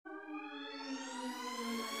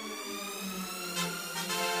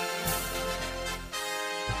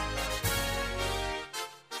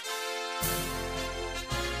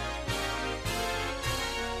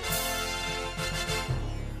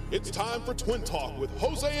It's time for Twin Talk with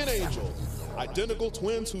Jose and Angel. Identical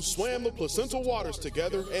twins who swam the placental waters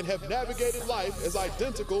together and have navigated life as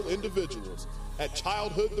identical individuals. At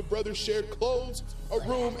childhood, the brothers shared clothes, a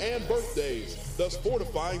room, and birthdays, thus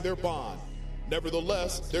fortifying their bond.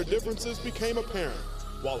 Nevertheless, their differences became apparent.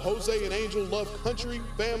 While Jose and Angel love country,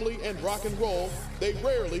 family, and rock and roll, they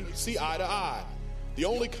rarely see eye to eye. The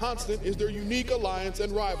only constant is their unique alliance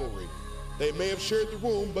and rivalry. They may have shared the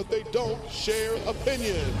room, but they don't share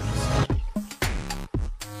opinions.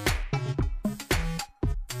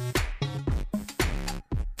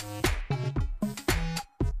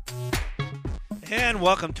 And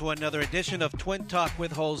welcome to another edition of Twin Talk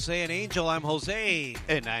with Jose and Angel. I'm Jose.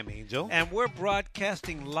 And I'm Angel. And we're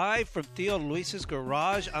broadcasting live from Theo Luis's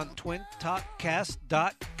garage on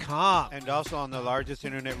twintalkcast.com. And also on the largest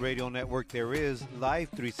internet radio network there is,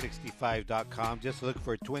 live365.com. Just look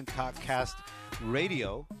for Twin Talk Cast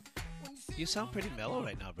Radio. You sound pretty mellow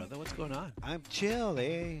right now, brother. What's going on? I'm chill,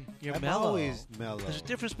 eh? You're I'm mellow. always mellow. There's a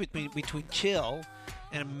difference between chill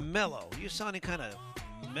and mellow. You're sounding kind of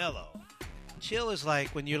mellow. Chill is like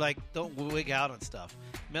when you're like, don't wig out on stuff.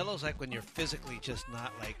 Mellow's like when you're physically just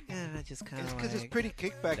not like, just kind of It's because like it's pretty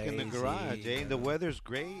kickback in the lazy. garage, eh? The weather's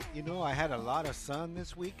great. You know, I had a lot of sun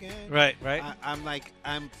this weekend. Right.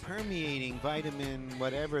 I'm permeating vitamin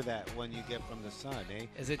whatever that one you get from the sun, eh?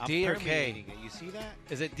 Is it I'm D or K? permeating it. You see that?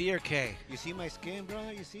 Is it D or K? You see my skin,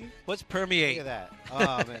 brother? You see? What's Look permeate? at that.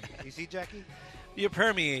 Oh, man. You see, Jackie? You're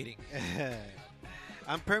permeating.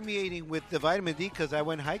 I'm permeating with the vitamin D because I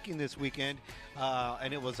went hiking this weekend,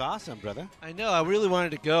 and it was awesome, brother. I know. I really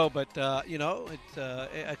wanted to go, but I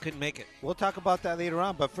couldn't make it. We'll talk about that later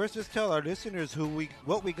on. But first, let's tell our listeners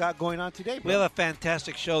what we got going on today, bro. We have a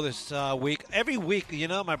fantastic show this week. Every week,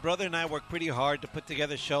 my brother and I work pretty hard to put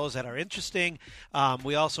together shows that are interesting.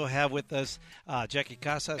 We also have with us Jackie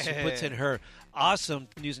Casas, who puts in her awesome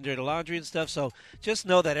news and dirty laundry and stuff. So just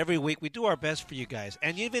know that every week we do our best for you guys.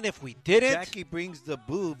 And even if we didn't, Jackie brings the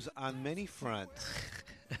boobs on many fronts.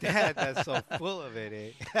 Dad, that's so full of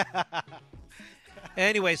it, eh?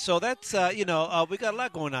 Anyway, so that's we got a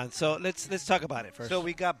lot going on. So let's talk about it first. So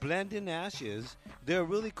we got Blendin' Ashes. They're a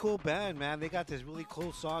really cool band, man. They got this really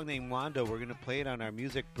cool song named Wanda. We're gonna play it on our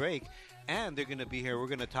music break, and they're gonna be here. We're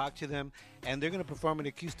gonna talk to them, and they're gonna perform an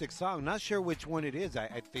acoustic song. Not sure which one it is.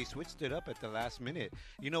 They switched it up at the last minute.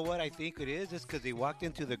 You know what I think it is? It's because they walked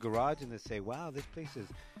into the garage and they say, "Wow, this place is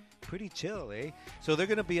pretty chill, eh?" So they're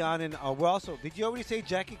gonna be on, and we're also. Did you already say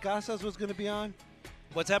Jackie Casas was gonna be on?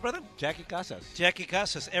 What's that, brother? Jackie Casas. Jackie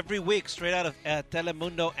Casas, every week, straight out of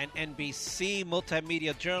Telemundo and NBC,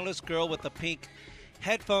 multimedia journalist, girl with the pink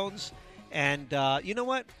headphones. And you know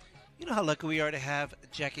what? You know how lucky we are to have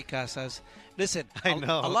Jackie Casas. Listen, I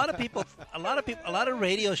know. a lot of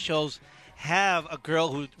radio shows have a girl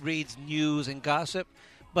who reads news and gossip,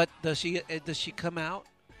 but does she come out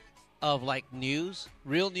of like news,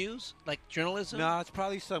 real news, like journalism? No, it's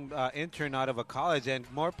probably some intern out of a college,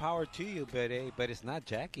 and more power to you, but it's not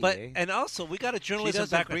Jackie. But eh? and also we got a She journalism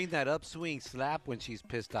doesn't background. bring that upswing slap when she's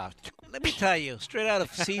pissed off. Let me tell you, straight out of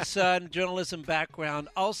CSUN, journalism background,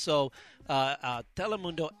 also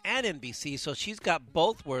Telemundo and NBC. So she's got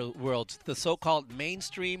both worlds, the so-called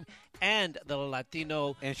mainstream and the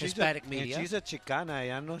Latino And Hispanic media. And she's a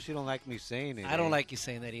Chicana. I know she don't like me saying it. I don't like you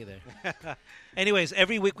saying that either. Anyways,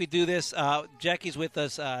 every week we do this. Jackie's with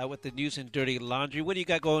us with the News and Dirty Laundry. What do you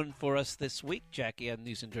got going for us this week, Jackie, on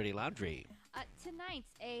News and Dirty Laundry? Tonight,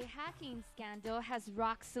 a hacking scandal has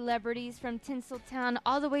rocked celebrities from Tinseltown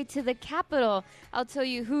all the way to the Capitol. I'll tell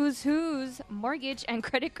you whose mortgage and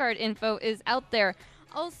credit card info is out there.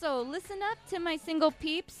 Also, listen up to my single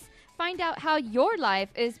peeps. Find out how your life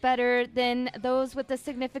is better than those with a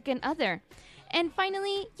significant other. And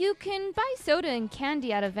finally, you can buy soda and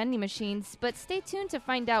candy out of vending machines, but stay tuned to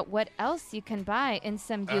find out what else you can buy in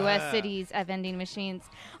some U.S. cities at vending machines.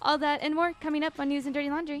 All that and more coming up on News and Dirty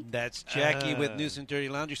Laundry. That's Jackie with News and Dirty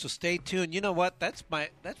Laundry. So stay tuned. You know what? That's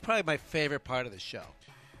probably my favorite part of the show.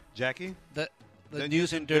 Jackie? The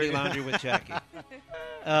News and Dirty Laundry with Jackie.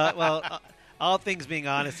 All things being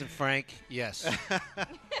honest and frank, yes.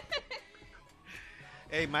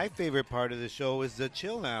 Hey, my favorite part of the show is the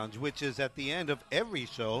Chill Lounge, which is at the end of every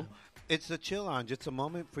show. It's the Chill Lounge. It's a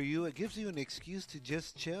moment for you. It gives you an excuse to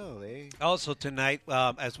just chill, eh? Also tonight,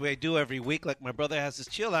 as we do every week, like my brother has his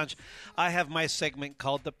Chill Lounge, I have my segment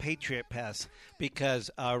called the Patriot Pass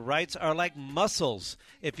because rights are like muscles.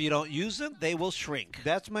 If you don't use them, they will shrink.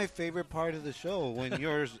 That's my favorite part of the show, when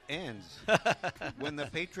yours ends. When the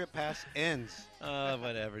Patriot Pass ends.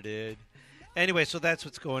 Whatever, dude. Anyway, so that's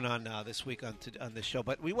what's going on now this week on the show.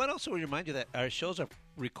 But we want to also remind you that our shows are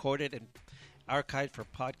recorded archived for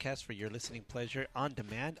podcasts for your listening pleasure on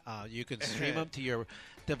demand. You can stream them to your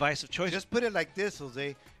device of choice. Just put it like this,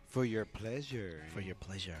 Jose. For your pleasure. For your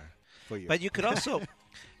pleasure. For your But you could also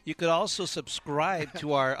you could also subscribe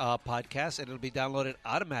to our podcast, and it'll be downloaded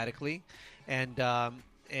automatically, and or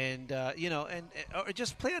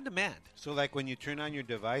just play on demand. So, like when you turn on your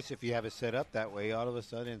device, if you have it set up that way, all of a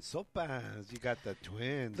sudden, sopas, you got the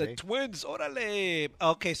twins. The twins, orale.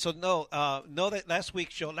 Okay, so know that last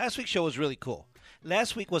week's show was really cool.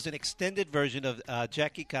 Last week was an extended version of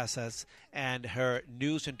Jackie Casas and her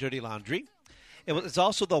news and dirty laundry. It's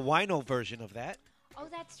also the wino version of that. Oh,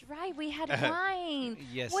 that's right. We had wine.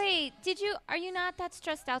 Yes. Wait, are you not that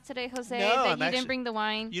stressed out today, Jose, No, that I'm you actually- didn't bring the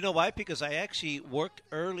wine? You know why? Because I actually worked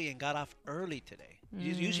early and got off early today.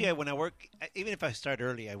 Usually, when I work, even if I start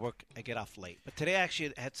early, I get off late. But today, I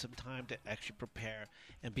actually had some time to actually prepare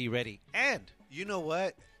and be ready. And You know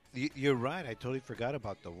what? You're right. I totally forgot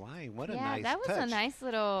about the wine. What a Yeah, nice that was touch. a nice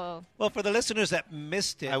little. well, for the listeners that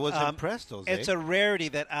missed it, I was impressed, Jose. It's a rarity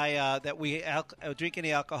that we drink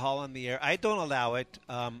any alcohol on the air. I don't allow it.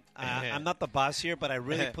 I'm not the boss here, but I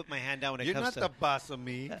really put my hand down when it You're comes not to the boss of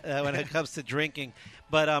me. when it comes to drinking.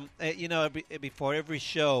 But before every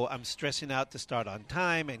show, I'm stressing out to start on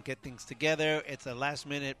time and get things together. It's a last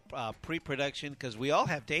minute pre-production because we all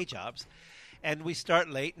have day jobs. And we start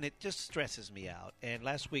late, and it just stresses me out. And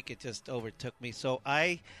last week, it just overtook me. So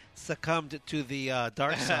I succumbed to the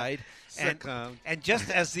dark side. Succumbed. And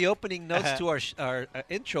just as the opening notes to our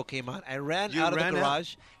intro came on, I ran You out of ran the out?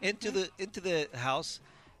 garage into the house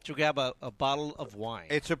to grab a bottle of wine.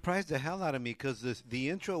 It surprised the hell out of me because the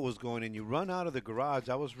intro was going, and you run out of the garage.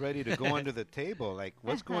 I was ready to go under the table. Like,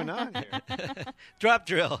 what's going on here? Drop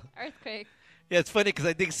drill. Earthquake. Yeah, it's funny because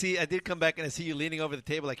I did come back and I see you leaning over the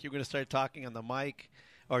table like you were going to start talking on the mic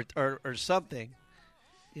or something.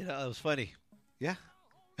 You know, it was funny. Yeah.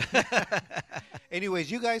 Anyways,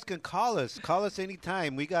 you guys can call us. Call us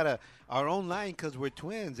anytime. We got our own line because we're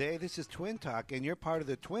twins. This is Twin Talk, and you're part of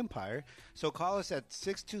the Twinpire. So call us at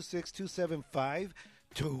 626-275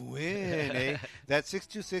 to win. That's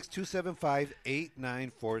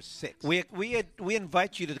 626-275-8946. We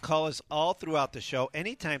invite you to call us all throughout the show,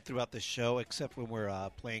 anytime throughout the show, except when we're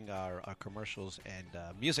playing our commercials and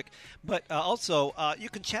music. But also, you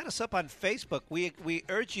can chat us up on Facebook. We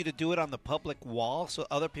urge you to do it on the public wall so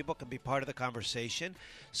other people can be part of the conversation.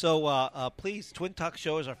 So please, Twin Talk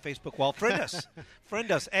Show is our Facebook wall. Friend us.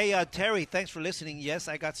 Friend us. Hey, Terry, thanks for listening. Yes,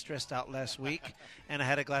 I got stressed out last week, and I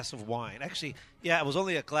had a glass of wine. Actually, yeah, it was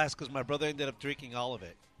only a glass because my brother ended up drinking all of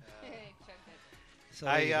it. So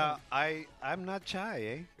I'm not shy,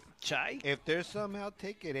 eh? chai? If there's some, I'll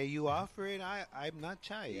take it. You offer it, I'm not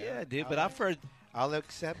shy. Yeah, dude, but I've heard. I'll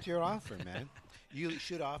accept your offer, man. You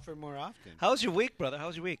should offer more often. How's your week, brother?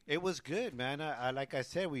 How's your week? It was good, man. I like I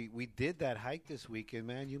said, we did that hike this weekend,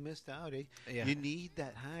 man. You missed out, eh? Yeah. You need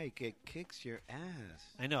that hike. It kicks your ass.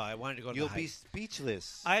 I know. I wanted to go to You'll the be hike.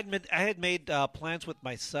 speechless. I had made plans with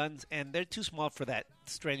my sons, and they're too small for that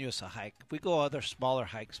strenuous a hike. We go other smaller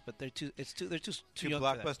hikes, but they're too to young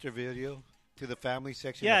for that. Blockbuster Video, to the family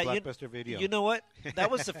section Yeah, of Blockbuster Video. You know what?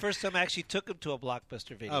 That was the first time I actually took him to a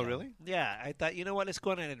Blockbuster Video. Oh, really? Yeah. I thought, you know what? Let's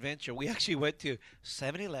go on an adventure. We actually went to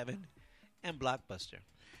 7-Eleven and Blockbuster.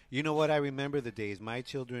 You know what? I remember the days. My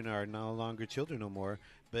children are no longer children no more.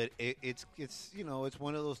 But it's it's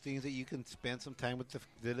one of those things that you can spend some time with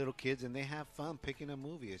the little kids and they have fun picking a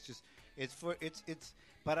movie. It's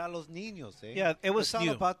para los niños, eh? Yeah, it was It's all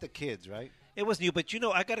new. about the kids, right? It was new, but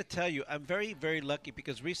I got to tell you, I'm very, very lucky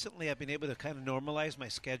because recently I've been able to kind of normalize my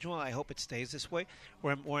schedule. I hope it stays this way,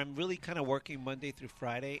 where I'm really kind of working Monday through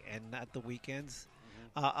Friday and not the weekends.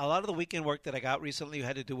 A lot of the weekend work that I got recently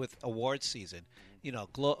had to do with awards season. You know,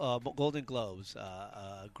 Golden Globes,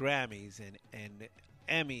 Grammys, and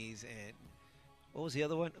Emmys, and what was the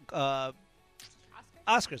other one?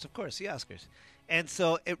 Oscars, of course, the Oscars. And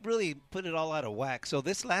so it really put it all out of whack. So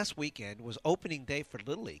this last weekend was opening day for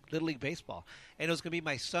Little League Baseball. And it was going to be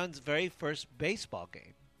my son's very first baseball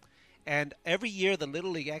game. And every year the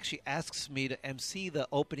Little League actually asks me to MC the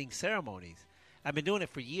opening ceremonies. I've been doing it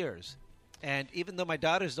for years. And even though my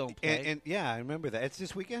daughters don't play. And yeah, I remember that. It's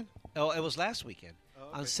this weekend? Oh, it was last weekend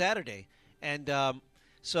okay. on Saturday. And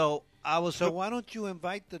so I was. So why don't you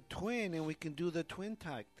invite the twin and we can do the twin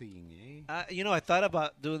talk thing, eh? I thought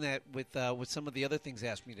about doing that with some of the other things they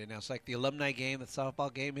asked me to announce, like the alumni game, the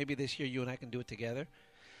softball game. Maybe this year you and I can do it together.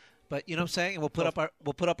 But you know what I'm saying? And we'll put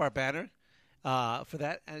up our banner for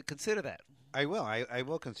that and consider that. I will. I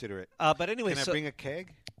will consider it. But anyway, Can I bring a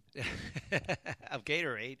keg? of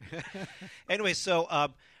Gatorade. Anyway, so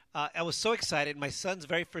I was so excited. My son's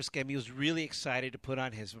very first game, he was really excited to put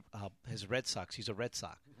on his Red Sox. He's a Red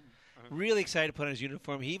Sox. Really excited to put on his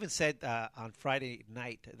uniform. He even said on Friday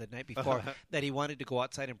night, the night before, that he wanted to go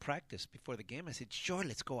outside and practice before the game. I said, sure,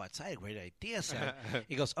 let's go outside. Great idea, son.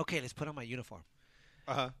 He goes, okay, let's put on my uniform.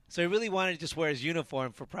 So he really wanted to just wear his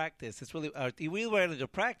uniform for practice. He really wanted to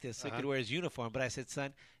practice so he could wear his uniform. But I said,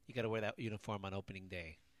 son, you got to wear that uniform on opening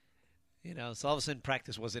day. So all of a sudden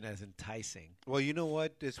practice wasn't as enticing. Well, you know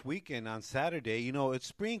what? This weekend on Saturday, it's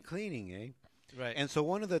spring cleaning, eh? Right. And so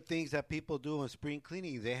one of the things that people do in spring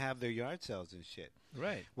cleaning, they have their yard sales and shit.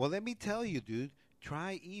 Right. Well, let me tell you, dude,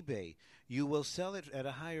 try eBay. You will sell it at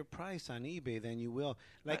a higher price on eBay than you will.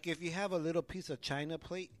 Like if you have a little piece of china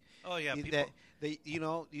plate. Oh, yeah.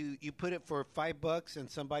 You put it for $5 and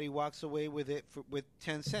somebody walks away with it with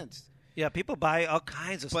 10 cents. Yeah, people buy all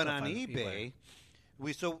kinds of stuff. But on eBay,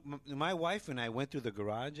 my wife and I went through the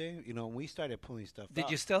garage, and we started pulling stuff out. Did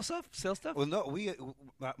you sell stuff? Well, no,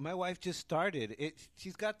 my wife just started it.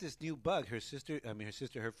 She's got this new bug. Her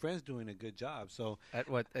friend's doing a good job. So at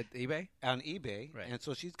eBay? On eBay, right. And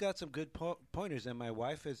so she's got some good pointers. And my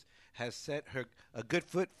wife has set a good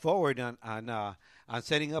foot forward on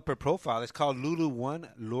setting up her profile. It's called Lulu One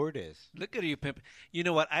Lourdes. Look at you, pimp. You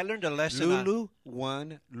know what? I learned a lesson. Lulu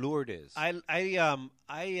One Lourdes. I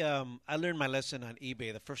learned my lesson on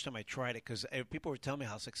eBay the first time I tried it because people were telling me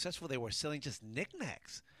how successful they were selling just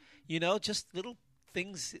knickknacks, just little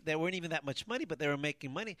things that weren't even that much money, but they were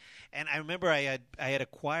making money. And I remember I had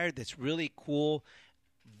acquired this really cool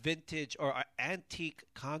vintage or antique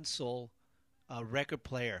console record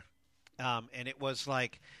player. And it was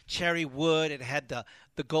like cherry wood. It had the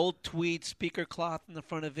gold tweed speaker cloth in the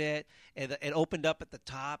front of it. And it opened up at the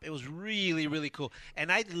top. It was really, really cool.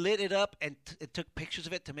 And I lit it up and took pictures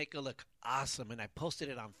of it to make it look awesome. And I posted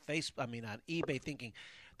it on on eBay thinking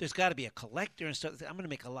there's got to be a collector and stuff. I'm going to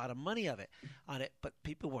make a lot of money on it. But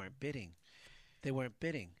people weren't bidding. They weren't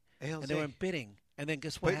bidding. And they weren't bidding. And then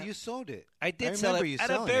guess what? But you sold it. I did sell it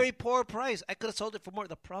at a very poor price. I could have sold it for more.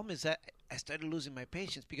 The problem is that I started losing my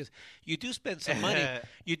patience because you do spend some money.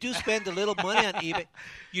 You do spend a little money on eBay.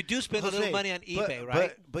 You do spend a little money on eBay,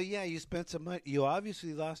 right? But yeah, you spent some money. You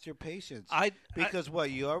obviously lost your patience. Because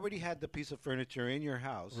you already had the piece of furniture in your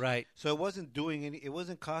house, right? So it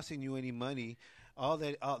wasn't costing you any money. All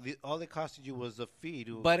that costed you was a fee.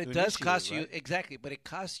 But it does cost you, exactly. But it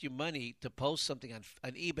costs you money to post something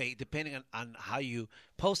on eBay, depending on how you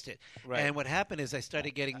post it. Right. And what happened is I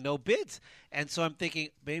started getting no bids, and so I'm thinking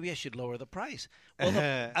maybe I should lower the price.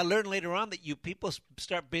 Well, I learned later on that you people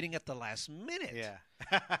start bidding at the last minute. Yeah.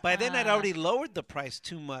 By then I'd already lowered the price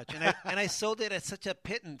too much, and I sold it at such a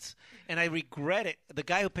pittance, and I regret it. The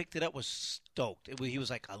guy who picked it up was stoked. He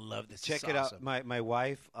was like, "I love this. Check it out." My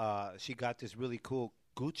wife, she got this really cool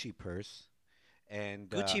Gucci purse, and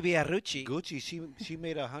Gucci Biarucci. Gucci. She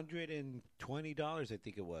made $120, I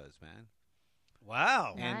think it was, man.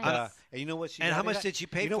 Wow. Nice. And you know what? And how much did she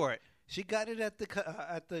pay for it? She got it at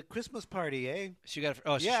the Christmas party, eh? She got it.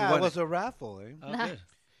 It was a raffle, eh? Oh, good.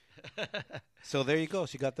 So there you go.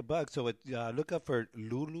 She got the bug. So look up for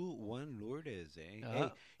Lulu One Lourdes, eh? Hey,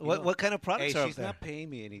 what kind of products are up there? She's not paying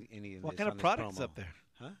me any of What this kind of on this products promo. up there?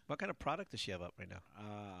 Huh? What kind of product does she have up right now?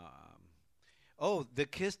 The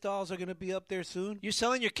Kiss dolls are going to be up there soon. You're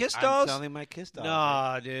selling your Kiss I'm dolls? selling my Kiss dolls.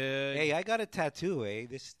 No, dude. Hey, I got a tattoo, eh?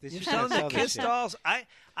 You're selling the Kiss dolls? I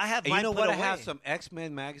have And mine you know put what? away. I have some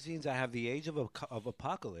X-Men magazines. I have the Age of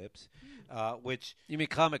Apocalypse, which You mean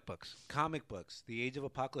comic books? comic books, the Age of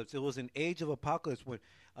Apocalypse. It was an Age of Apocalypse when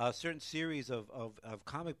a certain series of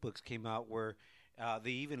comic books came out where they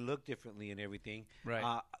even look differently and everything.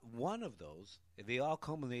 Right. One of those, they all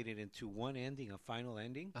culminated into one ending, a final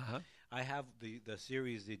ending. Uh-huh. I have the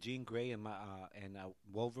series, the Jean Grey and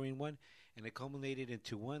Wolverine one, and it culminated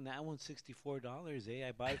into one. That one's $64.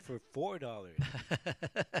 I buy it for $4.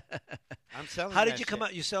 I'm selling. How did that you come shit.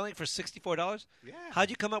 out? You're selling for $64? Yeah. How'd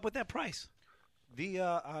you come up with that price? The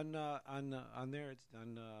on there, it's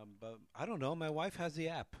on. But I don't know. My wife has the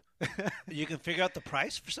app. You can figure out the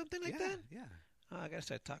price for something like yeah, that? yeah, Oh, I gotta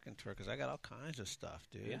start talking to her because I got all kinds of stuff,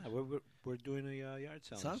 dude. yeah. We're doing a yard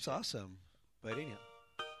sale. and Sounds shit. awesome. But anyhow.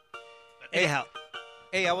 Anyhow,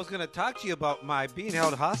 Hey, I was going to talk to you about my being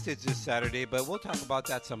held hostage this Saturday, but we'll talk about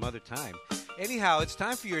that some other time. Anyhow, it's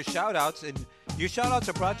time for your shout-outs, and your shout-outs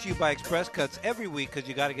are brought to you by Express Cuts every week because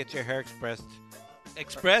you got to get your hair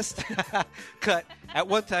expressed. Cut at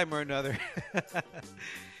one time or another.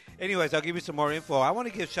 Anyways, I'll give you some more info. I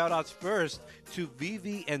want to give shout-outs first to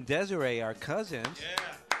Vivi and Desiree, our cousins.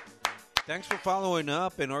 Yeah. Thanks for following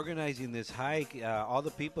up and organizing this hike. All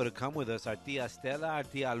the people to come with us, our Tia Stella, our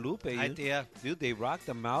Tia Lupe. Hi, Tia. Dude, they rocked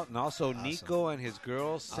them out. And also Nico and his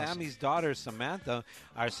girls, Sammy's daughter, Samantha,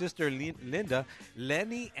 our sister, Linda,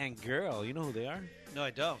 Lenny, and Girl. You know who they are? No,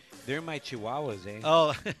 I don't. They're my chihuahuas, eh?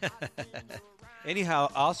 Oh. Anyhow,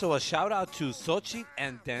 also a shout out to Xochitl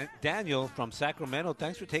and Daniel from Sacramento.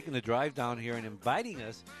 Thanks for taking the drive down here and inviting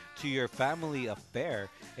us to your family affair.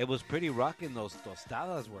 It was pretty rocking. Those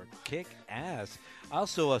tostadas were kick ass.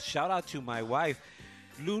 Also, a shout out to my wife,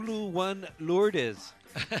 Lulu1 Lourdes.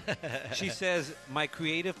 She says, my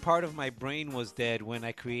creative part of my brain was dead when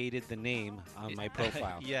I created the name on my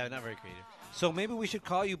profile. Yeah, not very creative. So maybe we should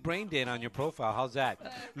call you Brain Dead on your profile. How's that?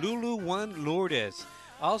 Lulu1 Lourdes.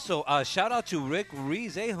 Also, shout out to Rick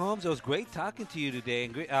Rees. Hey, Holmes, it was great talking to you today.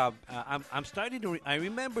 And I'm starting to. I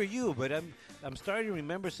remember you, but I'm starting to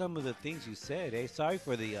remember some of the things you said. Hey, sorry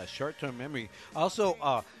for the short-term memory.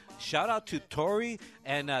 Also, shout out to Tori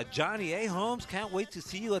and Johnny. Hey, Holmes, can't wait to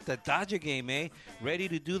see you at the Dodger game. Eh, ready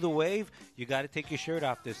to do the wave? You got to take your shirt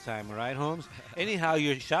off this time, all right, Holmes? Anyhow,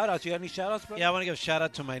 your shout outs. You got any shout outs, bro? Yeah, I want to give a shout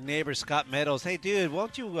out to my neighbor Scott Meadows. Hey, dude,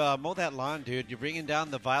 won't you mow that lawn, dude? You're bringing down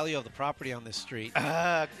the value of the property on this street.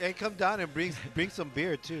 Hey, come down and bring some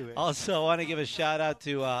beer too. Eh? Also, I want to give a shout out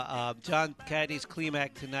to John Caddy's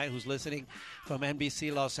Climac tonight, who's listening from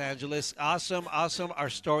NBC Los Angeles. Awesome. Our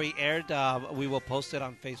story aired. We will post it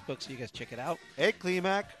on Facebook, so you guys check it out. Hey,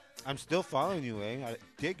 Climac, I'm still following you, eh? I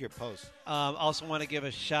dig your post. Also want to give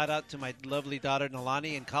a shout out to my lovely daughter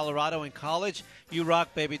Nalani in Colorado in college. You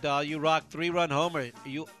rock, baby doll. You rock. 3-run homer.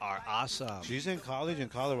 You are awesome. She's in college in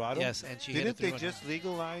Colorado? Yes, and she Didn't hit they just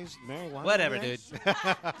legalize marijuana? Whatever, there? dude.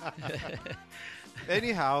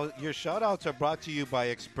 Anyhow, your shout outs are brought to you by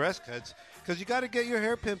Express Cuts, because you got to get your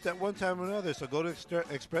hair pimped at one time or another. So go to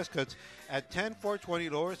Express Cuts at 10420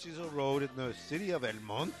 Lower Cecil Road in the city of El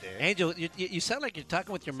Monte. Angel, you sound like you're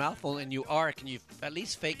talking with your mouth full, and you are. Can you at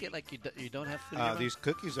least fake it like you don't have food in your mouth? These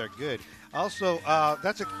cookies are good. Also,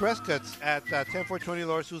 that's Express Cuts at 10420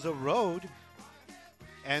 Lower Cecil Road.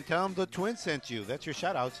 And tell them the twins sent you. That's your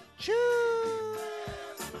shout outs. Choo!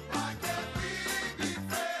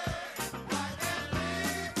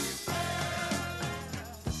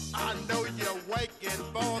 I know you're waiting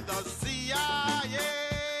for the CIA.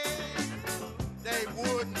 They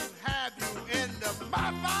wouldn't have you in the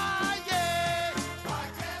mafia. Why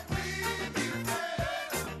can't we be fair?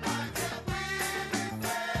 Why can't we be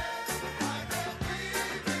fair? Why can't we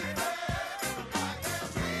be fair? Why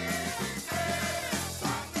can't we be fair?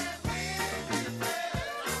 Why can't we be fair?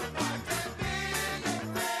 Why can't we be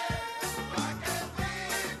fair? Why can't we be fair? Why can't we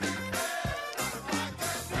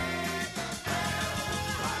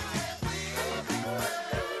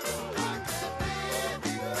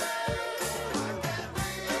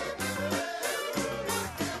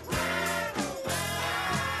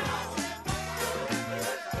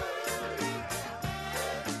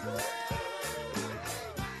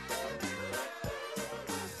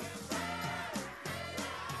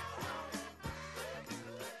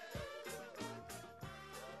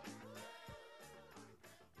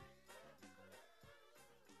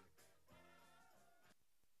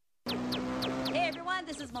Hey everyone,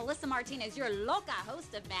 this is Melissa Martinez, your loca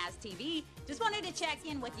host of Maz TV. Just wanted to check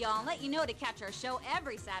in with y'all and let you know to catch our show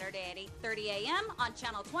every Saturday at 8:30 a.m. on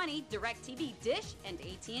Channel 20, DirecTV Dish, and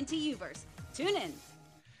AT&T Uverse. Tune in.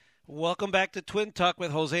 Welcome back to Twin Talk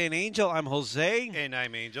with Jose and Angel. I'm Jose. And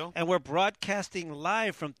I'm Angel. And we're broadcasting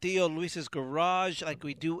live from Theo Luis's garage like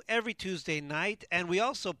we do every Tuesday night. And we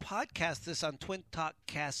also podcast this on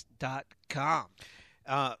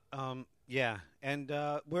twintalkcast.com. Yeah, and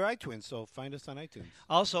we're iTunes, so find us on iTunes.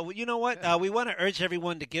 Also, you know what? We want to urge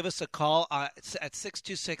everyone to give us a call at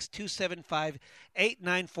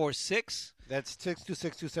 626-275-8946. That's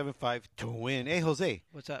 626-275 to win. Hey, Jose.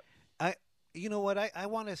 What's up? You know what? I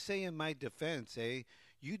want to say in my defense,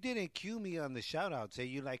 you didn't cue me on the shout-outs.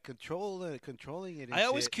 You like controlling it and I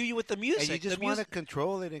always shit. cue you with the music. And you just The want to music-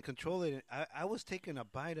 control it and control it. I was taking a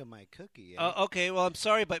bite of my cookie. Okay, well, I'm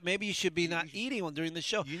sorry, but maybe you should be not eating one during the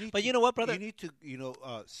show. But you know what, brother? You need to,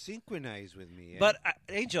 synchronize with me. But,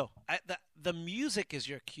 Angel, the music is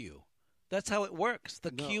your cue. That's how it works.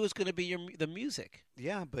 The No. cue is going to be the music.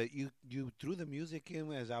 Yeah, but you threw the music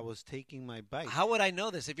in as I was taking my bite. How would I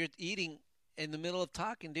know this if you're eating in the middle of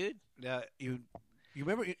talking, dude? You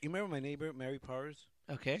remember my neighbor Mary Powers?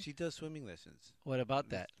 Okay. She does swimming lessons. What about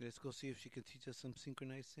that? Let's go see if she can teach us some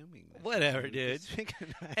synchronized swimming. Whatever, dude.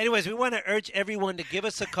 Synchronized. Anyways, we want to urge everyone to give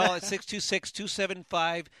us a call at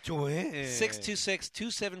 626-275 Twin.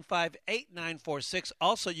 626-275-8946.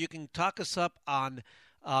 Also, you can talk us up on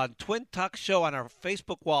on Twin Talk Show on our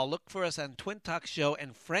Facebook wall. Look for us on Twin Talk Show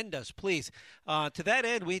and friend us, please. To that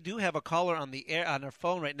end, we do have a caller on the air on our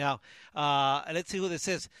phone right now. Let's see who this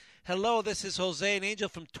is. Hello, this is Jose and Angel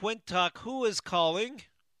from Twin Talk. Who is calling?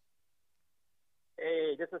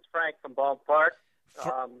 Hey, this is Frank from Bald Park.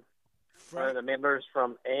 One of the members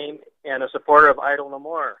from AIM and a supporter of Idle No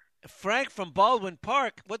More. Frank from Baldwin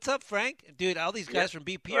Park. What's up, Frank? Dude, all these guys from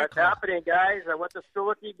BP are What's calling. happening, guys? I went to school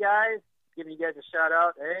with you guys. Giving you guys a shout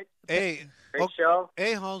out. Hey, Great show.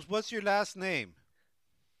 Hey, Holmes, what's your last name?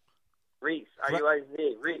 Reese.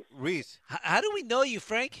 R-U-I-Z. Reese. Reese. How do we know you,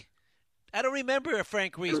 Frank? I don't remember a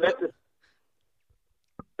Frank Reese.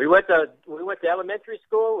 We went to elementary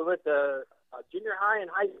school. We went to junior high and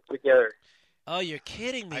high school together. Oh, you're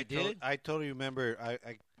kidding me, dude. I totally remember.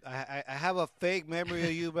 I have a fake memory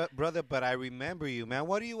of you, brother, but I remember you, man.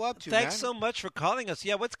 What are you up to, Thanks man? so much for calling us.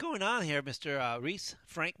 Yeah, what's going on here, Mr. Reese?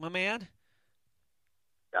 Frank, my man?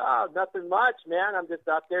 Nothing much, man. I'm just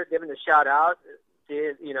out there giving a shout out.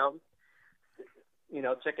 You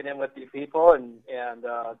know, checking in with you people and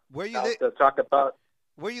Where you to talk about.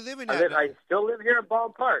 Where you living at? I still live here in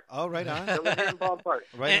Bald Park. Oh, right on. Still live here in Bald Park.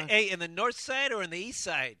 Right on. Hey, in the north side or in the east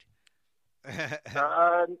side?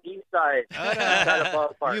 East side. Side of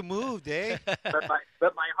Bald Park. You moved, eh? But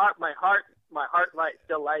my heart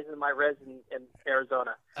still lies in my res in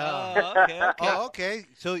Arizona. Oh, okay. Oh, okay.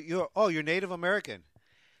 So you're Native American.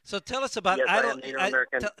 So tell us about Yes, I Idle. am Native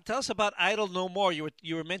American. Tell us about Idle No More. You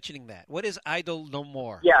were mentioning that. What is Idle No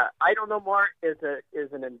More? Yeah, Idle No More is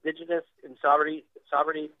an indigenous and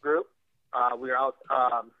sovereignty group. We're out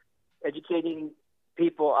educating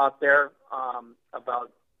people out there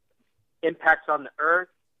about impacts on the earth,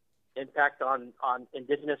 impact on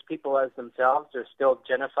indigenous people as themselves. There's still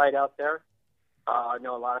genocide out there. I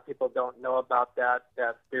know a lot of people don't know about that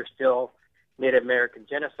there's still Native American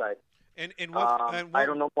genocide. And what I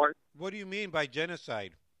don't know more. What do you mean by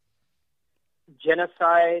genocide?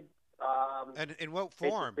 Genocide. And in what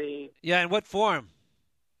form? Yeah, in what form?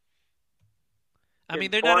 I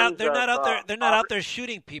mean, they're forms not out there. of, They're not out there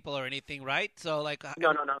shooting people or anything, right? So, like,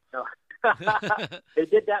 No. They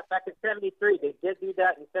did that back in '73. They did do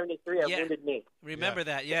that in '73 at Yeah. Wounded Knee. remember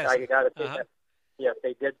that? Yes. You got to say Uh-huh. that. Yes,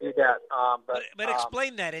 they did do that. But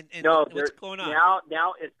explain that and no, what's going on.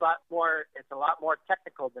 Now it's a lot more. It's a lot more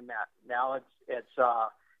technical than that. Now it's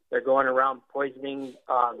they're going around poisoning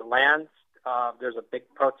the lands. There's a big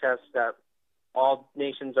protest that all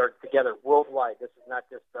nations are together worldwide. This is not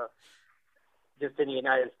just in the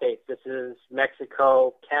United States. This is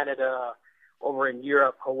Mexico, Canada, over in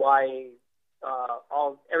Europe, Hawaii,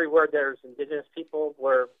 everywhere there's indigenous people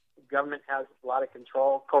where government has a lot of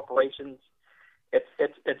control. Corporations.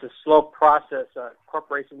 It's a slow process.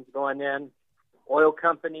 Corporations going in, oil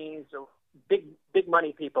companies, big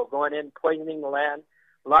money people going in, poisoning the land.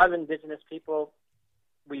 A lot of indigenous people,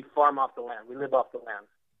 we farm off the land. We live off the land.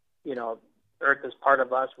 You know, earth is part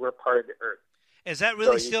of us. We're part of the earth. Is that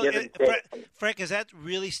really So you still, give and take. Frank? Is that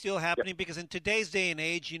really still happening? Because in today's day and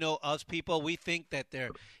age, you know, us people, we think that they're,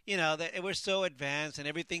 you know, that we're so advanced and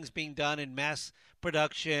everything's being done in mass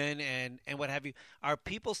production and what have you. Are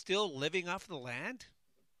people still living off the land?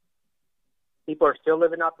 People are still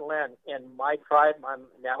living off the land. In my tribe, I'm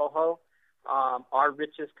Navajo. Our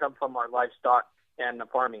riches come from our livestock and the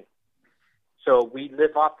farming. So we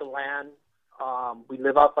live off the land. We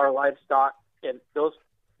live off our livestock, and those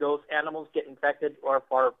animals get infected, or if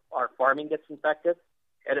our farming gets infected,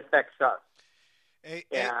 it affects us,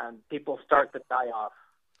 and people start to die off.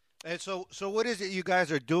 And so what is it you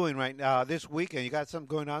guys are doing right now this weekend? You got something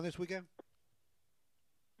going on this weekend?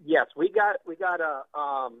 Yes, we got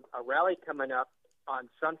a rally coming up on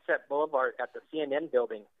Sunset Boulevard at the CNN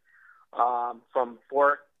building from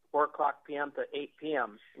 4 o'clock p.m. to 8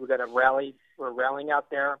 p.m. We got a rally. We're rallying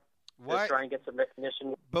out there to try and get some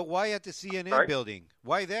recognition. But why at the CNN building?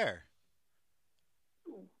 Why there?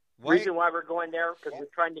 Reason why we're going there because we're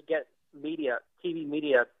trying to get media, TV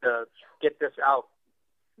media, to get this out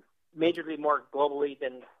majorly more globally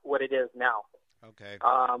than what it is now. Okay.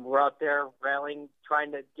 We're out there rallying,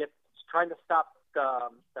 trying to stop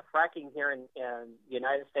the fracking here in the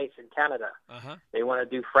United States and Canada. Uh-huh. They want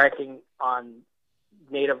to do fracking on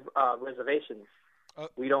native reservations.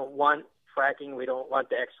 We don't want fracking. We don't want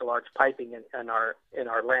the extra large piping in our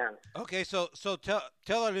land. Okay, so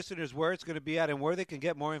tell our listeners where it's going to be at and where they can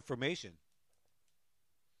get more information.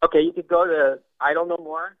 Okay, you could go to Idle No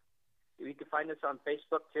More. You can find us on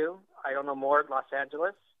Facebook too. Idle No More, Los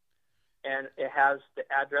Angeles, and it has the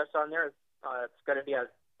address on there. It's going to be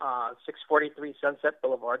at 643 Sunset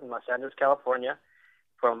Boulevard in Los Angeles, California,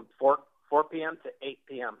 from 4 p.m. to 8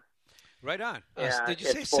 p.m. Right on. Did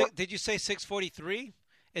you say 643?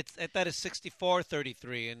 I thought it's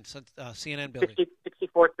 6433 in CNN building.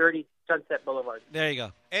 6430 Sunset Boulevard. There you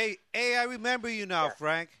go. Hey, I remember you now, Yeah.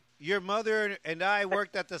 Frank. Your mother and I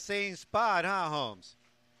worked at the same spot, huh, Holmes?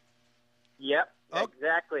 Yep, Oh,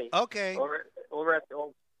 exactly. Okay. Over at the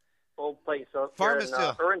old place over Pharmacy. in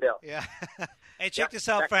Irwindale. Yeah. Hey, check Yep, this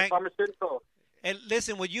out, back to Frank. Pharmaceutical. And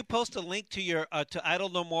listen, would you post a link to your to Idle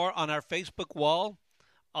No More on our Facebook wall?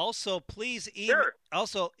 Also, please Sure.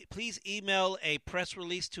 please email a press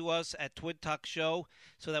release to us at Twin Talk Show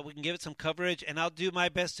so that we can give it some coverage, and I'll do my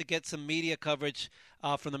best to get some media coverage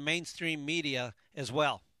from the mainstream media as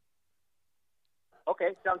well.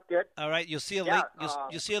 Okay, sounds good. All right, you'll see a Yeah, link.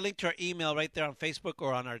 You'll see a link to our email right there on Facebook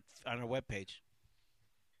or on our webpage.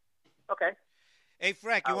 Okay. Hey,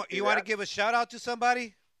 Frank, I'll do you want to that. give a shout out to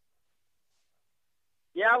somebody?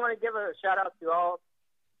 Yeah, I want to give a shout out to all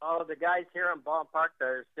of the guys here in Ballin Park that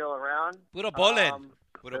are still around. Puro bolen.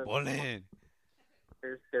 Put a ball in.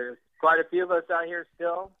 There's quite a few of us out here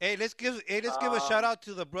still. Hey, let's give a shout out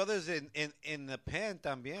to the brothers in the pen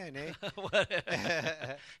también,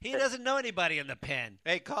 eh? He doesn't know anybody in the pen.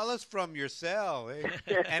 Hey, call us from your cell, eh?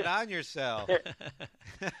 And on your cell.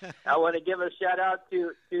 I want to give a shout out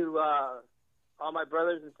to all my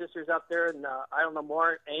brothers and sisters out there in I don't know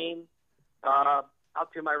more AIM, out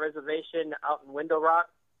to my reservation out in Window Rock,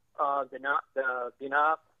 the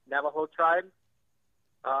Dina Navajo tribe.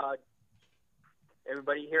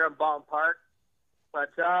 Everybody here in Ballin Park,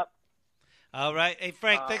 what's up? All right. Hey,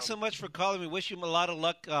 Frank, thanks so much for calling me. Wish you a lot of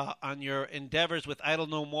luck on your endeavors with Idle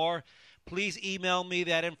No More. Please email me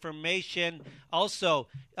that information. Also,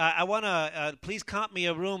 I want to please comp me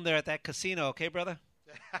a room there at that casino, okay, brother?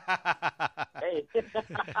 Hey,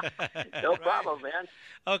 no problem, man.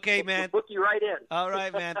 Okay, man. We'll book you right in. All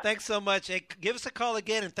right, man. Thanks so much. Hey, give us a call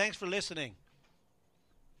again, and thanks for listening.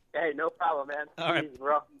 Hey, no problem, man. All right. Easy,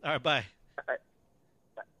 bro. All right, bye. All right.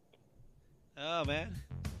 Oh, man.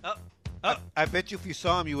 Oh. I bet you if you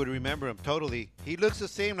saw him, you would remember him totally. He looks the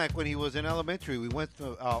same like when he was in elementary. We went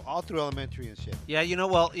through, all through elementary and shit. Yeah,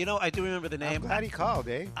 I do remember the name. I'm glad he called,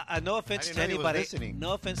 eh? No offense I to didn't know he was anybody. listening.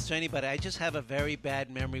 No offense to anybody. I just have a very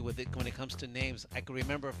bad memory with it when it comes to names. I can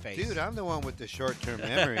remember a face. Dude, I'm the one with the short-term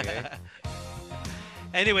memory, eh?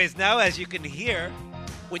 Anyways, now as you can hear,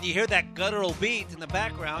 when you hear that guttural beat in the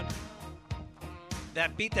background,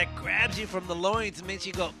 that beat that grabs you from the loins and makes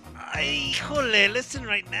you go, ay, híjole, listen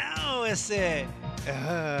right now, ese.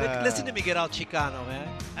 Listen to me get all Chicano, man.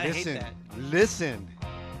 I hate that. Listen.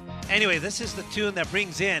 Anyway, this is the tune that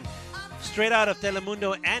brings in, straight out of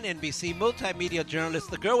Telemundo and NBC, multimedia journalist,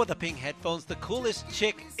 the girl with the pink headphones, the coolest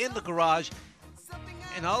chick in the garage,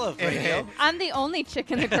 in all of radio. I'm the only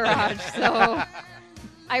chick in the garage, so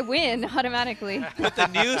I win automatically. With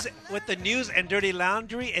the news and dirty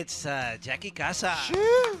laundry, it's Jackie Casa.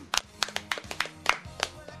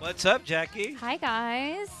 What's up, Jackie? Hi,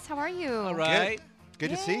 guys. How are you? All right. Good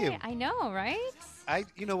to see you. Yay, I know, right?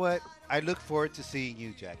 You know what? I look forward to seeing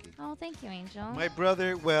you, Jackie. Oh, thank you, Angel. My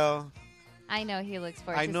brother, well, I know he looks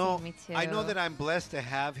forward I to know, seeing me too. I know that I'm blessed to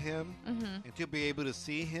have him Mhm. and to be able to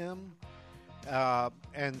see him,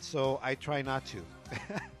 and so I try not to.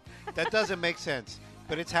 That doesn't make sense,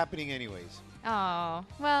 but it's happening anyways. Oh,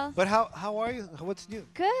 well, But how are you? What's new?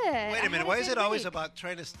 good. Wait I a minute. had Why is good it always week. about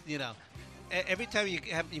trying to, every time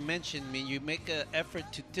you mention me, you make an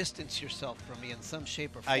effort to distance yourself from me in some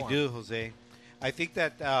shape or form. I do, Jose. I think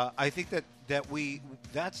that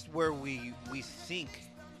that's where we sink.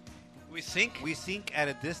 We think. We sink at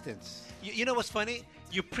a distance. You know what's funny?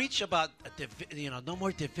 You preach about no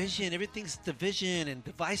more division. Everything's division and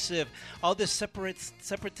divisive. All this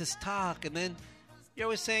separatist talk, and then you're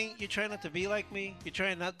always saying you're trying not to be like me. You're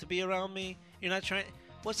trying not to be around me. You're not trying.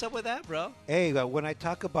 What's up with that, bro? Hey, when I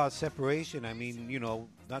talk about separation, I mean,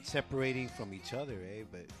 not separating from each other, eh?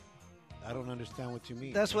 But I don't understand what you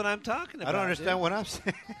mean. That's what I'm talking about. I don't understand what I'm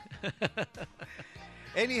saying.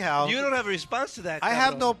 Anyhow, You don't have a response to that. I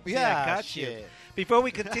have cabrón. no. See, I Yeah, got you. shit. Before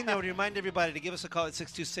we continue, I would remind everybody to give us a call at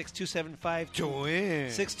 626-275 Join.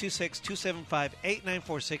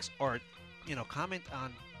 626-275-8946 or, comment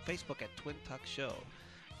on Facebook at Twin Talk Show.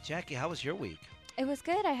 Jackie, how was your week? It was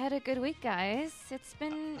good. I had a good week, guys. It's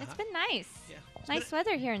been nice. Yeah. Nice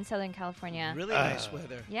weather here in Southern California. Really nice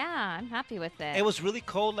weather. Yeah, I'm happy with it. It was really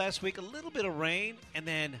cold last week, a little bit of rain, and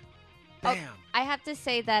then Oh, bam. I have to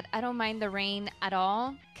say that I don't mind the rain at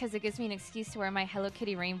all because it gives me an excuse to wear my Hello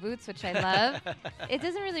Kitty rain boots, which I love. It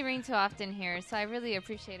doesn't really rain too often here, so I really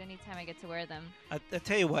appreciate any time I get to wear them. I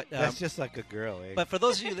tell you what. That's just like a girl, eh? But for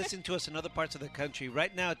those of you listening to us in other parts of the country,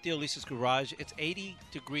 right now at Theo Lisa's Garage, it's 80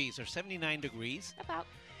 degrees or 79 degrees. About.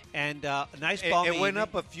 and nice It, balmy. it went evening.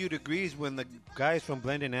 up a few degrees when the guys from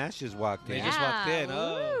Blending Ashes walked in. They just walked in. Yeah.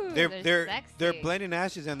 Oh. Ooh, They're sexy. blending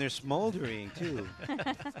ashes and they're smoldering too.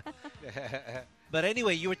 But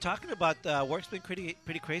anyway, you were talking about work's been pretty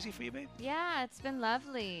crazy for you, babe. Yeah, it's been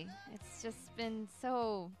lovely. It's just been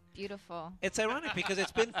so beautiful. It's ironic because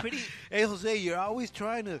it's been pretty. Hey Jose, you're always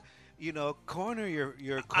trying to, corner your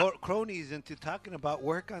cronies into talking about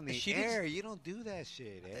work on the She air. You don't do that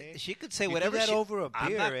shit, eh? She could say You do whatever that she, over a I'm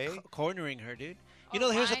beer, not eh? cornering her, dude. You Oh,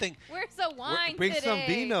 know, here's the wine? thing. Where's the wine Bring today? some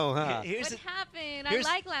vino, huh? Here's What the, happened? I here's-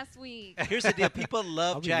 like last week. here's the deal. People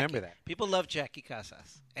love I'll Jackie. remember that. People love Jackie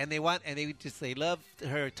Casas, and they love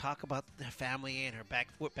her talk about her family and her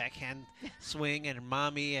backhand swing and her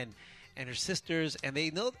mommy and her sisters, and they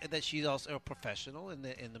know that she's also a professional in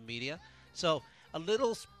the media. So a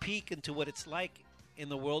little peek into what it's like in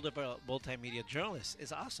the world of a multimedia journalist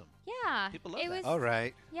is awesome. Yeah, People love it that. was. All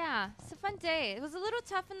right. Yeah, it's a fun day. It was a little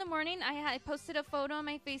tough in the morning. I posted a photo on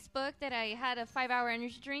my Facebook that I had a 5-hour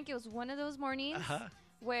energy drink. It was one of those mornings Uh-huh.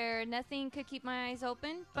 where nothing could keep my eyes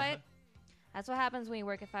open, but Uh-huh. that's what happens when you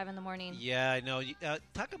work at 5 in the morning. Yeah, I know.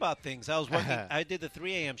 Talk about things. I was working. I did the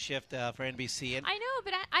 3 a.m. shift for NBC, and I know,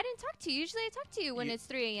 but I didn't talk to you. Usually I talk to you when it's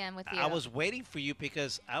 3 a.m. with you. I was waiting for you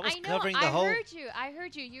because I was I know, covering the I whole. heard you. I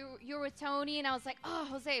heard you. You were with Tony, and I was like, oh,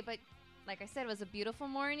 Jose. But like I said, it was a beautiful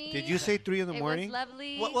morning. Did you say 3 in the it morning? was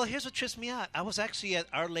lovely. Well, here's what trips me out. I was actually at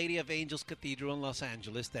Our Lady of Angels Cathedral in Los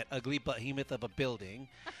Angeles, that ugly behemoth of a building.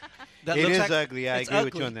 That It looks is like, ugly. I it's agree with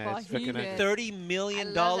ugly. you on that. It's freaking Behemoth. ugly. $30 million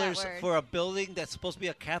I love that word. for a building that's supposed to be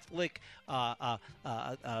a Catholic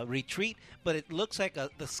retreat, but it looks like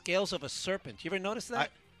the scales of a serpent. You ever notice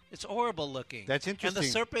that? It's horrible looking. That's And the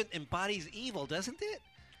interesting. serpent embodies evil, doesn't it?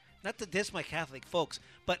 Not to diss my Catholic folks,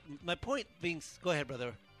 but my point being... Go ahead,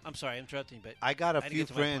 brother. I'm sorry, I'm interrupting, but... I got a didn't few get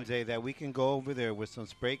to my friends, point. that we can go over there with some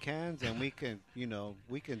spray cans and we can,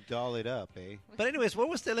 we can doll it up, eh? But anyways, where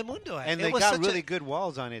was Telemundo at? And It they was got such a- really good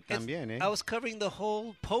walls on it It's- también, eh? I was covering the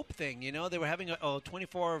whole Pope thing. You know, they were having a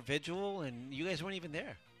 24-hour vigil, and you guys weren't even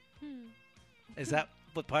there. Is that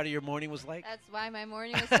what part of your morning was like? That's why my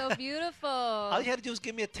morning was so beautiful. All you had to do was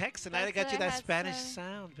give me a text, and I That's got what you I that had Spanish to-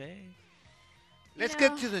 sound, babe. Let's you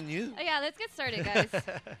get know. to the news. Yeah, let's get started, guys.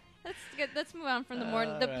 Let's move on from the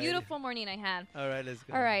morning, the Alrighty. beautiful morning I had. All right, let's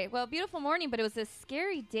go. All right, well, beautiful morning, but it was a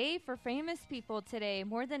scary day for famous people today.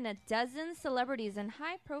 More than a dozen celebrities and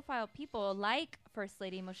high-profile people, like First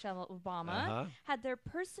Lady Michelle Obama, Uh-huh. had their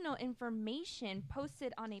personal information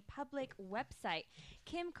posted on a public website.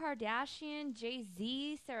 Kim Kardashian,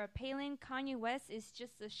 Jay-Z, Sarah Palin, Kanye West is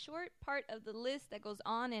just a short part of the list that goes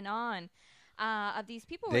on and on. Of these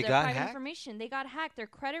people They with their got private hacked? information. They got hacked. Their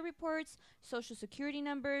credit reports, social security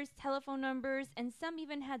numbers, telephone numbers, and some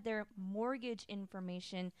even had their mortgage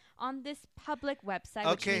information on this public website,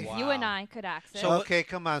 which Okay. means you and I could access. So- Okay,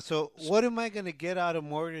 come on. So what am I going to get out of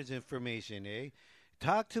mortgage information, eh?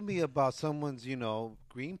 Talk to me about someone's,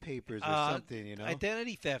 green papers or something,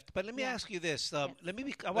 Identity theft. But let me Yeah. ask you this. I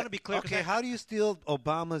want to be clear. 'cause Okay, how do you steal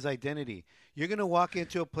Obama's identity? You're going to walk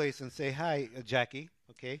into a place and say, hi, Jackie,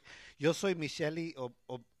 okay? Yo soy Michelle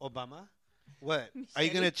Obama. What? Are you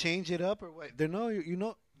going to change it up or what? They know you're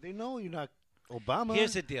not Obama.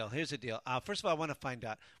 Here's the deal. First of all, I want to find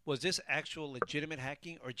out, was this actual legitimate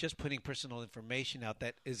hacking or just putting personal information out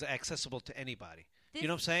that is accessible to anybody? You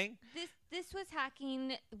know what I'm saying? This was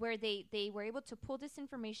hacking where they were able to pull this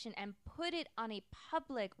information and put it on a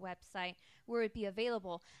public website where it'd be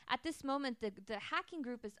available. At this moment, the hacking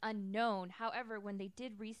group is unknown. However, when they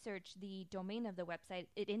did research the domain of the website,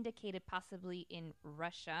 it indicated possibly in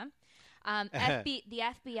Russia. The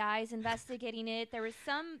FBI is investigating it. There was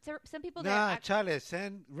some people there. Nah, Charlie,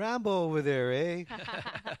 send Rambo over there, eh?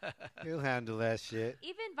 He'll handle that shit.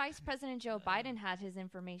 Even Vice President Joe Biden had his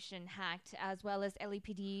information hacked, as well as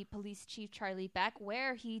LAPD Police Chief Charlie Beck,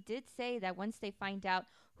 where he did say that once they find out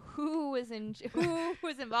who was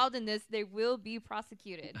involved in this, they will be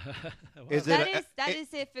prosecuted. Is That it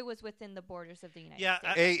is if it was within the borders of the United Yeah,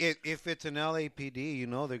 States. Hey, if it's an LAPD,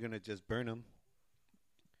 they're going to just burn them.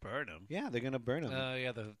 burn them. Yeah, they're going to burn them. Oh,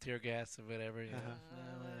 yeah, the tear gas or whatever. Yeah.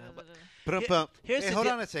 Hey, the hold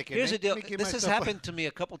deal. on a second. Here's the Let deal. me get This has myself- happened to me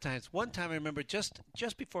a couple times. One time, I remember just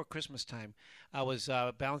before Christmas time, I was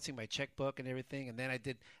balancing my checkbook and everything, and then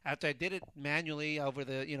after I did it manually over with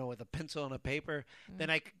a pencil and a paper. Then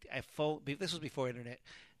I phoned. This was before internet.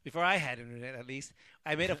 Before I had internet, at least,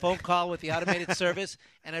 I made a phone call with the automated service,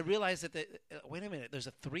 and I realized that wait a minute, there's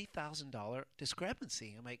a $3,000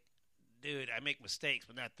 discrepancy. I'm like, dude, I make mistakes,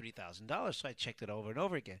 but not $3,000. So I checked it over and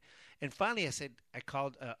over again. And finally, I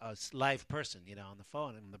called a live person, on the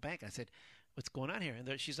phone in the bank. I said, what's going on here?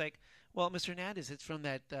 And she's like, well, Mr. Hernandez, it's from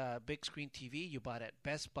that big screen TV you bought at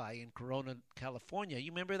Best Buy in Corona, California.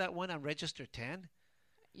 You remember that one on Register 10?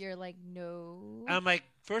 You're like, no. I'm like,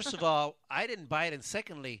 first of all, I didn't buy it. And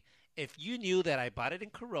secondly, if you knew that I bought it in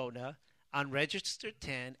Corona on Register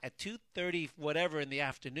 10 at 2:30 whatever in the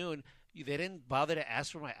afternoon, they didn't bother to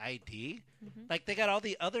ask for my ID? Like, they got all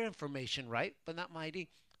the other information, right? But not my ID.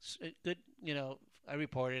 Good, I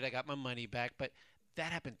reported. I got my money back. But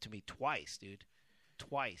that happened to me twice, dude.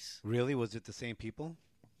 Twice. Really? Was it the same people?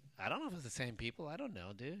 I don't know if it's the same people. I don't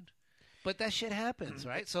know, dude. But that shit happens,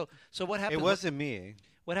 right? So what happens? It wasn't me. Eh?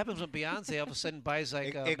 What happens when Beyonce all of a sudden buys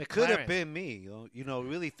like a It could have McLaren? been me.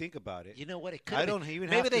 Really think about it. You know what? It could. I don't even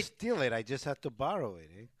have to steal it. I just have to borrow it.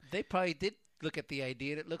 Eh? They probably did look at the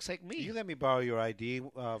ID and it looks like me. You let me borrow your ID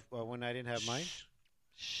when I didn't have mine.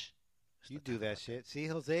 Shh. You do that shit. See,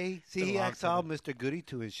 Jose? See, a he long acts time all ago. Mr. Goody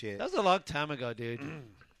to his shit. That was a long time ago, dude.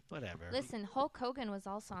 Whatever. Listen, Hulk Hogan was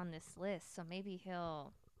also on this list, so maybe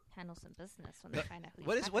he'll handle some business when they find out who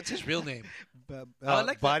What's his real name? I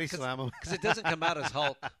like body that, slam him. Because it doesn't come out as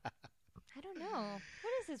Hulk. I don't know.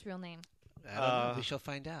 What is his real name? I don't know. We shall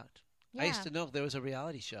find out. I used Yeah. to know there was a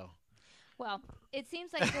reality show. Well, it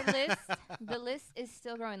seems like the list is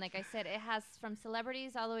still growing. Like I said, it has from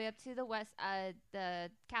celebrities all the way up to the west, the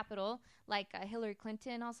Capitol. Like Hillary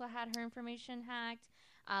Clinton also had her information hacked.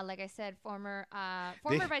 Like I said, former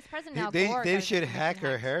Vice President Al Gore got They his should information hack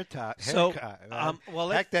her hacked. haircut.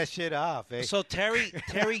 Hack that shit off. Eh? So Terry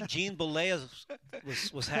Jean Bollea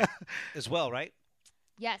was hacked as well, right?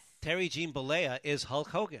 Yes. Terry Jean Bollea is Hulk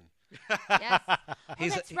Hogan. Yes. Oh,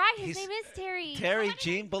 He's- that's right. His he's- name is Terry. Terry How did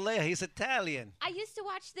Jean Bollea. He's Italian. I used to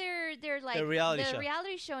watch their reality show.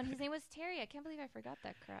 reality show, and his name was Terry. I can't believe I forgot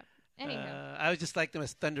that crap. Anywho, I was just like them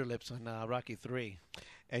as Thunderlips on Rocky 3.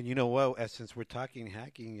 And you know what? Since we're talking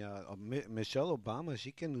hacking, Michelle Obama,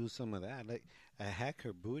 she can lose some of that. Like, hack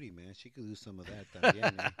her booty, man. She could lose some of that.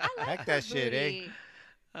 También, eh? I like hack her that shit, eh? booty.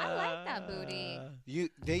 I like that booty.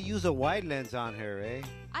 They use a wide lens on her, eh?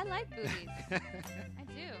 I like booties. I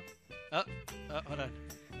do. Hold on.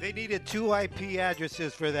 They needed 2 IP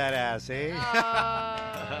addresses for that ass, eh?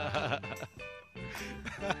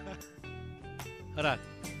 Hold on.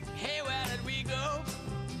 Hey, where did we go?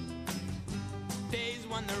 Days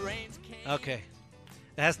when the rains came. Okay.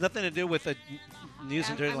 It has nothing to do with the news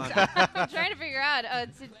and dirty I'm, laundry. I'm trying to figure out.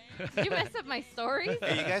 Did you mess up my stories?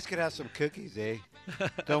 Hey, you guys could have some cookies, eh?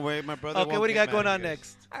 Don't worry, my brother. Okay, won't what do you get got going mad on at you.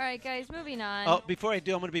 next? All right, guys, moving on. Oh, before I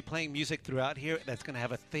do, I'm going to be playing music throughout here that's going to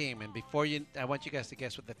have a theme. And I want you guys to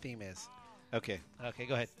guess what the theme is. Okay. Okay,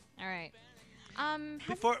 go ahead. All right.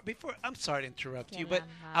 Before, I'm sorry to interrupt you, Que but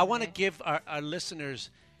la I want to madre. give our listeners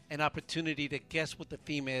an opportunity to guess what the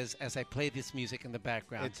theme is as I play this music in the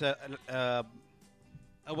background. It's a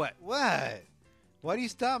what? what? Why do you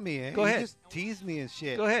stop me, eh? Go ahead. You just tease me and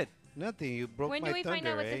shit. Go ahead. Nothing. You broke When my do we thunder, find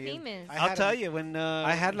out what the eh? theme is? I'll tell you when.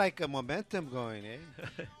 I had like a momentum going, eh?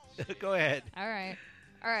 Go ahead. All right.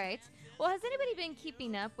 All right. Well, has anybody been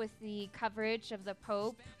keeping up with the coverage of the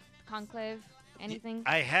Pope, conclave, anything?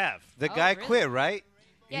 I have. The Oh, guy really? quit, right?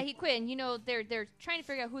 Yeah, he quit. And, they're trying to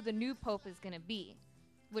figure out who the new Pope is going to be,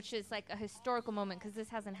 which is like a historical moment because this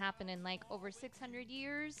hasn't happened in like over 600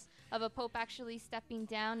 years of a Pope actually stepping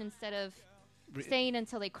down instead of staying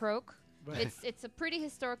until they croak. Right. It's a pretty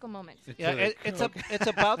historical moment. Yeah, it's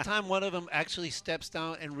about time one of them actually steps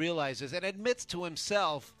down and realizes and admits to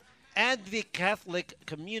himself and the Catholic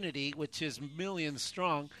community, which is millions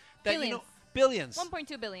strong, that billions.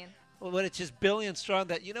 1.2 billion. Well, but it's just billions strong.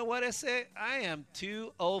 That you know what I say? I am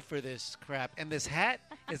too old for this crap, and this hat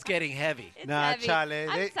is getting heavy. It's Nah, heavy. chale,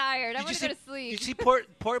 I'm they- tired. I Did want to go to sleep. You see, poor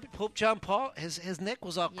Pope John Paul. His neck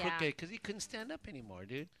was all Yeah. crooked because he couldn't stand up anymore,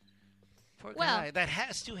 dude. Poor Well- guy. That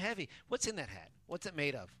hat's too heavy. What's in that hat? What's it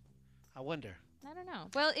made of? I wonder. I don't know.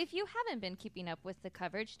 Well, if you haven't been keeping up with the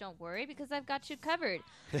coverage, don't worry because I've got you covered.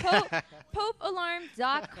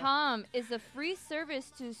 PopeAlarm.com is a free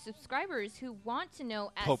service to subscribers who want to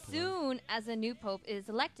know as Pope soon as a new pope is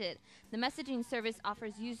elected. The messaging service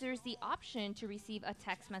offers users the option to receive a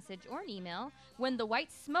text message or an email when the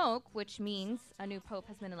white smoke, which means a new pope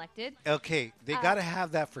has been elected. Okay, they got to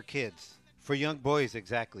have that for kids, for young boys,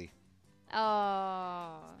 exactly.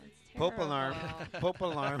 Oh, it's Pope alarm. terrible. Pope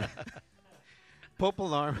alarm. Pope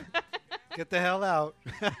alarm. Get the hell out.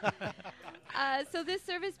 So this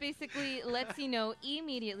service basically lets you know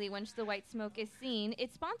immediately once the white smoke is seen.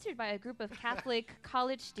 It's sponsored by a group of Catholic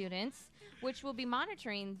college students, which will be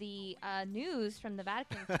monitoring the news from the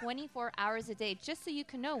Vatican 24 hours a day, just so you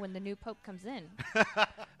can know when the new pope comes in.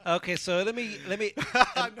 Okay, so let me.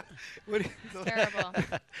 What- Terrible.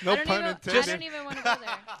 No I don't pun even, I intended. don't even want to go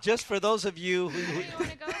there. Just for those of you I don't who even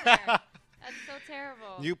want to go there.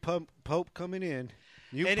 terrible. New Pope coming in.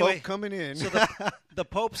 New Anyway, Pope coming in. So the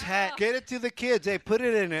Pope's hat. Get it to the kids. Hey, put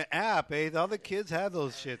it in an app. Hey, all the kids have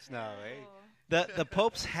those shits now. Hey, The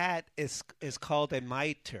Pope's hat is called a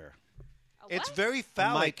mitre. it's What? very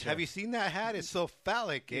phallic. mitre. Have you seen that hat? It's so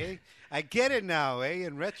phallic. Eh, I get it now. Eh,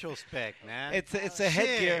 in retrospect, man. It's a Shit.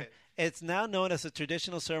 headgear. It's now known as a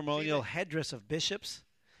traditional ceremonial headdress of bishops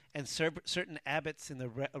and certain abbots in the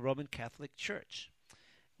Roman Catholic Church.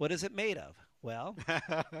 What is it made of? Well,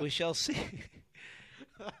 we shall see.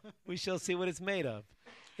 We shall see what it's made of.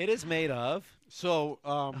 It is made of. So,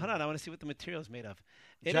 Hold on, I want to see what the material is made of.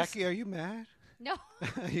 It is- Jackie, are you mad? No.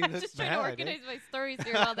 You I'm look just trying to mad, eh? organize my stories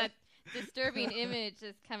here while that disturbing image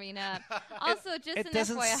is coming up. Also, just it an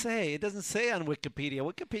doesn't FYI. say. It doesn't say on Wikipedia.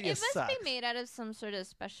 Wikipedia It must sucks. be made out of some sort of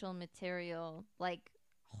special material, like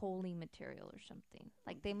holy material or something.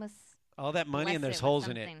 Like they must. All that money bless and there's with holes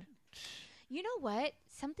in it. something. You know what?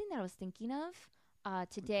 Something that I was thinking of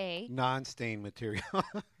today. Non-stain material.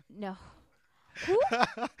 No. Who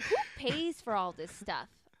pays for all this stuff?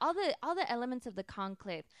 All the elements of the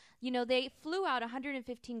conclave. You know, they flew out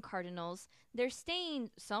 115 cardinals. They're staying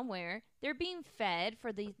somewhere. They're being fed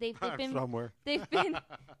for the they've been Somewhere. they've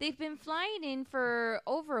been flying in for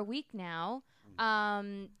over a week now.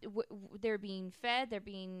 They're being fed. They're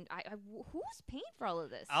being. Who's paying for all of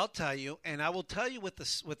this? I'll tell you, and I will tell you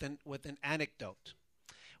with an anecdote.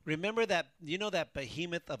 Remember that that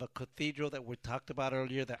behemoth of a cathedral that we talked about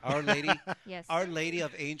earlier, that Our Lady, Yes. Our Lady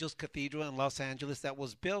of Angels Cathedral in Los Angeles, that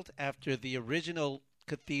was built after the original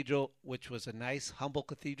cathedral, which was a nice, humble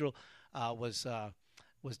cathedral,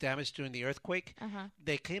 was damaged during the earthquake. Uh-huh.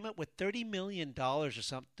 They came up with $30 million or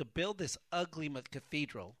something to build this ugly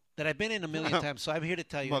cathedral that I've been in a million times. So I'm here to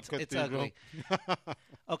tell you it's ugly.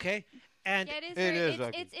 Okay. And Yeah, it is. It very, is it's,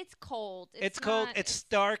 ugly. it's cold. it's cold. not- It's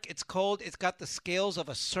dark. It's cold. It's got the scales of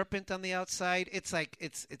a serpent on the outside. It's like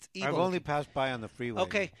it's evil. I've only passed by on the freeway.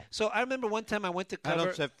 Okay, so I remember one time I went to I cover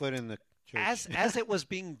don't set foot in the church. as it was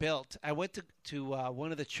being built. I went to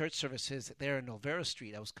one of the church services there in Olvera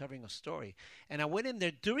Street. I was covering a story, and I went in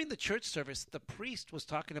there during the church service. The priest was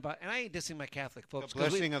talking about, and I ain't dissing my Catholic the folks 'cause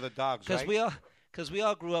blessing of the dogs, right? we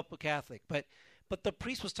all grew up Catholic, but the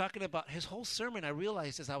priest was talking about his whole sermon. I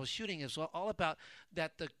realized as I was shooting is all about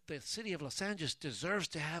that the city of Los Angeles deserves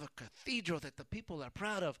to have a cathedral that the people are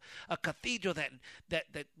proud of, a cathedral that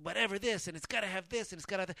whatever this, and it's got to have this, and it's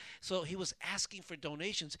got to have that. So he was asking for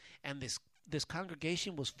donations, and this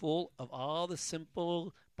congregation was full of all the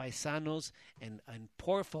simple paisanos and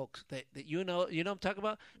poor folks that you know what I'm talking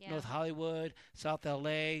about? Yeah. North Hollywood, South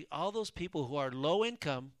LA, all those people who are low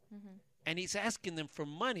income, and he's asking them for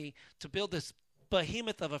money to build this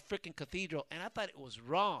behemoth of a freaking cathedral, and I thought it was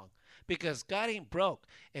wrong because God ain't broke.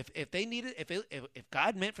 If they needed, if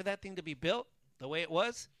God meant for that thing to be built the way it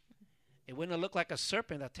was, it wouldn't have looked like a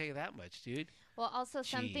serpent. I'll tell you that much, dude. Well, also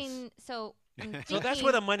something. So. I'm So that's thinking-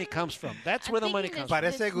 where the money comes from. That's I'm where the money thinking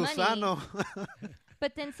comes this- from. Parece this money- gusano.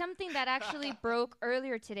 But then something that actually broke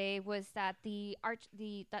earlier today was that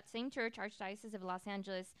that same church, Archdiocese of Los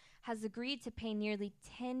Angeles, has agreed to pay nearly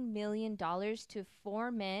 $10 million to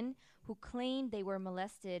 4 men who claimed they were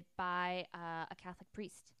molested by a Catholic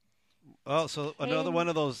priest. Oh, so another Ten- one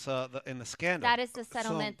of those in the scandal. That is the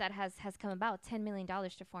settlement that has come about. $10 million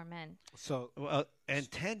to 4 men. So, and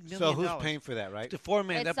 $10 million. so who's paying for that, right? to 4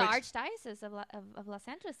 men? It's That the breaks, Archdiocese of Los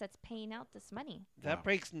Angeles that's paying out this money. that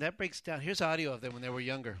breaks down. Here's audio of them when they were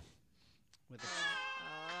younger. With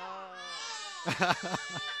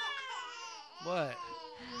what?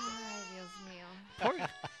 Ay, Dios mío. Poor-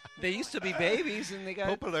 they used to be babies, and they got.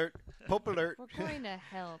 Pope alert. Pope alert. We're going to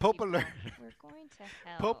hell. Pope people. alert. We're going to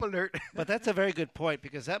hell. Pope alert. But that's a very good point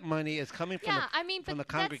because that money is coming from Yeah, I mean, from but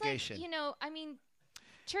the congregation. That's like, I mean,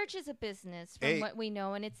 church is a business from Hey. what we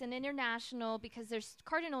know, and it's an international because there's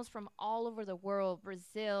cardinals from all over the world,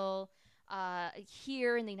 Brazil,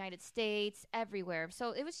 here in the United States, everywhere.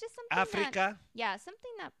 So it was just something Africa.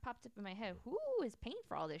 something that popped up in my head. Who is paying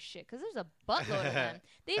for all this shit? Because there's a buttload of them.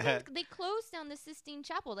 They closed down the Sistine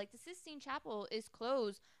Chapel. Like the Sistine Chapel is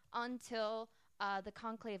closed until the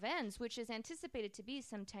conclave ends, which is anticipated to be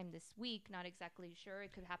sometime this week. Not exactly sure.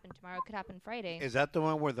 It could happen tomorrow. It could happen Friday. Is that the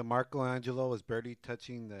one where the Michelangelo was barely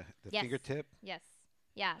touching the Yes. fingertip? Yes.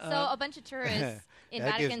 Yeah. So a bunch of tourists in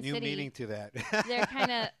that Vatican gives new City, meaning to that. they're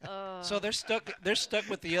kind of. So they're stuck. They're stuck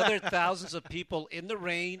with the other thousands of people in the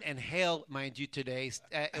rain and hail, mind you, today.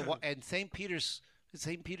 And St. Peter's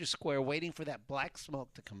St. Peter's Square waiting for that black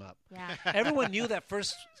smoke to come up. Yeah. Everyone knew that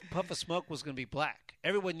first puff of smoke was going to be black.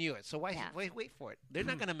 Everyone knew it. So why Yeah. wait for it? They're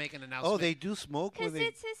not going to make an announcement. Oh, they do smoke when Because they.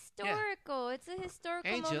 it's historical. It's a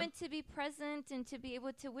historical Angel. moment to be present and to be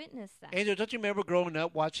able to witness that. Angel, don't you remember growing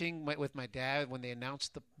up watching with my dad when they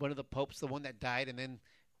announced one of the popes, the one that died, and then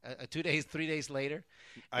 3 days later?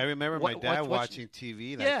 I remember my What- dad what- watching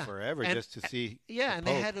TV like Yeah, forever and- just to see. Yeah, the and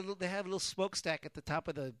they Pope. had a little smokestack at the top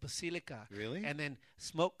of the basilica. Really? And then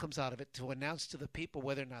smoke comes out of it to announce to the people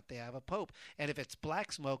whether or not they have a pope. And if it's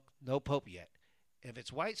black smoke, no pope yet. If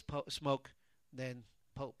it's white smoke, then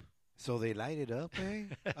pope. So they light it up, eh?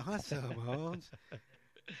 Awesome, Holmes.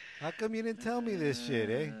 How come you didn't tell me this shit,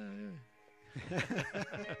 eh?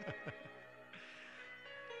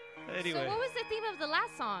 Anyway, So what was the theme of the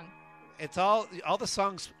last song? it's all the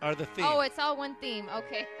songs are the theme. Oh, it's all one theme.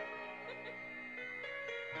 Okay.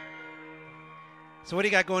 So what do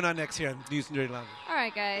you got going on next here on News and Dirty Laundry? All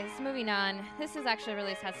right, guys, moving on. This is actually a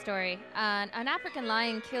really sad story. An African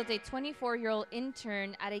lion killed a 24-year-old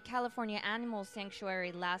intern at a California animal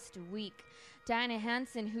sanctuary last week. Diana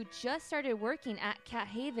Hansen, who just started working at Cat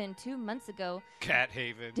Haven 2 months ago, Cat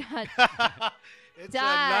Haven. It's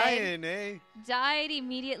Died. a lion, eh? died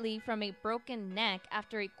immediately from a broken neck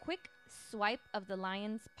after a quick swipe of the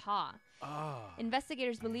lion's paw. Oh.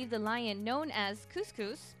 Investigators believe the lion, known as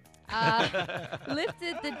Couscous,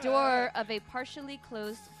 lifted the door of a partially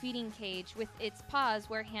closed feeding cage with its paws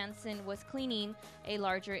where Hansen was cleaning a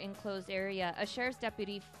larger enclosed area. A sheriff's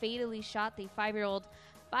deputy fatally shot the 5-year-old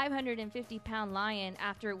 550-pound lion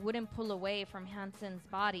after it wouldn't pull away from Hansen's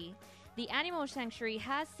body. The animal sanctuary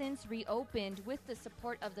has since reopened with the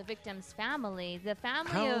support of the victim's family. The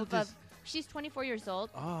family How of old is- she's 24 years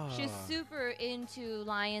old. Oh. She's super into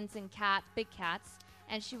lions and cats, big cats,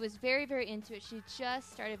 and she was very, very into it. She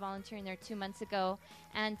just started volunteering there 2 months ago,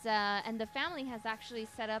 and the family has actually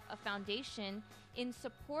set up a foundation in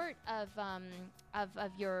support of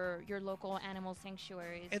your local animal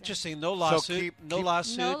sanctuaries. And Interesting. No lawsuit. keep- no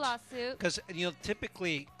lawsuit. No lawsuit. Because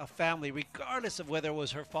typically a family, regardless of whether it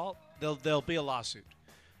was her fault, there'll be a lawsuit.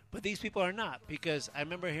 But these people are not, because I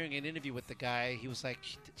remember hearing an interview with the guy. He was like,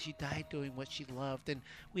 she died doing what she loved, and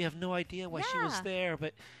we have no idea why she was Yeah. there,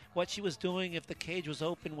 but what she was doing if the cage was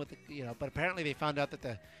open with the. But apparently they found out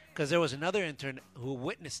that because there was another intern who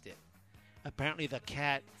witnessed it. Apparently the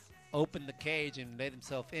cat opened the cage and let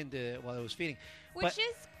himself into while it was feeding. Which But-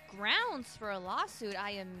 is grounds for a lawsuit, I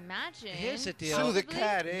imagine. Here's the deal. Sue the Possibly.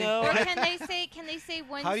 cat, eh? No. Or can they say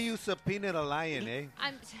once? How do you subpoena a lion, eh?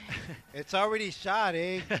 I'm, It's already shot,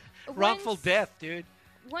 eh? Wrongful once- death, dude.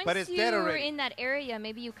 Once But it's you dead were already. in that area,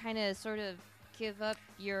 maybe you kind of sort of give up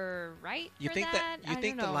your right You for think that. you I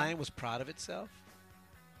think don't the know. lion was proud of itself?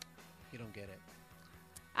 You don't get it.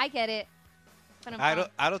 I get it. I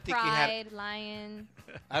don't think he had. Pride, lion.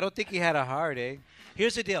 I don't think he had a heart, eh?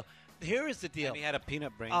 Here's the deal. Here is the deal. And he had a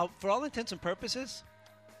peanut brain. For all intents and purposes,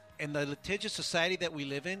 in the litigious society that we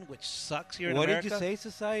live in, which sucks here in What America. did you say,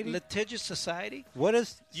 society? Litigious society. What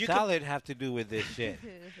does You could- salad have to do with this shit?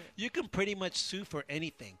 You can pretty much sue for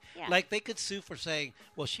anything. Yeah. Like they could sue for saying,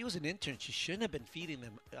 "Well, she was an intern; she shouldn't have been feeding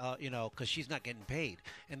them, because she's not getting paid,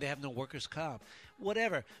 and they have no workers' comp,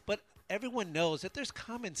 whatever." But everyone knows that there's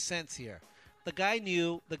common sense here. The guy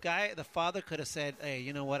knew. The father could have said, "Hey,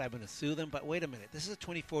 you know what? I'm going to sue them." But wait a minute. This is a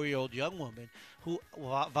 24-year-old young woman who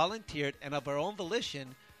volunteered and of her own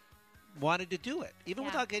volition wanted to do it, even Yeah.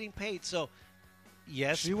 without getting paid. So.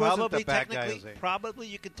 Yes, She wasn't probably the bad guy, technically, Jose. probably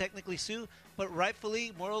you could technically sue, but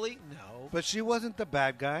rightfully, morally, no. But she wasn't the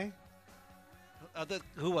bad guy.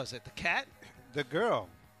 Who was it? The cat? The girl.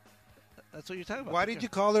 That's what you're talking about. Why the did you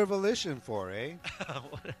call her volition for, eh? girl.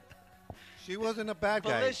 What- She wasn't a bad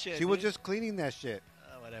guy. Volition, She was dude. just cleaning that shit.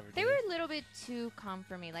 whatever. They dude. were a little bit too calm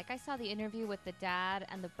for me. Like I saw the interview with the dad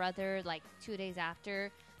and the brother like 2 days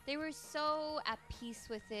after. They were so at peace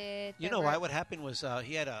with it. You They know were- why? What happened was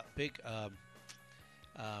he had a big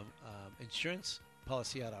insurance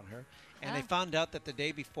policy out on her, and they Ah. found out that the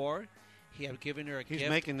day before he had given her a He's gift.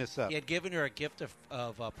 making this up. He had given her a gift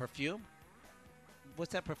of perfume.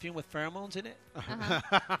 What's that perfume with pheromones in it?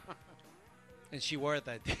 Uh-huh. And she wore it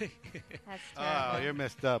that day. That's Oh, terrible. you're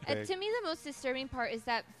messed up, eh? To me, the most disturbing part is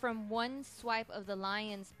that from one swipe of the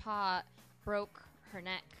lion's paw broke her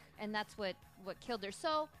neck, and that's what killed her.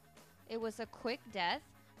 So it was a quick death,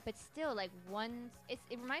 but still, like it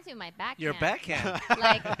reminds me of my backhand. Your backhand.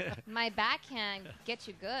 Like my backhand gets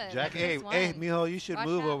you good. Jack, like hey, this hey, one. mijo, you should Watch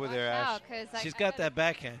move out, over watch there, Ash. out, 'cause I- She's I got gotta- that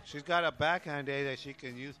backhand. She's got a backhand, eh, that she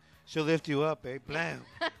can use. She'll lift you up, eh? Blam.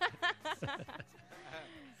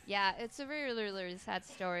 Yeah, it's a very, really, really sad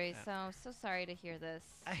story. So sorry to hear this.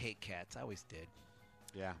 I hate cats. I always did.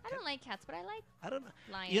 Yeah. I don't like cats, but I like I don't know.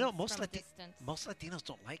 lions You know, most from a distance. most Latinos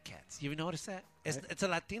don't like cats. You ever notice that? It's a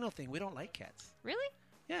Latino thing. We don't like cats. Really?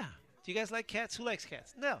 Yeah. Do you guys like cats? Who likes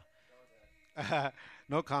cats? No.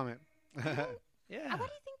 No comment. Yeah. What do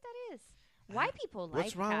you think that is? Why people like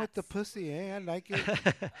What's wrong with the cats? pussy, eh? I like it.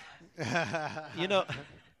 You know, Oh,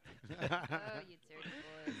 you dirty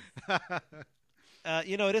boys.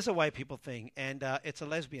 you know, it is a white people thing, and it's a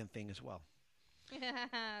lesbian thing as well,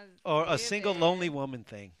 or a single Stupid. lonely woman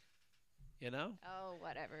thing. You know. Oh,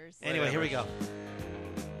 whatever. Anyway, here we go.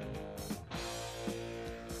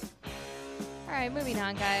 All right, moving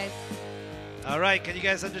on, guys. All right, can you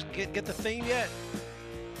guys get the theme yet?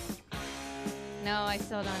 No, I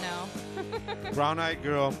still don't know. Brown-eyed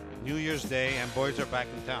girl, New Year's Day, and boys are back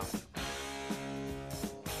in town.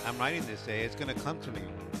 I'm writing this day. It's gonna come to me.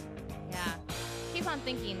 Yeah. Keep on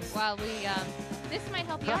thinking while we. This might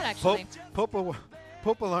help you out, actually. Pope alarm.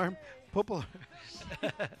 Pope alarm.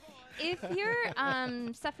 If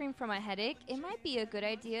you're suffering from a headache, it might be a good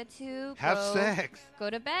idea to Have sex. Go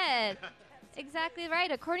to bed. Exactly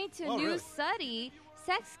right. According to a Oh, new really? study,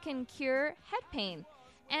 sex can cure head pain.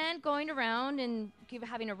 And going around and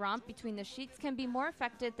having a romp between the sheets can be more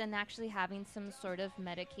effective than actually having some sort of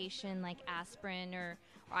medication like aspirin or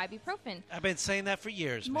ibuprofen. I've been saying that for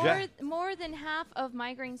years. man. More than half of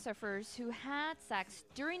migraine sufferers who had sex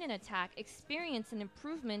during an attack experienced an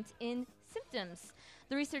improvement in symptoms.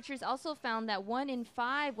 The researchers also found that 1 in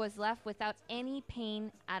 5 was left without any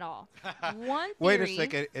pain at all. One Wait a theory-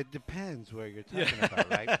 second. It depends where you're talking about,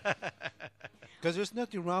 right? Because there's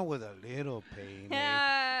nothing wrong with a little pain.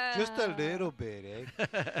 Eh? Just a little bit,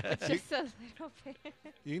 eh? Just a little bit.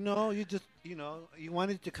 You know, you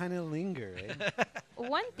want it to kind of linger, eh?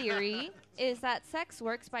 One theory is that sex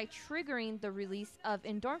works by triggering the release of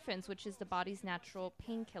endorphins, which is the body's natural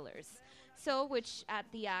painkillers. So, which at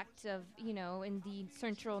the act of, in the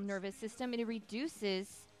central nervous system, it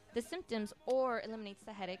reduces the symptoms or eliminates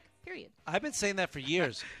the headache, period. I've been saying that for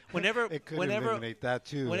years. Whenever, It could whenever, eliminate that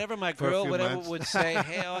too. whenever my for a girl, few whatever, months. would say,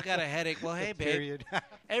 "Hey, I got a headache." Well, hey, babe. Period.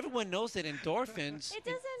 Everyone knows that endorphins. It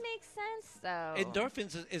doesn't make sense, though.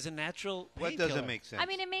 Endorphins is a natural. What painkiller. doesn't make sense? I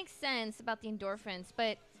mean, it makes sense about the endorphins,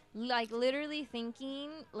 but like literally thinking,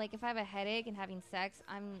 like if I have a headache and having sex,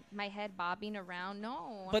 my head bobbing around.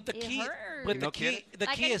 No, But the it key, hurts. but the No key, kidding? the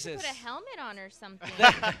like key I is need to this. put a helmet on or something.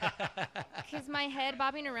 Because my head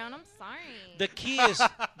bobbing around. I'm sorry. The key is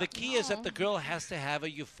that the girl has to have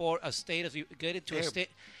a state of get into a Hey, state.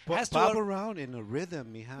 Bo- Has to bob around in a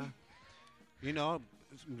rhythm, mija.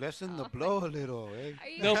 Lessen the Oh, blow a little, eh? Are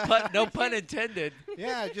you no pun intended.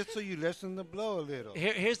 Yeah, just so you lessen the blow a little.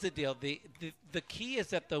 Here's the deal. The key is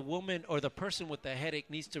that the woman or the person with the headache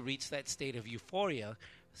needs to reach that state of euphoria,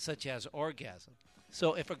 such as orgasm.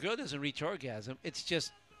 So if a girl doesn't reach orgasm, it's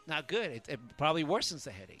just not good. It probably worsens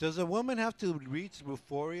the headache. Does a woman have to reach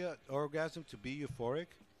euphoria, orgasm, to be euphoric?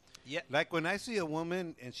 Yeah. Like when I see a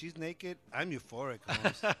woman and she's naked, I'm euphoric.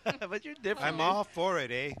 Holmes. But you're different. I'm all for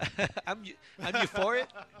it, eh? I'm euphoric.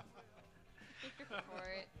 for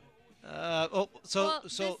it? So Well,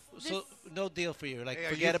 so this- no deal for you. Like Hey, are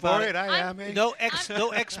forget you about for it. it? I I'm- am, eh? No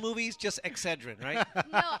X movies, just Excedrin, right?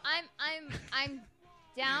 No,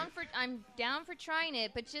 I'm down for trying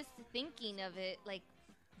it, but just thinking of it, like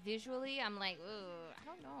visually, I'm like, ugh, I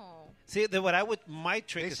don't know. See, my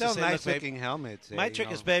trick They is sell to say, look, nice babe, looking helmets. my eh,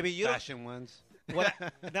 trick is, baby, you don't- fashion ones.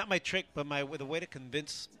 not my trick, but the way to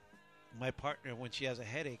convince my partner when she has a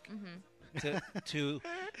headache to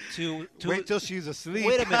Wait till she's asleep.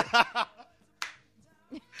 wait a minute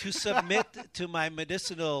to submit to my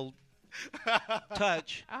medicinal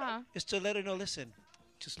touch is to let her know, listen,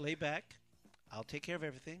 just lay back. I'll take care of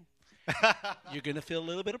everything. You're gonna feel a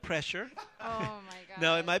little bit of pressure. Oh my god.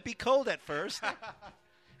 No, it might be cold at first.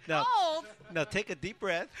 No, Cold? no, take a deep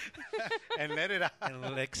breath and let it out.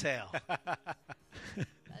 and exhale.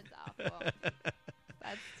 That's awful.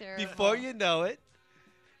 That's terrible. Before you know it,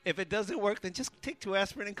 if it doesn't work, then just take 2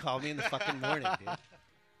 aspirin and call me in the fucking morning, dude.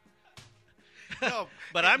 No,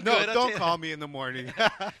 But I'm no, good. I'll don't tell- call me in the morning.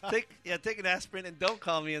 Take an aspirin and don't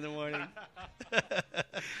call me in the morning.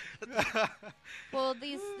 Well,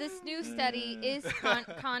 this new study is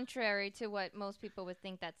contrary to what most people would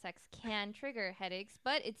think, that sex can trigger headaches,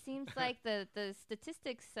 but it seems like the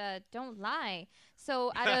statistics don't lie.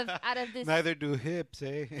 So out of this Neither do hips,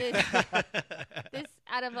 eh? this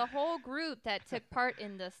out of a whole group that took part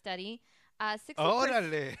in the study, 60%,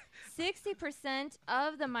 Órale. 60%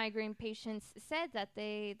 of the migraine patients said that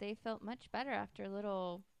they felt much better after a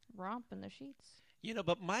little romp in the sheets.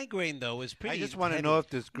 But migraine though is pretty. I just want to heavy. know if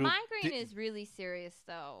this group. Migraine is really serious,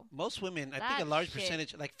 though. Most women, I That think a large shit.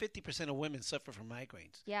 percentage, like 50% of women, suffer from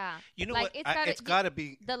migraines. Yeah. You know like, what? It's got to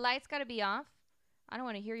be. The lights got to be off. I don't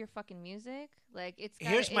want to hear your fucking music. Like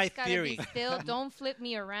Here's my gotta theory. Be still. Don't flip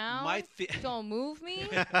me around. Don't move me.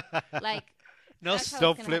 Like No, that's how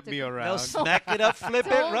Don't it's gonna flip have to me be. around. no, smack it up, flip it,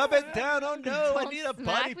 Don't- rub it down. Oh no, I Don't need a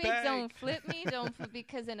smack body me, bag. Don't flip me.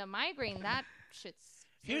 Because in a migraine, that shit's.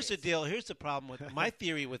 Here's the serious. deal. Here's the problem with my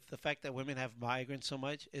theory with the fact that women have migraines so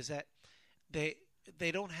much is that they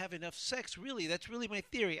don't have enough sex. Really, that's really my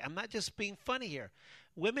theory. I'm not just being funny here.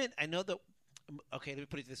 Women, I know that. Okay, let me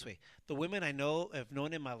put it this way: the women I know have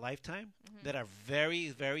known in my lifetime that are very,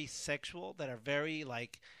 very sexual, that are very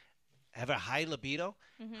have a high libido.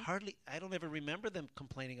 Hardly, I don't ever remember them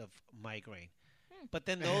complaining of migraine. But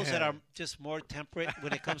then those that are just more temperate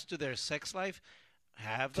when it comes to their sex life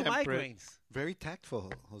have the Temperate. migraines. Very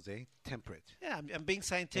tactful, Jose. Temperate. Yeah, I'm being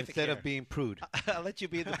scientific Instead here. of being prude. I'll let you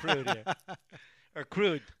be the prude here. Or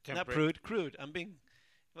crude. Not Temperate. prude, crude. I'm being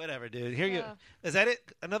whatever, dude. Here you Yeah. Is that it?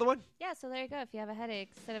 Another one? Yeah, so there you go. If you have a headache,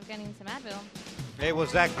 instead of getting some Advil. Hey,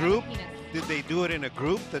 was that group? Penis. Did they do it in a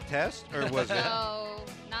group, the test? Or was it? No,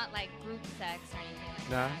 not like group sex or anything like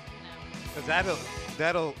No? that. No. Because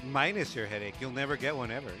that'll minus your headache. You'll never get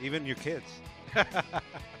one ever, even your kids.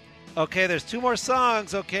 Okay, there's two more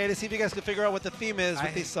songs, okay, to see if you guys can figure out what the theme is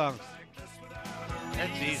with these songs.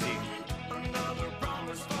 That's easy.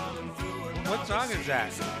 What song is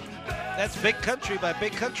that? That's Big Country by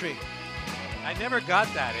Big Country. I never got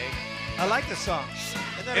that, eh? I like the song.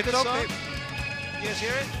 Isn't that a It's good okay. song? You guys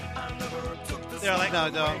hear it? They're like, No.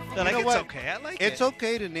 they're You like, know it's what? okay. I like It's it.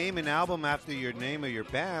 okay to name an album after your name of your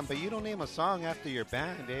band, but you don't name a song after your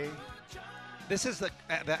band, eh? This is the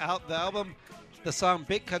album, the song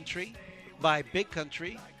Big Country by Big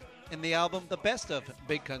Country, and the album The Best of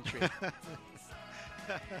Big Country.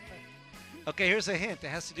 Okay, here's a hint. It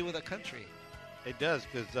has to do with a country. It does,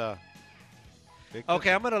 because...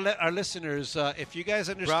 Okay, I'm going to let our listeners, if you guys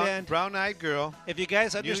understand, Brown-eyed girl. if you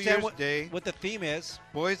guys New understand Year's Day. what the theme is.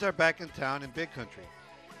 Boys are back in town in Big Country.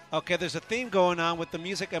 Okay, there's a theme going on with the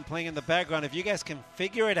music I'm playing in the background. If you guys can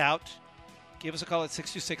figure it out, give us a call at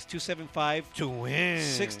 626-275 To win.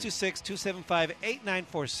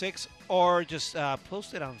 626-275-8946, or just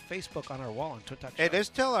post it on Facebook on our wall on Twitter. Hey, let's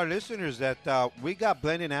tell our listeners that we got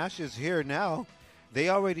Blending Ashes here now. They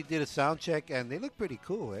already did a sound check, and they look pretty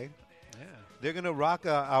cool, eh? Yeah. They're going to rock.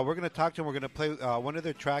 We're going to talk to them. We're going to play one of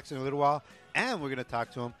their tracks in a little while, and we're going to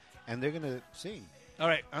talk to them, and they're going to sing. All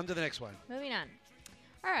right, on to the next one. Moving on.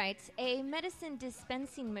 All right, a medicine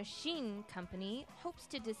dispensing machine company hopes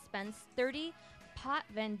to dispense 30 pot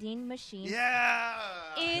vending machines Yeah!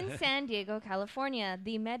 in San Diego, California.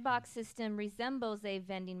 The MedBox system resembles a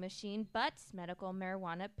vending machine, but medical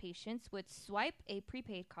marijuana patients would swipe a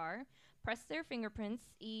prepaid card, press their fingerprints,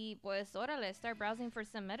 y pues órale, start browsing for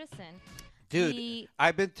some medicine. Dude, The-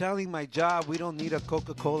 I've been telling my job we don't need a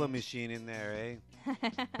Coca-Cola machine in there, eh?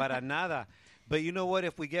 Para nada. But you know what?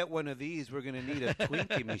 If we get one of these, we're going to need a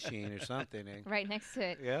Twinkie machine or something, eh? Right next to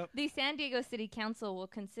it. Yep. The San Diego City Council will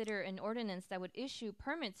consider an ordinance that would issue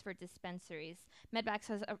permits for dispensaries.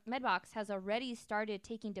 Medbox has already started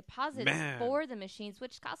taking deposits Man. for the machines,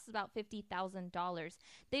 which costs about $50,000.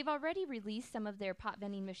 They've already released some of their pot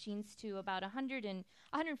vending machines to about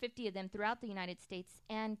 150 of them throughout the United States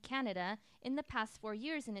and Canada in the past 4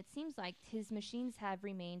 years, and it seems like his machines have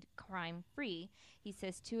remained crime-free. He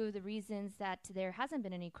says two of the reasons that there hasn't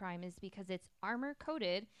been any crime is because it's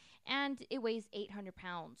armor-coated and it weighs 800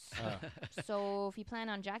 pounds. So if you plan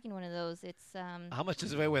on jacking one of those, it's How much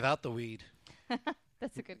does it weigh without the weed?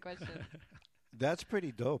 that's a good question. That's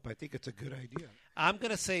pretty dope. I think it's a good idea. I'm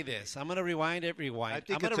going to say this. I'm going to rewind. I I'm think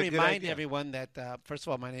going it's to a good remind idea. everyone that, first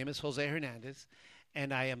of all, my name is Jose Hernandez,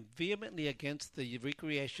 and I am vehemently against the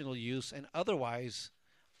recreational use and otherwise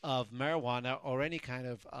of marijuana or any kind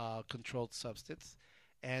of controlled substance.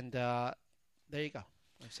 And there you go.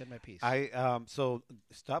 I've said my piece. So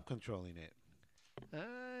stop controlling it.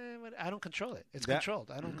 I don't control it. It's That-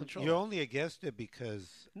 controlled. I don't control You're it. only against it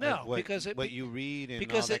because No, of what, because it- what you read and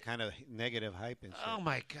because all that it- kind of negative hype and shit. Oh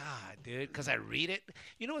my God, dude! Because I read it.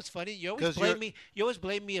 You know what's funny? You 'Cause always blame you're- me. You always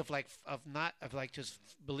blame me of just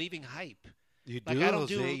believing hype. You Like, do, I don't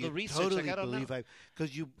do Jose. the You research, Totally like, I don't know. believe hype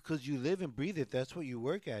because you live and breathe it. That's what you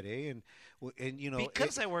work at, eh? And you know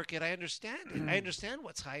Because it, I work it, I understand it. I understand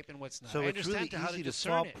what's hype and what's not. so I it's understand really how easy to to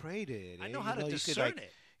discern fall it. prey to it. I eh? know how to you could, discern like,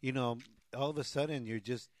 it. You know, all of a sudden you're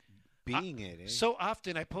just being it. Eh? So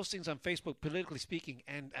often I post things on Facebook, politically speaking,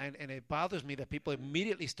 and it bothers me that people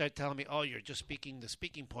immediately start telling me, "Oh, you're just speaking the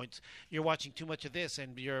speaking points. You're watching too much of this,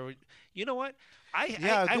 and you know what?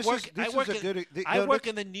 I work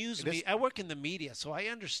in the news. I work in the media, so I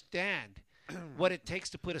understand what it takes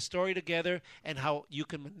to put a story together and how you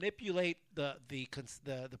can manipulate the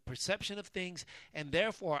perception of things, and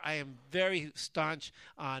therefore I am very staunch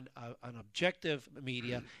on objective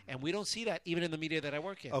media, and we don't see that even in the media that I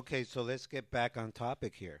work in. Okay, so let's get back on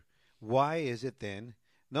topic here. Why is it then?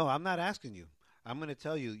 No, I'm not asking you. I'm going to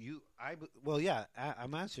tell you.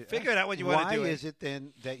 I'm answering. Figure it out what you want to do. Why is it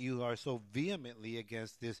then that you are so vehemently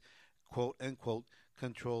against this quote unquote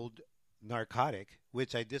controlled narcotic,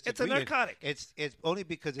 which I disagree. It's a narcotic. It's only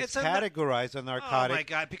because it's categorized a narcotic. Oh my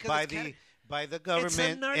God! Because by the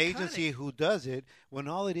government agency who does it, when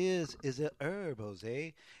all it is a herb,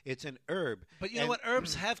 Jose. It's an herb. But you know what?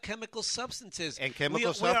 Herbs have chemical substances. And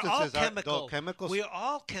chemical substances are chemical. Chemicals. We are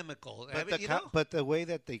all chemical. But the way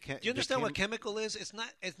that they can. Do you understand what chemical is? It's not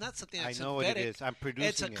something that's I know synthetic. what it is. I'm producing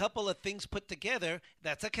It's a couple of things put together.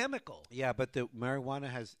 That's a chemical. Yeah, but the marijuana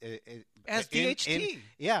has DHT.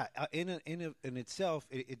 In itself,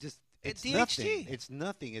 it's DHT. nothing. It's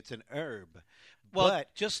nothing. It's an herb. Well,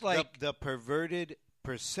 but just like the perverted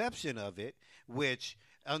perception of it, which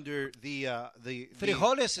under the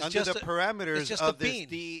frijoles is under just the parameters of this bean.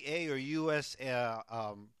 DEA or U.S.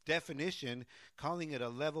 Definition, calling it a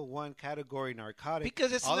level 1 category narcotic,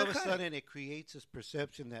 because it's all narcotic. of a sudden it creates this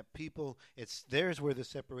perception that people, there's where the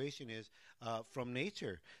separation is from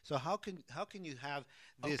nature. So how can you have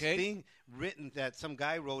this thing written that some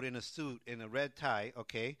guy wrote in a suit in a red tie,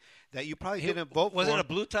 that you probably didn't vote for? Was it a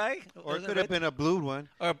blue tie? Or it could have been a blue one.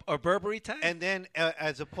 Or Burberry tie? And then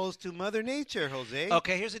as opposed to Mother Nature, Jose.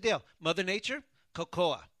 Okay, here's the deal. Mother Nature,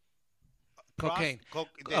 cocoa. Cocaine.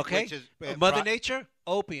 Which is, Mother Nature,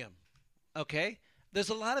 opium. Okay? There's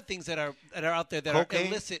a lot of things that are out there that cocaine, are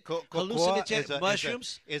illicit. Hallucinogenic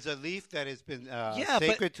Mushrooms. Is a leaf that has been Yeah,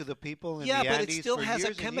 sacred to the people in the Andes but it still for has a years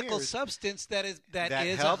and chemical years substance that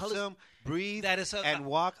helps them breathe and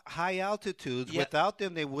walk high altitudes. Yeah. Without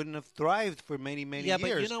them, they wouldn't have thrived for many, many years. Yeah,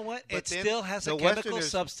 but you know what? But it then still has a chemical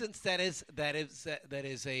substance that is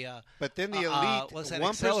a. But then the elite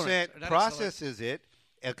 1% processes it.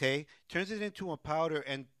 Turns it into a powder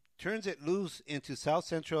and turns it loose into South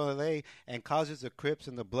Central LA and causes the Crips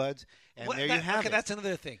and the Bloods, and there you have it. That's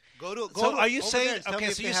another thing. Are you saying so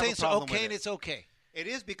you're saying cocaine it's okay? It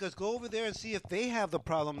is, because go over there and see if they have the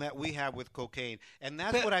problem that we have with cocaine, and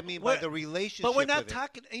that's what I mean by the relationship. But we're not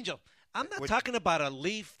talking, Angel. I'm not talking about a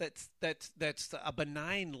leaf that's a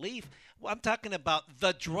benign leaf. Well, I'm talking about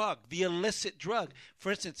the drug, the illicit drug.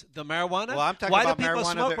 For instance, the marijuana. Well, I'm talking Why about do people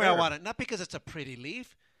marijuana, smoke the marijuana? herb. Not because it's a pretty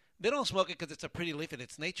leaf. They don't smoke it because it's a pretty leaf and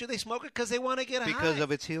it's nature. They smoke it because they want to get high. Because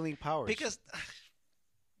of its healing powers. Because,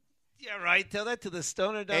 yeah, right. Tell that to the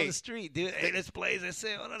stoner down the street, dude. Hey, this place, I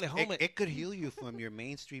say, órale, home it could heal you from your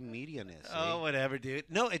mainstream media-ness. Oh, whatever,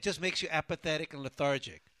 dude. No, it just makes you apathetic and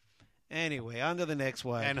lethargic. Anyway, on to the next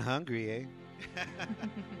one. And hungry, Which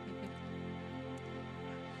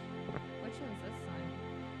one's this song?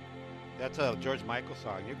 That's a George Michael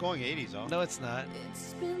song. You're going 80s, huh? No, it's not.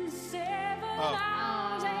 It's been 7 Oh.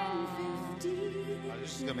 hours and 50. Oh,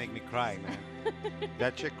 this is going to make me cry, man.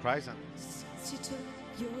 That chick cries on this. Since you took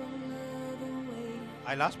your love away.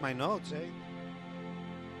 I lost my notes, eh?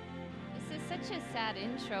 This is such a sad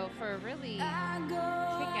intro for a really I go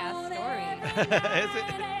kick-ass story. Is it?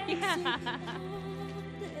 Yeah.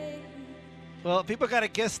 Well, people got to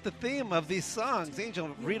guess the theme of these songs. Angel,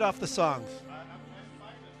 read off the songs.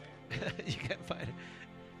 You can't find it.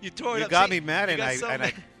 You tore it You up. got See, me mad, you and got I so and I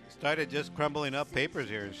mad. started just crumbling up papers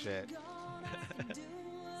here and shit.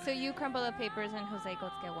 So you crumble up papers and Jose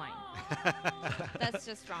goes get wine. That's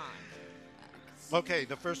just wrong. Okay,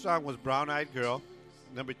 the first song was Brown Eyed Girl.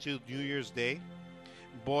 Number 2, New Year's Day.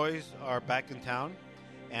 Boys Are Back in Town.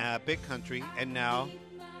 Big Country. And now,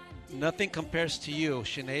 Nothing Compares to You,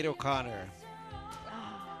 Sinead O'Connor. Oh, I love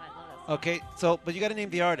that song. Okay, but you got to name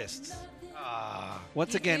the artists.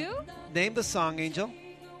 Once You again, do? name the song, Angel,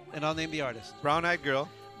 and I'll name the artist. Brown Eyed Girl.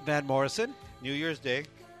 Van Morrison, New Year's Day.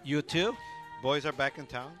 U2, Boys Are Back in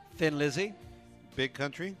Town. Thin Lizzy, Big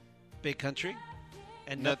Country. Big Country,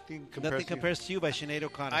 and Nothing Compares to You by Sinead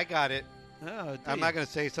O'Connor. I got it. Oh, I'm not going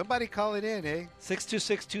to say. Somebody call it in, eh?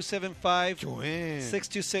 626-275. Join.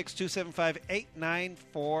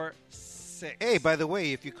 626-275-8946. Hey, by the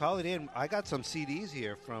way, if you call it in, I got some CDs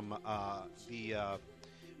here from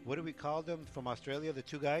what do we call them from Australia? The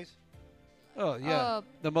two guys. Oh, yeah.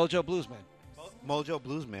 The Mojo Bluesman. Mojo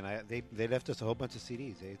Bluesmen. They left us a whole bunch of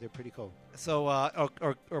CDs. They're pretty cool. So,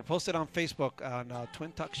 or post it on Facebook on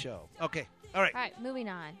Twin Talk Show. Okay. All right. All right, moving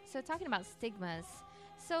on. So talking about stigmas.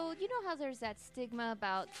 So you know how there's that stigma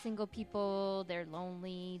about single people, they're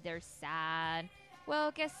lonely, they're sad.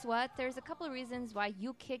 Well, guess what? There's a couple of reasons why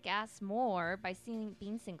you kick ass more by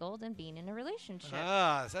being single than being in a relationship.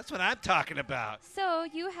 That's what I'm talking about. So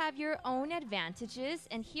you have your own advantages,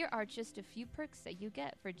 and here are just a few perks that you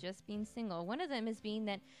get for just being single. One of them is being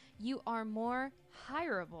that you are more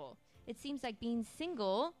hireable. It seems like being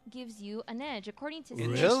single gives you an edge. According to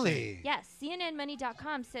Really? Yes,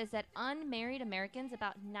 CNNMoney.com says that unmarried Americans,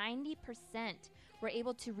 about 90%, were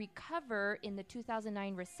able to recover in the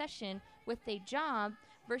 2009 recession with a job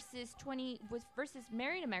versus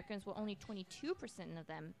married Americans, where only 22% of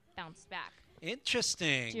them bounced back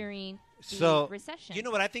Interesting. during the So, recession. You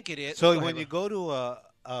know what I think it is? So Go when ahead, you go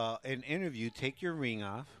to an interview, take your ring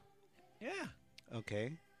off, Yeah.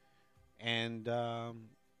 okay, and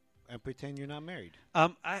pretend you're not married.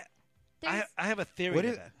 I There's- have a theory What to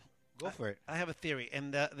is- that. Go for it. I have a theory,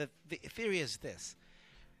 and the theory is this: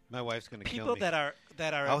 My wife's gonna kill people me. that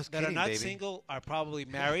are I was kidding, not baby. single are probably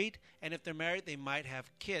married, and if they're married, they might have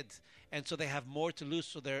kids, and so they have more to lose.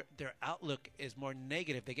 So their outlook is more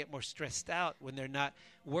negative. They get more stressed out when they're not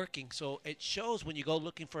working. So it shows when you go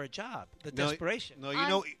looking for a job, the desperation. No, you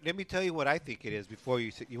know. Let me tell you what I think it is before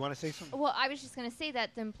you. You want to say something? Well, I was just going to say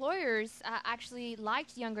that the employers actually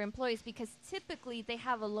liked younger employees because typically they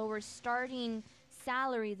have a lower starting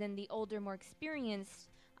salary than the older, more experienced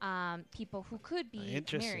people who could be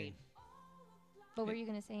Interesting. married. What were you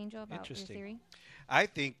going to say, Angel, about your Interesting. theory? I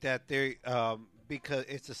think that they because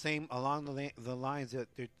it's the same along the lines that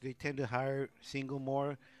they tend to hire single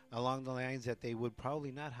more along the lines that they would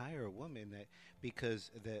probably not hire a woman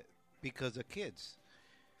because of kids.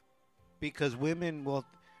 Because women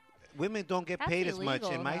don't get That's paid as much,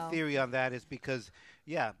 illegal, and my though. theory on that is because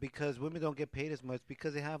women don't get paid as much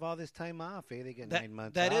because they have all this time off. They get 9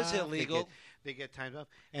 months. that is off, illegal. They get time off,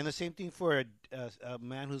 and the same thing for a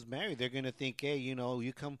man who's married. They're gonna think, hey,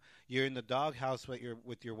 you're in the doghouse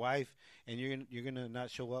with your wife, and you're gonna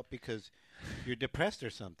not show up because you're depressed or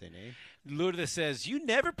something, eh? Lourdes says, "You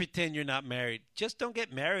never pretend you're not married. Just don't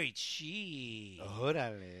get married." She.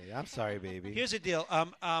 Órale. I'm sorry, baby. Here's the deal.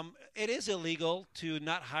 It is illegal to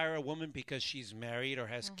not hire a woman because she's married or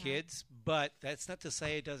has kids, but that's not to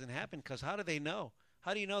say it doesn't happen. Because how do they know?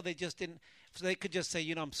 How do you know they just didn't? So they could just say,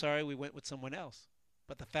 I'm sorry, we went with someone else.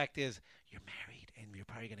 But the fact is, you're married, and you're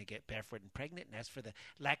probably going to get barefoot and pregnant. And as for the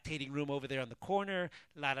lactating room over there on the corner,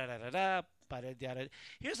 la da da da da.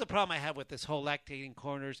 Here's the problem I have with this whole lactating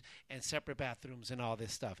corners and separate bathrooms and all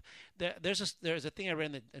this stuff. There's a thing I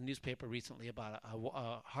read in the newspaper recently about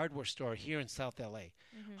a hardware store here in South LA.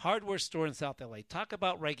 Hardware store in South LA. Talk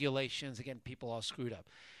about regulations. Again, people all screwed up.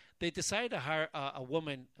 They decided to hire a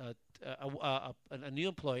woman, a new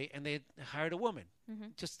employee, and they hired a woman.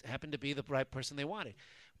 Just happened to be the right person they wanted.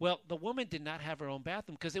 Well, the woman did not have her own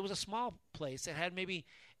bathroom because it was a small place. It had maybe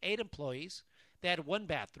 8 employees. They had one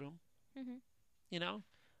bathroom.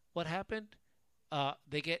 What happened?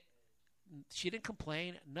 She didn't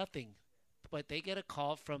complain, nothing. But they get a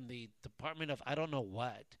call from the Department of I don't know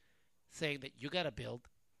what, saying that you got to build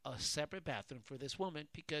a separate bathroom for this woman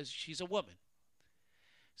because she's a woman.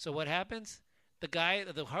 So what happens?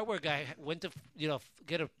 The hardware guy went to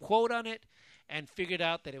get a quote on it and figured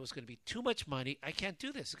out that it was going to be too much money. I can't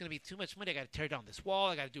do this. It's going to be too much money. I got to tear down this wall.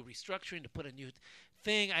 I got to do restructuring to put a new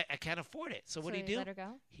thing. I can't afford it. So what did he do? Let her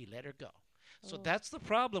go? He let her go. So that's the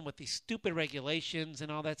problem with these stupid regulations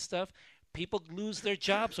and all that stuff. People lose their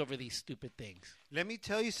jobs over these stupid things. Let me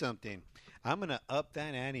tell you something. I'm going to up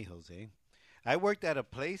that ante, Jose. I worked at a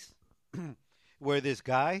place where this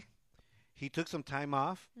guy, he took some time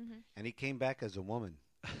off, and he came back as a woman.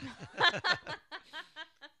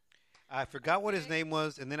 I forgot what his name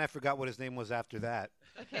was, and then I forgot what his name was after that,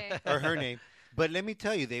 Okay. or her name. But let me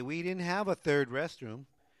tell you, we didn't have a third restroom.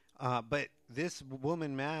 But this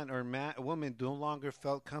woman no longer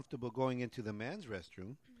felt comfortable going into the men's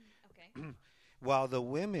restroom, Okay. while the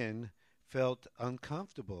women felt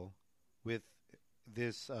uncomfortable with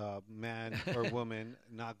this man or woman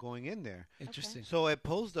not going in there. Interesting. So it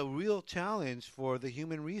posed a real challenge for the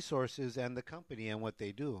human resources and the company and what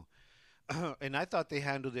they do. And I thought they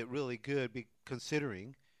handled it really good,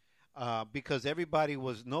 considering. Because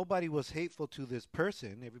nobody was hateful to this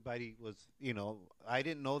person. Everybody was, I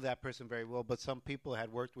didn't know that person very well, but some people had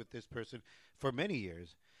worked with this person for many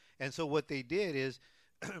years. And so what they did is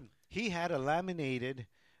he had a laminated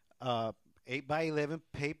 8x11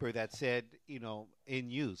 paper that said, in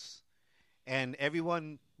use. and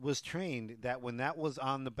everyone was trained that when that was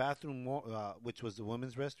on the bathroom, which was the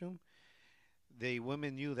women's restroom, the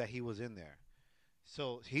women knew that he was in there.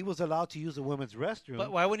 So he was allowed to use the women's restroom.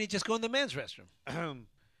 But why wouldn't he just go in the men's restroom?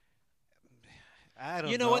 I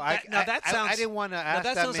don't You know know. what? That I sounds- didn't want to now ask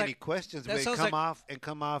that that sounds many like- questions. that But sounds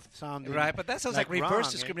come off sounding Right, but that sounds like, reverse wrong, eh?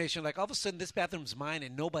 discrimination. Like all of a sudden, this bathroom's mine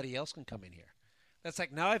and nobody else can come in here. That's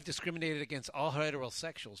like now I've discriminated against all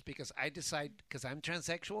heterosexuals because I decide because I'm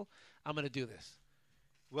transsexual, I'm going to do this.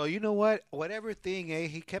 Well, you know what? Whatever thing,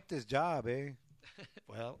 he kept his job,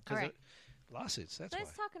 Well, All because right. lawsuits. That's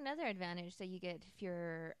Let's why. talk another advantage that you get if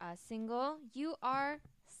you're single. You are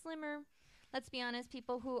slimmer. Let's be honest,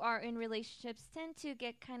 people who are in relationships tend to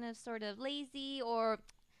get kind of sort of lazy or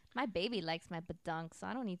my baby likes my badunk, so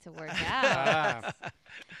I don't need to work out.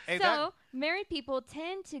 Hey, So, married people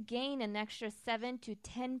tend to gain an extra 7 to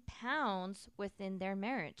 10 pounds within their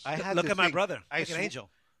marriage. I had Look this at my thing- brother. I Look at sw- Angel.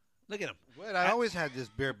 Look at him. What? I always had this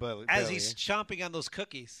beer belly. As he's chomping on those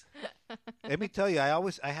cookies. Let me tell you,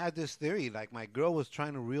 I had this theory. Like my girl was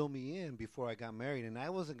trying to reel me in before I got married, and I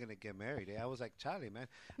wasn't gonna get married. I was like, Charlie, man,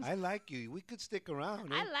 I like you. We could stick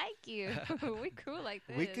around. I like you. We cool like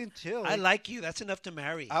this. We can chill. I like you. That's enough to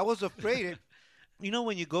marry. I was afraid. You know,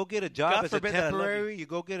 when you go get a job God as a forbid that I love temporary, you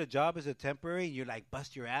go get a job as a temporary, and you're like,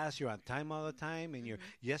 bust your ass. You're on time all the time, and you're,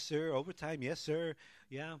 yes, sir, overtime, yes, sir.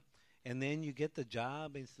 Yeah. And then you get the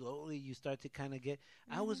job, and slowly you start to kind of get.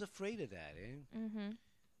 I was afraid of that, Mm-hmm.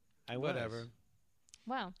 I was. Whatever.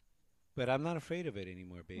 Wow. But I'm not afraid of it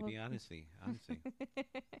anymore, baby. Well- Honestly.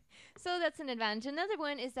 So that's an advantage. Another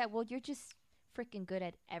one is that, well, you're just freaking good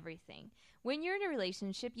at everything. When you're in a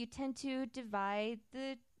relationship, you tend to divide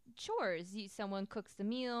the chores. Someone cooks the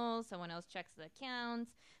meals, someone else checks the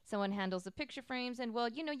accounts, someone handles the picture frames, and well,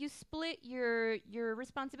 you split your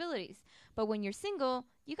responsibilities. But when you're single,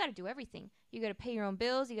 you got to do everything. You got to pay your own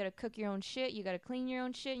bills, you got to cook your own shit, you got to clean your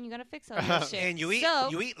own shit, and you got to fix all your shit. And you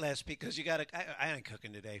So- eat less because you got to. I ain't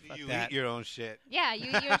cooking today. Fuck You that. eat your own shit. Yeah, you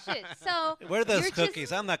eat your shit. So Where are those you're cookies?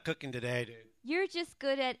 Just, I'm not cooking today, dude. you're just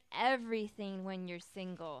good at everything when you're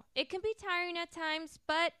single. It can be tiring at times,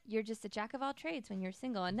 but you're just a jack of all trades when you're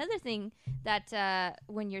single. Another thing that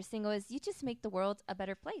when you're single is you just make the world a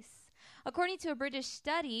better place. According to a British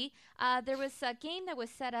study, there was a game that was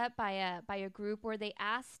set up by a group where they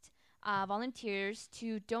asked volunteers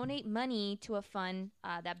to donate money to a fund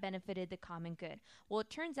that benefited the common good. Well, it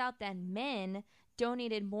turns out that men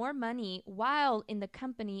donated more money while in the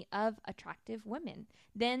company of attractive women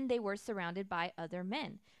than they were surrounded by other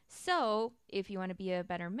men. So, if you want to be a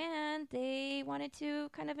better man, they wanted to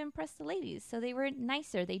kind of impress the ladies. So they were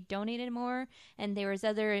nicer. They donated more, and there was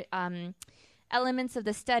other elements of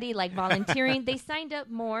the study like volunteering. They signed up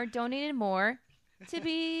more, donated more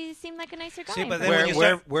to seem like a nicer guy. See, but for then them. when you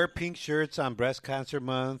Wear, start- wear pink shirts on Breast Cancer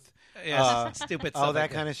Month. Yeah, stupid stuff All that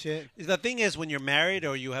like kind of shit. The thing is, when you're married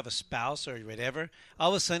or you have a spouse or whatever,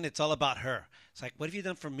 all of a sudden it's all about her. It's like, what have you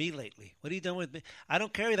done for me lately? What have you done with me? I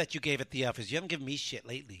don't care that you gave at the office. You haven't given me shit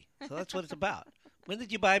lately. So that's what it's about. When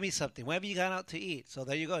did you buy me something? When have you gone out to eat? So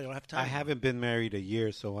there you go. You don't have time. I haven't been married a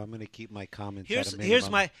year, so I'm going to keep my comments Here's at a here's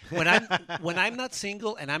minimum. my when I'm not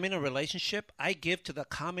single and I'm in a relationship, I give to the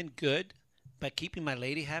common good by keeping my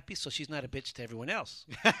lady happy, so she's not a bitch to everyone else.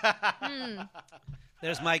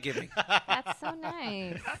 There's my giving. That's so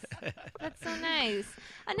nice. That's so nice.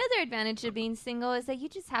 Another advantage of being single is that you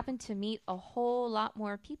just happen to meet a whole lot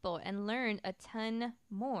more people and learn a ton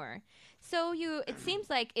more. So it seems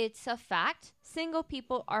like it's a fact. Single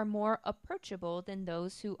people are more approachable than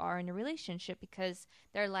those who are in a relationship because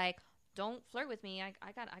they're like, don't flirt with me.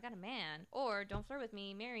 I got a man, or don't flirt with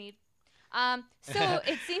me, married. So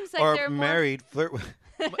it seems like or they're more married, flirt with.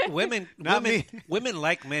 women Not women me. women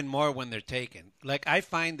like men more when they're taken. Like I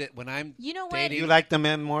find that when I'm You know what? dating, You like the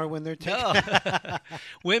men more when they're taken? no.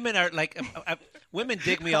 Women are like women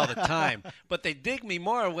dig me all the time, but they dig me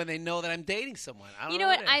more when they know that I'm dating someone. I don't You know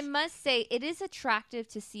what? it I is. must say, it is attractive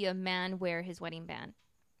to see a man wear his wedding band.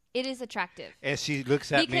 It is attractive And she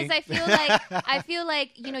looks at because me. I feel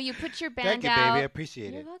like you put your band Thank you, out. baby. I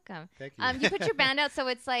appreciate You're it. welcome. Thank you. You put your band out, so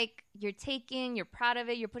it's like you're proud of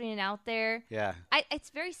it, you're putting it out there. Yeah. It's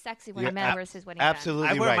very sexy when You're a man ab- wears his wedding absolutely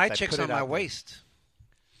I wear right. my I chicks put on it my out there. waist,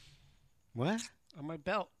 What? on my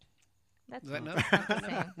belt. band. Is that no? That's not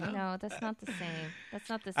the same. No, that's not the same. That's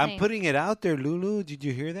not the same. I'm putting it out there, Lulu. Did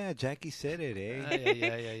you hear that? Jackie said it,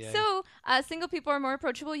 eh? Yeah. So, single people are more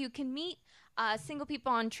approachable. You can meet single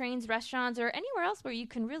people on trains, restaurants, or anywhere else where you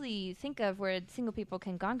can really think of where single people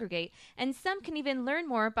can congregate. And some can even learn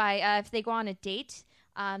more by if they go on a date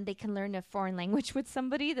They can learn a foreign language with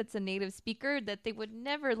somebody that's a native speaker that they would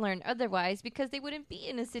never learn otherwise because they wouldn't be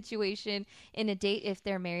in a situation in a date if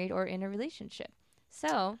they're married or in a relationship.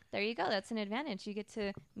 So there you go. That's an advantage. You get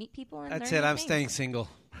to meet people and That's learn it. new I'm things. staying single.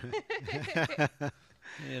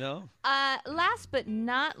 You know? Last but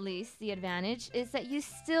not least, the advantage is that you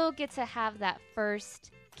still get to have that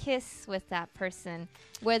first kiss with that person.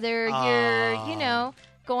 Whether you're,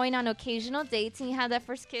 going on occasional dates and you have that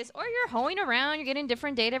first kiss, or you're hoeing around, you're getting a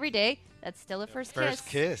different date every day, that's still a first kiss. First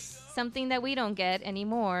kiss. Something that we don't get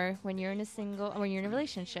anymore when you're in a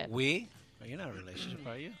relationship. We? Well, you're not in a relationship,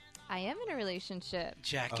 are you? I am in a relationship.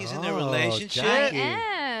 Jackie's in a Oh, relationship. Jackie. I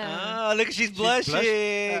am. Oh, look, she's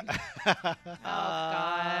blushing. God.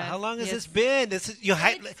 How long has Yes. this been?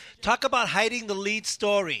 Talk about hiding the lead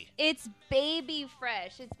story. It's baby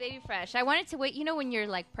fresh. It's baby fresh. I wanted to wait. You know when you're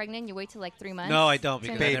like pregnant, you wait till like 3 months? No, I don't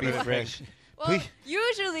because I Baby never fresh. Well,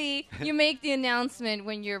 usually you make the announcement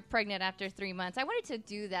when you're pregnant after 3 months. I wanted to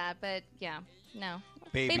do that, but yeah, no.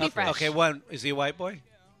 Baby fresh. Okay, one, is he a white boy?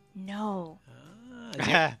 No.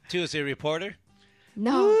 Two, is he a reporter?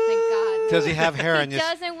 No, thank God. Does he have hair He on his...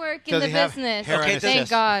 doesn't work in does the he have business. hair on Okay, his Thank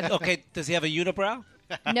chest? God. Okay, does he have a unibrow?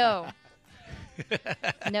 No.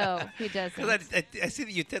 No, he Because doesn't. I see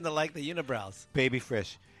that you tend to like the unibrows. Baby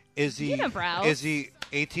fresh. Is he... Unibrows? Is he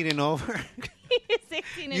 18 and over? He's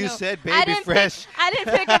 16 and You over. said I baby didn't fresh. I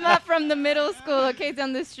didn't pick him up from the middle school, okay,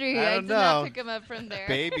 down the street. I I don't did not know. pick him up from there.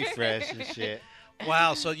 Baby fresh and shit.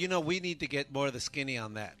 Wow, so we need to get more of the skinny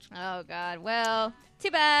on that. Oh, God. Well,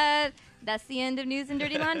 too bad. That's the end of News and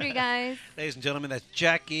Dirty Laundry, guys. Ladies and gentlemen, that's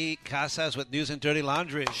Jackie Casas with News and Dirty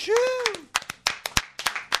Laundry.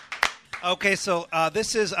 Okay, so I'm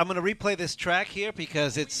going to replay this track here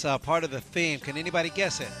because it's part of the theme. Can anybody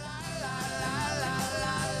guess it?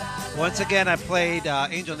 Once again, I played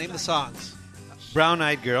Angel, name the songs. Brown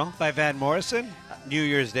Eyed Girl. By Van Morrison. New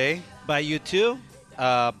Year's Day. By U2.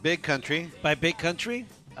 Big Country. By Big Country.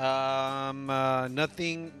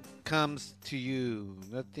 Nothing comes to you.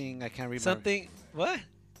 Nothing, I can't remember. Something, what?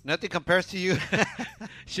 Nothing compares to you.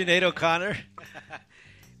 Sinead O'Connor.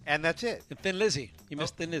 And that's it. And Thin Lizzy. You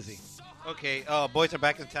missed Thin Lizzy. Okay, boys are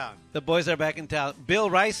back in town. The boys are back in town. Bill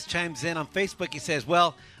Rice chimes in on Facebook. He says,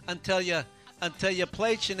 well, until you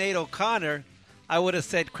played Sinead O'Connor, I would have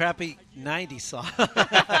said crappy 90s song.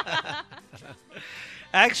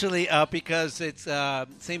 Actually, because it's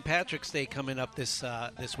St. Patrick's Day coming up this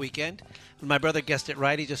weekend. My brother guessed it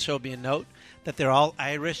right. He just showed me a note that they're all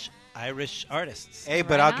Irish artists. Hey,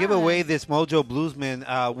 but I'll give away this Mojo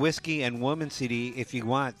Bluesman Whiskey and Woman CD if you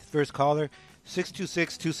want. First caller,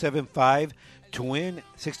 626-275 to win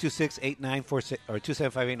 626-8946 or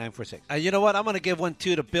 275-8946. You know what? I'm going to give one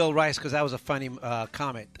too to Bill Rice because that was a funny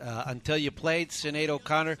comment. Until you played Sinead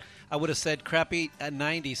O'Connor, I would have said crappy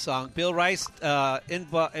 90s song. Bill Rice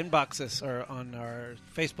inbox us or on our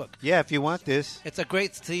Facebook. Yeah, if you want this. It's a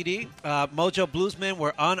great CD. Mojo Bluesmen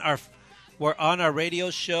were on our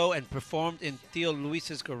radio show and performed in Theo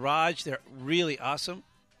Luis's garage. They're really awesome.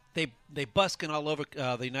 They busking all over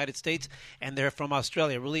the United States, and they're from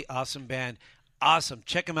Australia. Really awesome band. Awesome.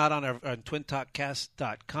 Check them out on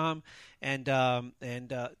twintalkcast.com and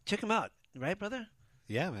check them out. Right, brother?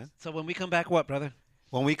 Yeah, man. So when we come back, what, brother?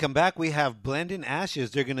 When we come back, we have Blendin'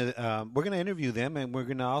 Ashes. We're gonna interview them, and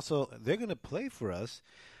they're gonna play for us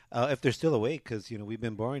if they're still awake because we've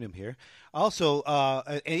been boring them here. Also,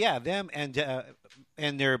 them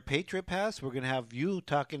and their Patriot Pass. We're gonna have you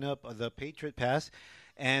talking up the Patriot Pass.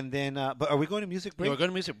 And then, but are we going to music break? Yeah, we're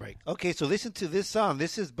going to music break. Okay, so listen to this song.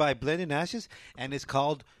 This is by Blendin' Ashes, and it's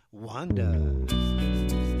called Wanda.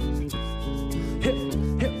 Hip,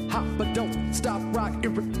 hip, hop, but don't stop rock.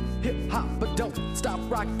 Hip, hop, but don't stop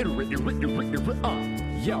rock.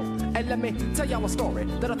 Yo, and let me tell y'all a story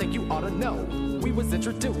that I think you ought to know. We was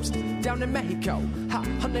introduced down in Mexico.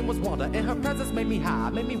 Her name was Wanda, and her presence made me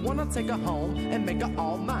high. Made me wanna take her home and make her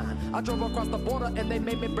all mine. I drove across the border and they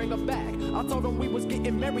made me bring her back. I told them we was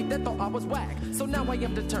getting married, they thought I was whack. So now I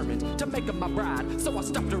am determined to make her my bride. So I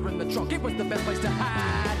stuffed her in the trunk, it was the best place to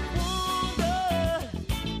hide.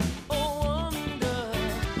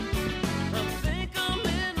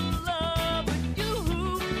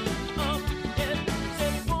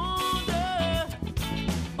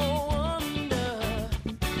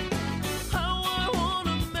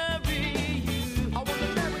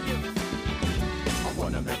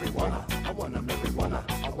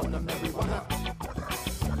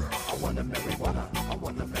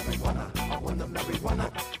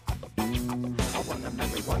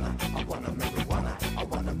 I wanna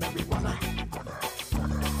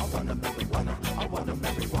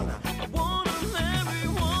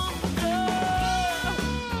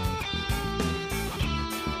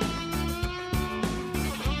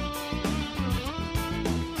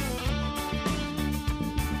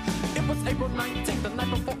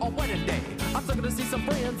I took her to see some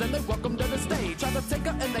friends and they welcomed her to stay. Tried to take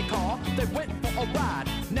her in their car, they went for a ride.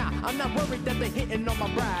 Now, I'm not worried that they hitting on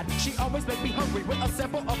my bride. She always make me hungry with a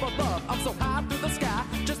sample of her love. I'm so high through the sky,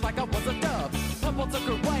 just like I was a dove. Purple took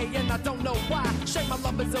her away and I don't know why. Shame my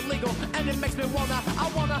love is illegal and it makes me wanna, I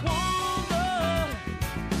wanna wonder,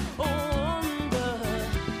 wonder.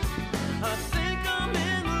 I think I'm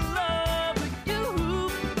in love with you.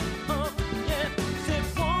 Oh, yeah. Said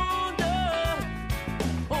wonder,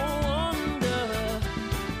 wonder.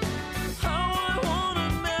 How I wanna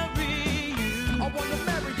marry you. I wanna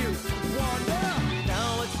marry you. Wonder.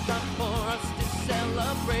 Now it's time for us to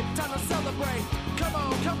celebrate. Time to celebrate. Come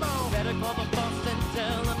on, come on. Better call the boss and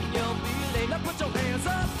tell him you'll be late. Now put your hands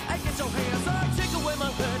up and get your hands up. Take away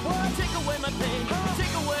my hurt. What? Take away my pain.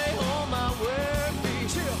 Take away all my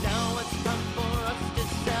worries. Chill. Now it's time for us to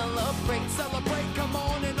celebrate. Celebrate. Come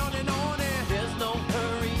on and on and on. And there's no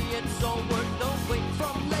hurry. It's all worth the wait.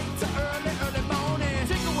 From late to early, early morning.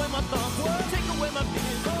 Take away my thoughts. What? Take away my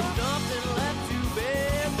fears. Nothing left to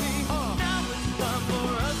bury. Now it's time for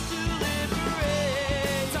us to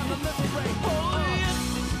liberate. Time to liberate. Oh, yes,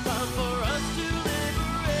 it's time for us to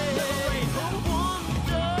liberate. Liberate.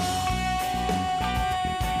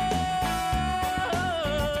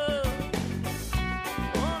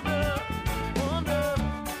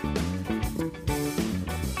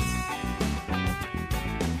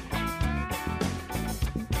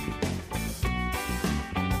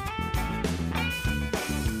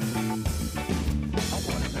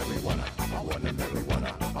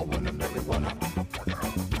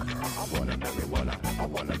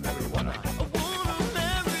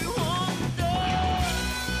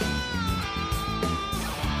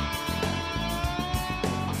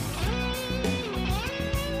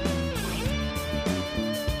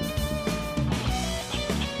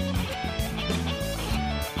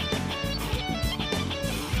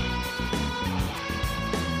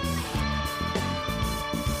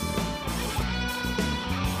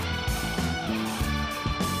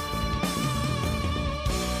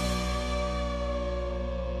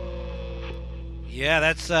 Yeah,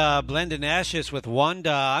 that's Blending Ashes with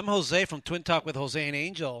Wanda. I'm Jose from Twin Talk with Jose and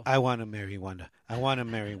Angel. I want to marry Wanda. I want to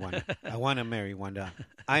marry Wanda. I want to marry Wanda.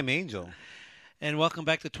 I'm Angel. And welcome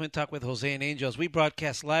back to Twin Talk with Jose and Angels. We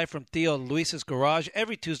broadcast live from Theo Luis's garage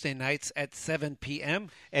every Tuesday nights at 7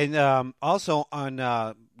 p.m. And also on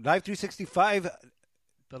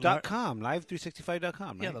Live365.com,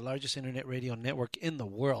 Live365.com, right? Yeah, the largest internet radio network in the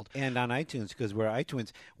world. And on iTunes, because we're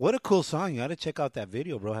iTunes. What a cool song. You got to check out that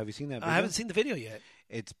video, bro. Have you seen that video? I haven't seen the video yet.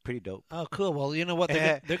 It's pretty dope. Oh, cool. Well, you know what?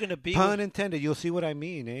 They're going to be... Pun intended. You'll see what I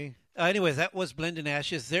mean, eh? Anyways, that was Blending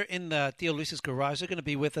Ashes. They're in the Theo Luis's garage. They're going to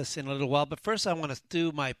be with us in a little while. But first, I want to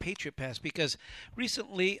do my Patriot Pass because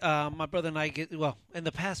recently, my brother and I in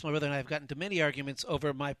the past, my brother and I have gotten into many arguments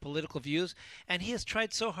over my political views, and he has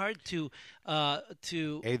tried so hard to Hey,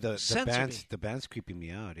 censor me. the band's creeping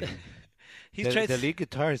me out. Eh? The lead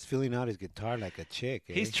guitar is filling out his guitar like a chick.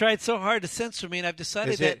 Eh? He's tried so hard to censor me, and I've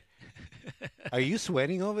decided that. Are you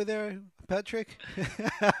sweating over there, Patrick?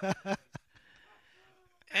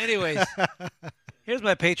 Anyways, here's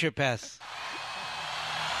my Patriot Pass.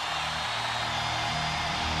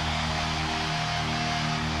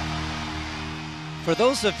 For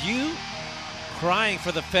those of you crying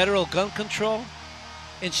for the federal gun control,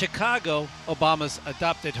 in Chicago, Obama's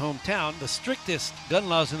adopted hometown, the strictest gun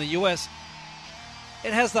laws in the U.S.,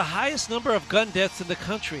 it has the highest number of gun deaths in the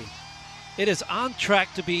country. It is on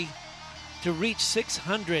track to reach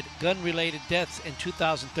 600 gun-related deaths in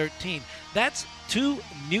 2013. That's 2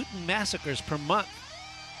 Newton massacres per month.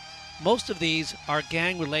 Most of these are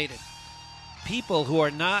gang-related. People who are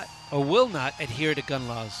not or will not adhere to gun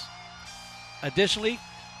laws. Additionally,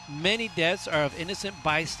 many deaths are of innocent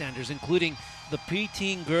bystanders, including the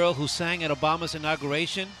preteen girl who sang at Obama's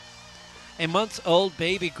inauguration, a months-old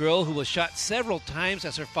baby girl who was shot several times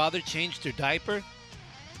as her father changed her diaper.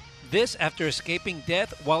 This after escaping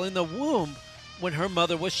death while in the womb when her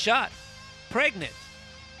mother was shot, pregnant.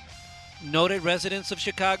 Noted residents of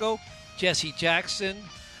Chicago, Jesse Jackson,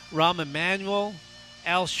 Rahm Emanuel,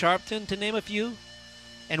 Al Sharpton, to name a few.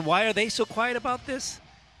 And why are they so quiet about this?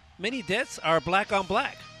 Many deaths are black on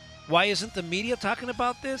black. Why isn't the media talking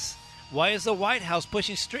about this? Why is the White House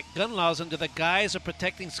pushing strict gun laws under the guise of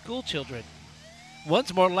protecting school children?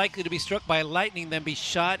 One's more likely to be struck by lightning than be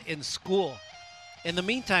shot in school. In the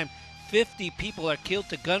meantime, 50 people are killed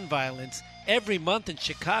to gun violence every month in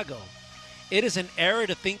Chicago. It is an error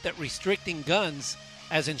to think that restricting guns,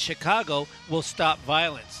 as in Chicago, will stop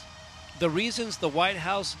violence. The reasons the White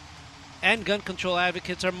House and gun control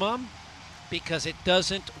advocates are mum? Because it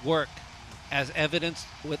doesn't work, as evidenced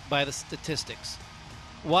by the statistics.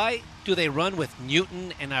 Why do they run with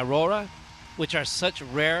Newton and Aurora, which are such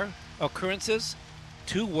rare occurrences?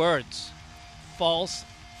 2 words: false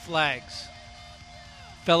flags.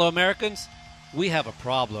 Fellow Americans, we have a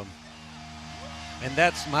problem. And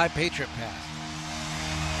that's my Patriot Pass.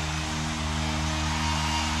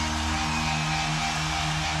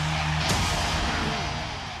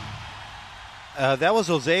 That was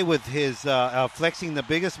Jose with his flexing the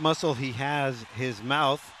biggest muscle he has, his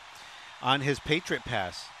mouth, on his Patriot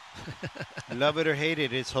Pass. Love it or hate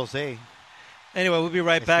it, it's Jose. Anyway, we'll be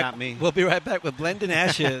right It's back. not me. We'll be right back with Blendin'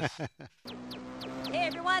 Ashes. Hey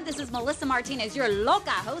everyone, this is Melissa Martinez, your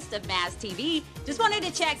loca host of Maz TV. Just wanted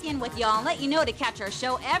to check in with y'all and let you know to catch our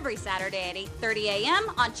show every Saturday at 8:30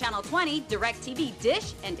 a.m. on Channel 20, DirecTV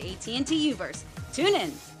Dish, and AT&T Uverse. Tune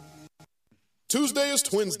in. Tuesday is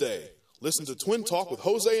Twins Day. Listen to Twin Talk with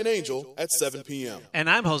Jose and Angel at 7 p.m. And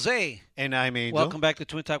I'm Jose. And I'm Angel. Welcome back to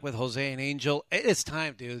Twin Talk with Jose and Angel. It's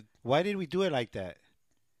time, dude. Why did we do it like that?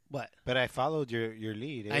 What? But I followed your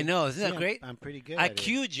lead. Eh? I know. Isn't that Yeah, great? I'm pretty good I at it.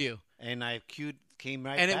 cued you. And I came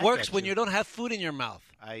right And back it works at when you don't have food in your mouth.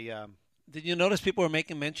 I Did you notice people were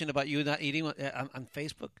making mention about you not eating on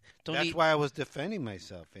Facebook? Don't That's eat. why I was defending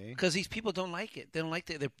myself, eh? Because these people don't like it. They don't like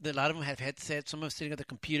it. A lot of them have headsets. Some of them sitting at the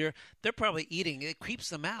computer. They're probably eating. It creeps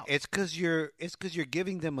them out. It's because you're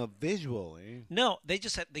giving them a visual, eh? No, they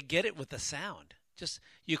just they get it with the sound. Just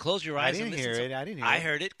you close your eyes. I didn't and listen hear to it. I didn't hear I it.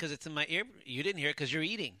 heard it because it's in my ear. You didn't hear it because you're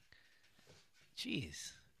eating.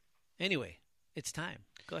 Jeez. Anyway, it's time.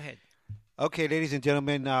 Go ahead. Okay, ladies and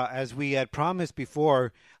gentlemen, as we had promised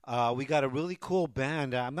before, we got a really cool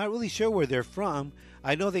band. I'm not really sure where they're from.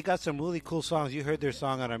 I know they got some really cool songs. You heard their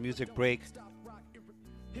song on our music break.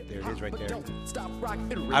 There it is right there.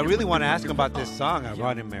 I really want to ask them about this song, I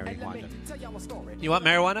Want to Marry Wanda. You want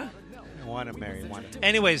marijuana? I want to marry Wanda.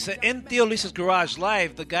 Anyways, in Theo Lisa's Garage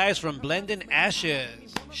Live, the guys from Blendin'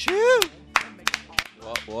 Ashes. Shoot!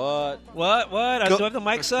 What? Do I have the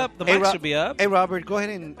mics up? The Hey, mics should be up. Hey, Robert, go ahead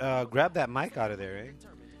and grab that mic out of there, eh?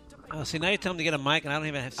 Oh, see, now you're telling me to get a mic, and I don't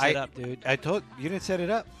even have it set up, dude. I told you didn't set it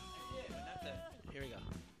up. Here we go.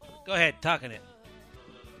 Go ahead, talking it.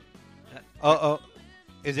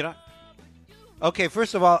 Is it on? Okay,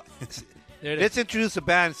 first of all, There it let's is. introduce the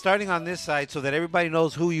band, starting on this side, so that everybody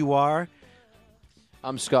knows who you are.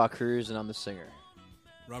 I'm Scott Cruz, and I'm the singer.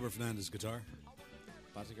 Robert Fernandez, guitar.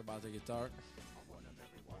 Patrick Abate, guitar.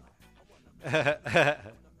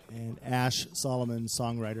 And Ash Solomon,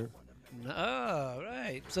 songwriter. Oh,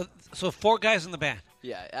 right. So 4 guys in the band.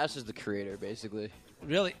 Yeah, Ash is the creator, basically.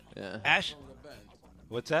 Really? Yeah. Ash?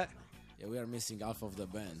 What's that? Yeah, we are missing half of the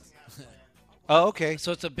band. Oh, okay.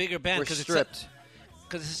 So it's a bigger band. We're stripped.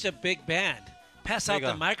 Because it's such a big band. Pass There out you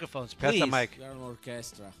the go. microphones, Pass please. the mic. We are an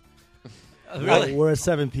orchestra. Really? We're a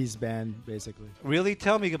 7-piece band, basically. Really?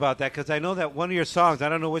 Tell me about that, because I know that one of your songs, I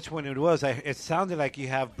don't know which one it was, it sounded like you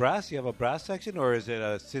have brass. You have a brass section, or is it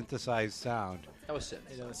a synthesized sound? That was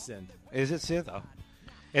synth. It was synth. Is it synth? Oh.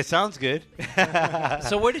 It sounds good.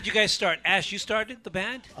 So where did you guys start? Ash, you started the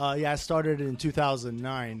band? Yeah, I started in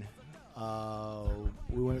 2009.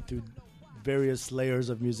 We went through various layers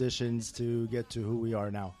of musicians to get to who we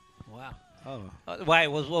are now. Wow. Oh. Why?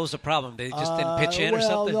 What was the problem? They just didn't pitch in or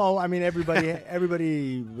something? No, I mean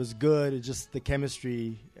everybody was good. It's just the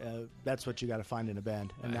chemistry. That's what you got to find in a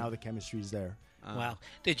band, and now the chemistry's there. Wow.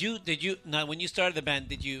 Did you now when you started the band,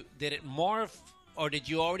 did it morph, or did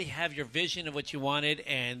you already have your vision of what you wanted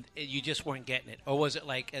and you just weren't getting it, or was it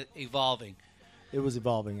like evolving? It was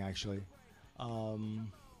evolving, actually.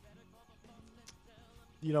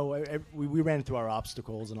 We ran through our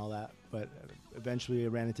obstacles and all that, but eventually I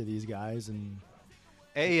ran into these guys and.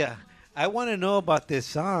 Hey, I want to know about this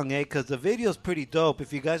song, because the video's pretty dope.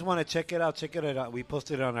 If you guys want to check it out, we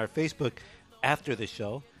posted it on our Facebook after the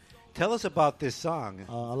show. Tell us about this song.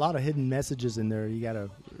 A lot of hidden messages in there. You got to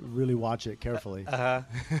really watch it carefully.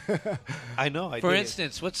 I know. For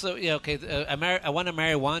instance, what's the I want to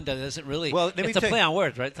marry Wanda? Doesn't really. Well, let me it's a tell- play on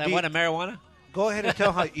words, right? I want to marijuana. Go ahead and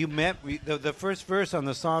tell how you met. The first verse on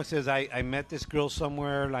the song says, I met this girl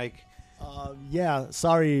somewhere, like... Yeah,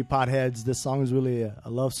 sorry, potheads. This song is really a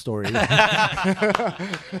love story. Yeah,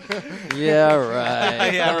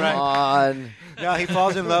 right. Yeah, Come right. on. Now he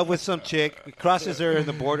falls in love with some chick, he crosses her in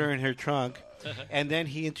the border in her trunk, and then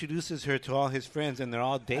he introduces her to all his friends, and they're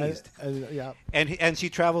all dazed. Yeah. And she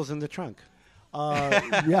travels in the trunk.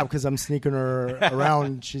 Yeah, because I'm sneaking her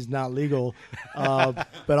around. She's not legal. But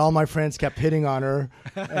all my friends kept hitting on her,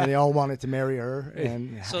 and they all wanted to marry her.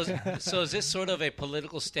 And So is this sort of a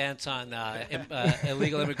political stance on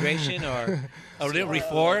illegal immigration or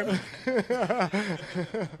reform?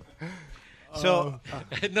 So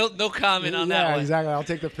no comment on yeah, that one. exactly. I'll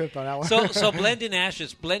take the fifth on that one. So blending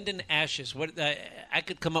ashes. What I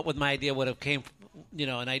could come up with my idea what it came,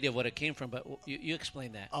 an idea of what it came from, but you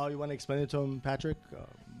explain that. Oh, you want to explain it to him, Patrick?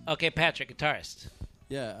 Okay, Patrick, guitarist.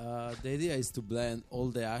 Yeah, the idea is to blend all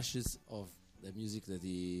the ashes of the music that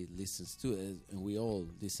he listens to, and we all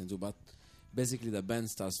listen to. But basically, the band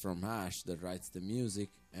starts from Ash that writes the music,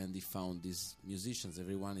 and he found these musicians.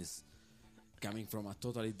 Everyone is coming from a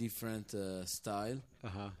totally different style.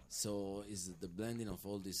 So it's the blending of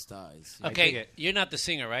all these styles. Okay, you're not the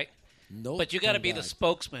singer, right? No, but you got to thank be the God.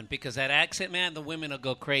 spokesman because that accent, man, the women will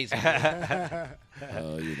go crazy. You know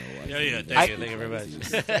what? Thank you very much.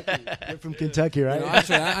 You're from Kentucky, right? You know,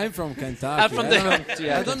 actually, I'm from Kentucky. I'm from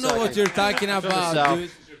I don't know what you're talking about,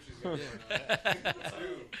 dude.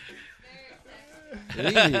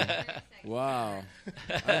 Really? Wow.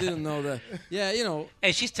 I didn't know that. Yeah,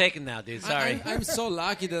 Hey, she's taken now, dude. Sorry. I'm so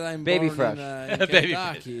lucky that I'm Baby born fresh. in Baby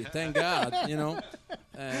Kentucky. Thank God,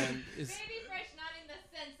 And it's,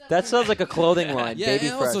 That sounds like a clothing line. yeah, Baby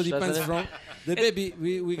it also fresh, depends doesn't it? from the baby.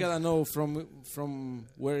 We gotta know from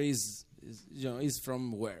where is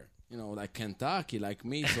from where. Like Kentucky, like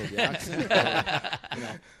me, so the accent.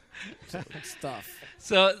 So it's tough.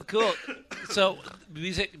 So cool. So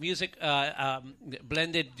music,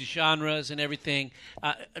 blended genres and everything.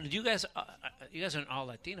 You guys aren't all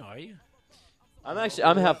Latino, are you?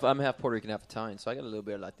 I'm half Puerto Rican, half Italian, so I got a little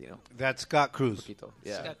bit of Latino. That's Scott Cruz. Poquito,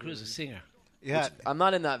 yeah. Scott Cruz, a singer. Yeah. Which, I'm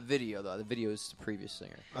not in that video though. The video is the previous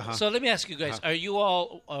singer. So let me ask you guys: are you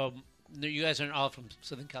all? You guys aren't all from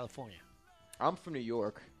Southern California. I'm from New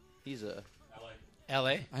York. He's a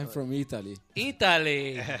L.A. I'm from Italy.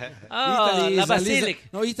 Italy. Oh, Italy La is a Basilica.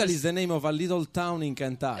 Italy is the name of a little town in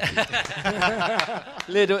Kentucky.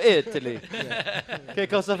 Little Italy. Che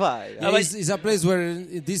cosa fai? It's a place where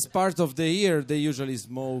in this part of the year they usually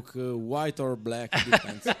smoke white or black.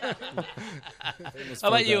 Depends. How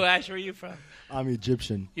about you, Ash? Where are you from? I'm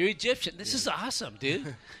Egyptian. You're Egyptian. This is awesome,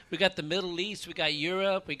 dude. We got the Middle East. We got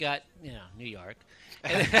Europe. We got New York.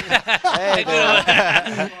 Hey there.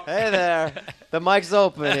 Hey there. The mic's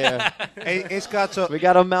open here. Hey, Scott, so we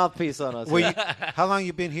got a mouthpiece on us. how long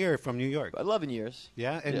you been here from New York? 11 years.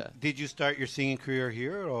 Yeah, and did you start your singing career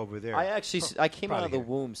here or over there? I came out of the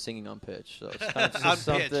womb singing on pitch, so it's kind of just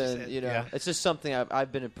something, it's just something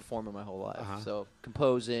I've been a performer my whole life. So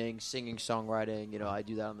composing, singing, songwriting, I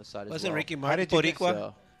do that on the side as well. Wasn't Ricky Martin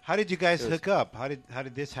Boricua? How did you guys hook up? How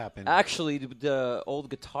did this happen? Actually, the old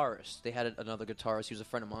guitarist, they had another guitarist. He was a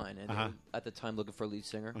friend of mine, and they were at the time looking for a lead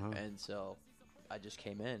singer, and so I just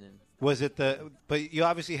came in. And was it but you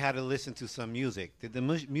obviously had to listen to some music. Did the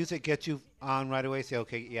music get you on right away? Say,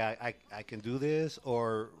 okay, yeah, I can do this,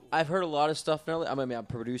 or I've heard a lot of stuff now. I'm a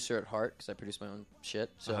producer at heart because I produce my own shit.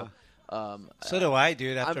 So, so do I,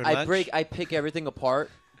 dude. After lunch, I pick everything apart,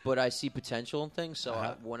 but I see potential in things.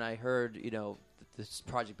 So when I heard, this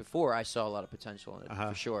project before, I saw a lot of potential in it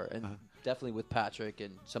for sure, and definitely with Patrick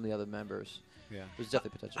and some of the other members. Yeah, there's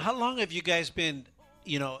definitely potential. How long have you guys been,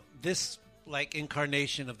 this like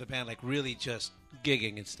incarnation of the band, like really just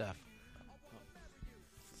gigging and stuff?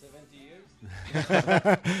 70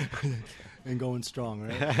 years. And going strong,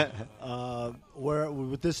 right?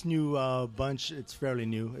 With this new bunch, it's fairly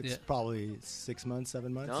new. It's probably 6 months,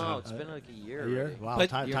 7 months. No, it's been like a year. A year? Already. Wow, But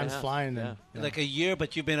time's flying. Yeah. Like a year,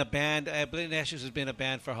 but you've been a band. Blended Ashes has been a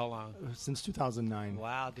band for how long? Since 2009.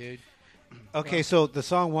 Wow, dude. Okay, so the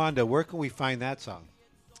song Wanda, where can we find that song?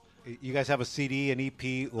 You guys have a CD, an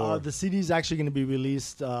EP, or the CD is actually going to be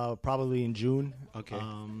released probably in June. Okay.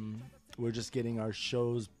 We're just getting our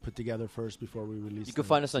shows put together first before we release. You can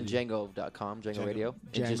find us on Django.com, Django Radio.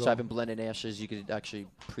 Django. And just type in Blended Ashes. You could actually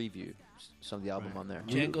preview some of the album on there.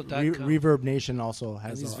 Django.com. Reverb Nation also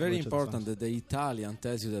has. And it's very important that the Italian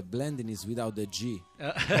tells you that blending is without the G.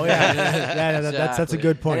 Oh yeah, that's a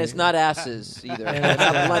good point. And it's not asses either. It's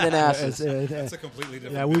not blending asses. That's a completely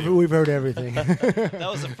different. Yeah, we've heard everything. That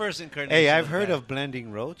was the first incarnation. Hey, I've heard of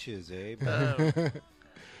blending roaches,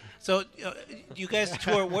 So, you guys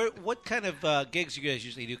tour. What kind of gigs you guys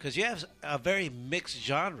usually do? Because you have a very mixed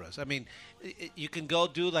genres. I mean, you can go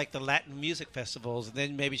do like the Latin music festivals, and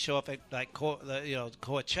then maybe show up at like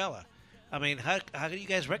Coachella. I mean, how do you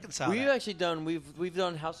guys reconcile We've that? actually done. We've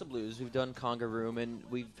done House of Blues. We've done Conga Room, and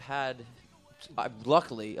we've had.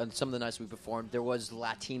 Luckily, on some of the nights we performed, there was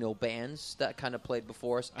Latino bands that kind of played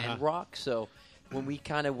before us and rock. So when we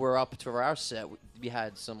kind of were up to our set, we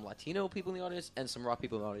had some Latino people in the audience and some rock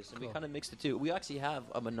people in the audience, and we kind of mixed the two. We actually have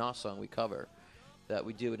a Manas song we cover that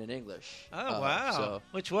we do it in English. Oh, wow. So,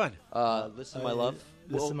 which one? Listen, my love.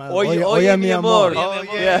 Listen, my Oye, love. oye, mi amor. Oh,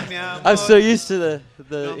 yeah. mi amor. I'm so used to the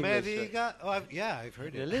No me English. diga. Oh, I've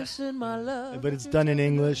heard it. Listen, my love. But it's done in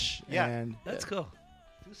English. Yeah. And That's cool.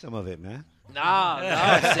 Do some of it, man.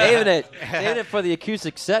 No, saving it. Saving it for the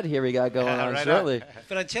acoustic set here we got going on Right shortly.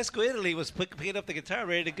 Francesco Italy was picking up the guitar,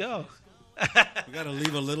 ready to go. You got to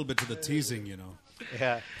leave a little bit to the teasing, you know.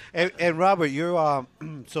 Yeah. And Robert, you're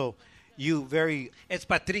so you very It's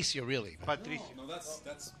Patricio, really. Patricio. No, that's.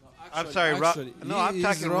 I'm sorry, actually, No, I'm he's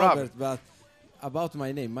talking Robert, but about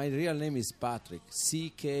my name, my real name is Patrick.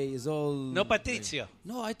 CK is all. No Patricio.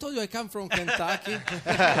 No, I told you I come from Kentucky.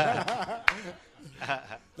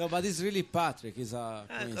 No, but it's really Patrick. It's a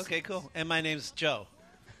Okay, cool. And my name's Joe.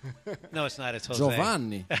 No, it's not. It's Jose.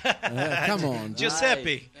 Giovanni. Come on.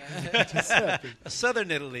 Giuseppe.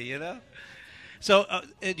 Southern Italy, you know? So,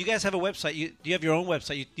 you guys have a website. Do you have your own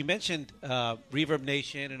website? You mentioned Reverb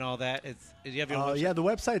Nation and all that. Do you have your own website? Yeah, the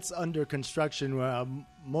website's under construction.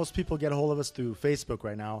 Most people get a hold of us through Facebook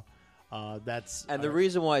right now. And the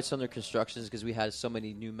reason why it's under construction is because we had so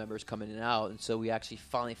many new members coming in and out, and so we actually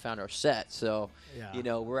finally found our set. So,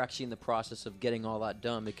 we're actually in the process of getting all that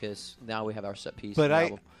done because now we have our set piece. But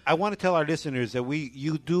album. I want to tell our listeners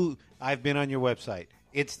that I've been on your website.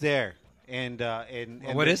 It's there. And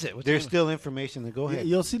what is it? There's still information. To go ahead.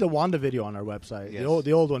 You'll see the Wanda video on our website. Yes.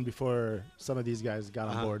 The old one before some of these guys got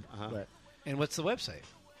on board. But, and what's the website?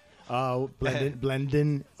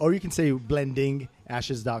 Blending, or you can say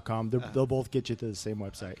blendingashes.com. They'll both get you to the same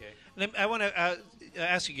website. Okay. I want to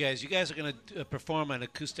ask you guys. You guys are going to perform an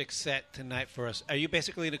acoustic set tonight for us. Are you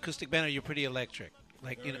basically an acoustic band, or are you pretty electric?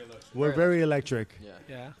 We're very electric.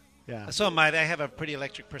 Yeah. So am I. I have a pretty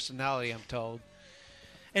electric personality, I'm told.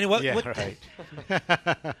 And what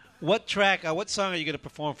track, what song are you going to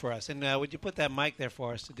perform for us? And would you put that mic there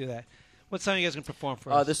for us to do that? What song are you guys going to perform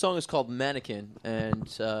for us? This song is called Mannequin, and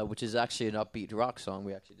which is actually an upbeat rock song.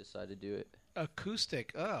 We actually decided to do it.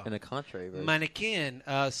 Acoustic, in a contrary version. Mannequin.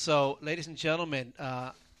 So, ladies and gentlemen,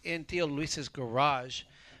 in Theo Luis's garage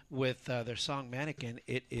with their song Mannequin,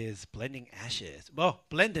 it is Blending Ashes. Oh,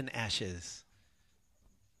 Blending Ashes.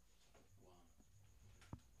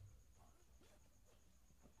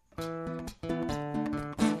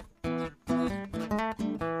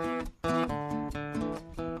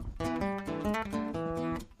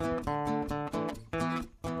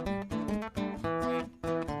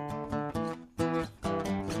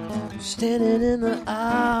 Standing in the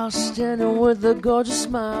aisle, standing with a gorgeous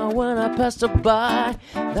smile. When I passed her by,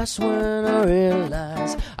 that's when I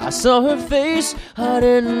realized I saw her face. I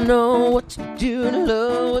didn't know what to do in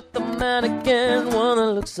love with the mannequin, one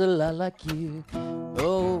that looks a lot like you.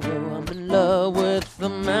 Oh, I'm in love with the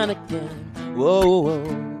mannequin. Whoa,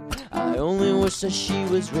 I only wish that she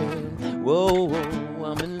was real. Whoa,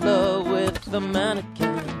 I'm in love with the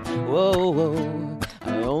mannequin. Whoa,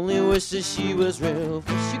 I only wish that she was real.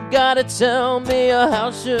 First you gotta tell me,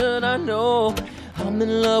 how should I know I'm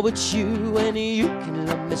in love with you and you can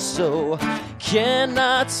love me so? Can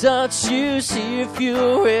I touch you, see if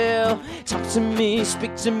you're real? Talk to me,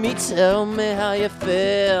 speak to me, tell me how you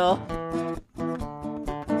feel.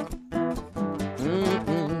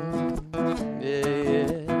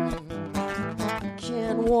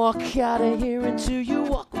 Walk out of here until you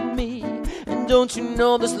walk with me. And don't you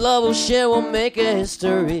know this love we'll share will make a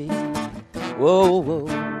history? Whoa,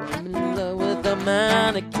 I'm in love with a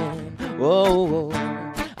mannequin. Whoa,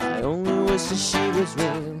 I only wish that she was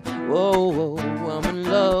real. Whoa, I'm in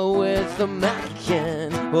love with a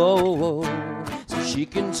mannequin. Whoa, so she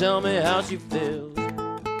can tell me how she feels.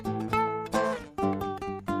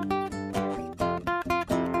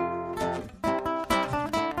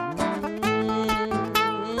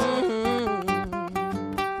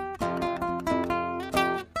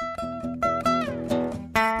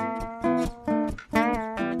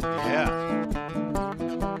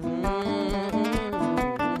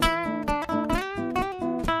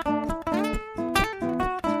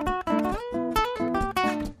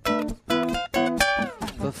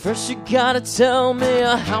 First you gotta tell me,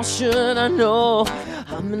 how should I know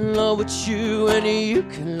I'm in love with you and you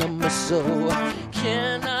can love me so?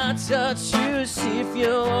 Can I touch you, see if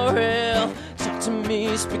you're real? Talk to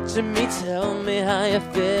me, speak to me, tell me how you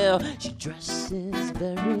feel. She dresses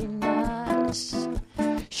very nice,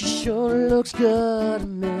 she sure looks good to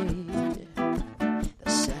me. The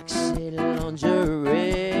sexy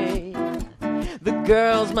lingerie, the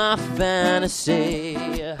girl's my fantasy.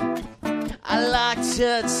 I like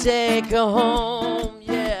to take her home,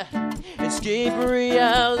 yeah, escape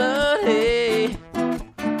reality.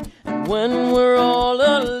 And when we're all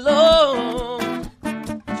alone,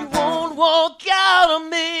 you won't walk out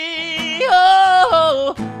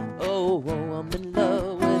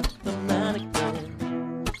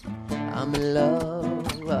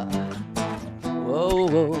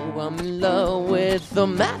a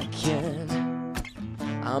mannequin.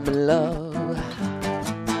 I'm in love.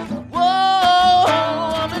 Whoa,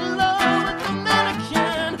 I'm in love with a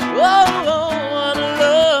mannequin. Whoa, I'm in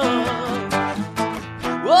love.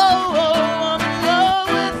 Whoa, I'm in love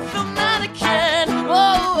with a mannequin.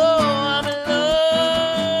 Whoa, I'm in love.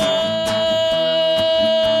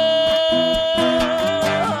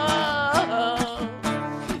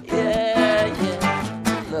 Yeah,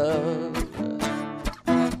 yeah, love.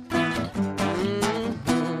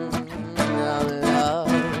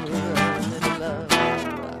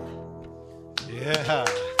 Yeah.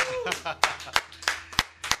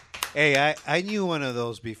 Hey, I knew one of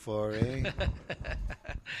those before, eh?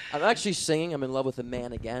 I'm actually singing I'm in love with a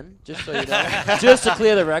man again, just so you know. Just to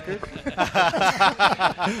clear the record.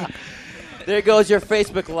 There goes your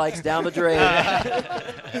Facebook likes down the drain.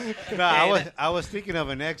 No, I was thinking of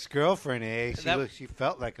an ex-girlfriend, eh? She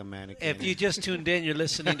felt like a mannequin. If you just tuned in, you're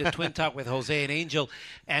listening to Twin Talk with Jose and Angel.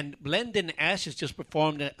 And Blendin' Ashes just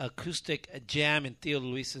performed an acoustic jam in Theo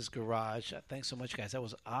Luis's garage. Thanks so much, guys. That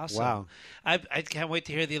was awesome. Wow. I can't wait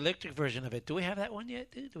to hear the electric version of it. Do we have that one yet,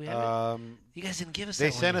 dude? Do we have it? You guys didn't give us that They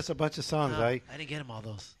one sent yet. us a bunch of songs, No, right? I didn't get them all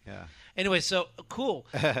those. Yeah. Anyway, so cool.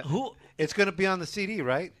 Who? It's going to be on the CD,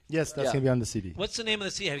 right? Yes, that's going to be on the CD. What's the name of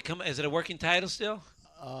the CD? Have you come? Is it a working title still?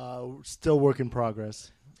 Still work in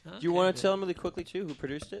progress. Do you want to tell them really quickly, too, who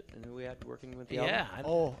produced it and who we had working with the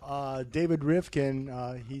album? David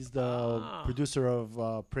Rifkin. He's the producer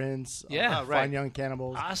of Prince. Yeah, Fine Young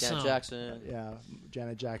Cannibals. Awesome. Janet Jackson. Yeah,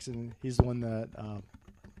 Janet Jackson. He's the one that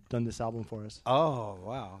done this album for us. Oh,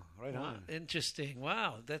 wow. Right Wow, on. interesting.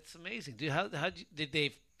 Wow, that's amazing. Dude, how did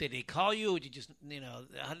they call you? Or did you just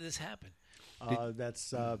how did this happen?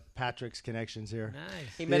 That's Patrick's connections here.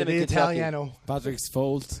 Nice. He met him in the Kentucky. Italiano. Patrick's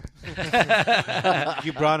fault.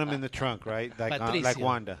 You brought him in the trunk, right? Like Patricio.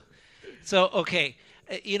 Wanda. So okay,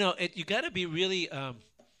 you got to be really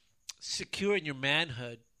secure in your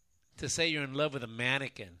manhood to say you're in love with a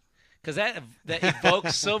mannequin. Because that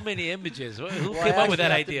evokes so many images. Who came up with that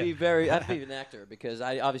idea? I have to be an actor because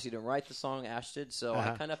I obviously didn't write the song, Ash did, so I Uh-huh.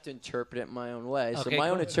 kind of have to interpret it my own way. So Okay, my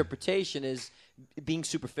own cool. interpretation is being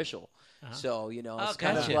superficial. Uh-huh. So, it's Oh,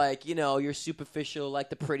 kind of gotcha. like, you're superficial,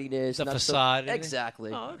 like the prettiness. The not so- facade.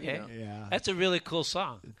 exactly. Oh, okay. Yeah. That's a really cool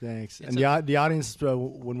song. Thanks. It's And the audience,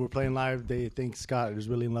 when we're playing live, they think Scott is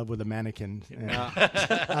really in love with a mannequin. Yeah.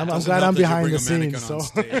 I'm Doesn't glad help I'm that you behind bring the a mannequin scenes. on So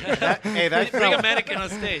stage. That's Bring not, a mannequin on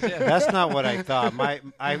stage. Yeah. that's not what I thought.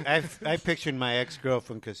 I pictured my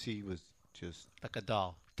ex-girlfriend because she was just Like a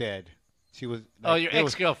doll. dead. She was. Oh, your there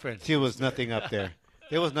was- ex-girlfriend. She was nothing up there.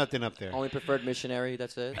 There was nothing up there. Only preferred missionary,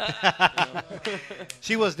 that's it.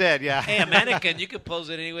 She was dead. Yeah. Hey, a mannequin, you can pose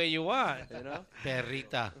it any way you want.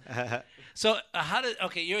 Perrita. So,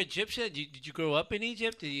 you're Egyptian. Did you grow up in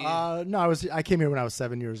Egypt? Did you, no, I came here when I was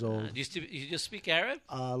 7 years old. you just speak Arab?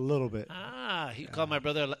 A little bit. He called my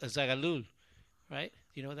brother Zagalul, right?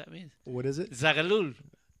 Do you know what that means? What is it? Zagalul.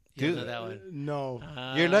 You Dude. know that one? No.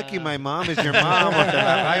 You're lucky my mom is your mom. O te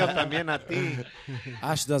la rayo también a ti.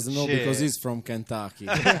 Ash doesn't know Shit. because he's from Kentucky.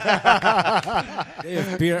 They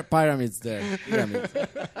have pyramids there. Pyramids.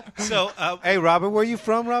 So, Hey, Robert, where are you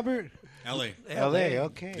from, Robert? L.A. L.A.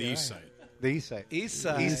 Okay. The east side. The east side. East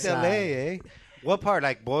side. East L.A. Eh? What part?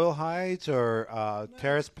 Like Boyle Heights or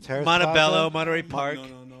Terrace Montebello, Plaza? Monterey Park.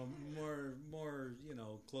 No. More,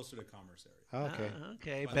 closer to Commerce area. Okay.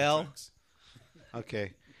 Okay, By the Bell. tracks.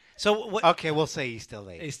 Okay. So what? Okay, we'll say East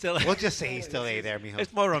L.A. East LA. We'll just say East L.A. there, mijo.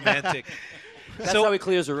 It's more romantic. That's So- how he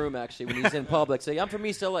clears a room, actually. When he's in public, say, I'm from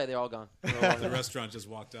East LA. They're all gone. The restaurant just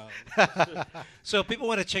walked out. So if people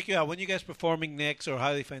want to check you out, when you guys performing next, or how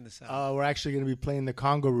do they find this out? We're actually going to be playing the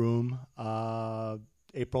Congo Room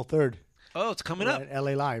April 3rd. Oh, it's coming up. At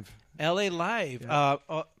LA Live. LA Live.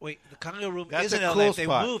 Wait, the Congo Room That's isn't a LA cool Live. They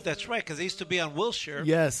spot. moved. That's right, because they used to be on Wilshire.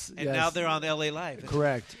 Yes, And yes. now they're on LA Live.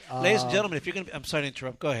 Correct. Ladies and gentlemen, if you're going to... I'm sorry to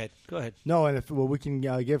interrupt. Go ahead. No, and if we can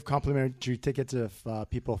give complimentary tickets if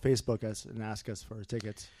people Facebook us and ask us for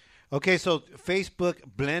tickets. Okay, so Facebook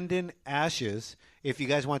Blendin' Ashes. If you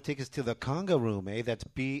guys want tickets to the Conga Room, that's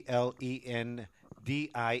BLENDIN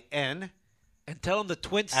And tell them the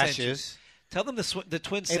Twins sent you. Ashes. Tell them the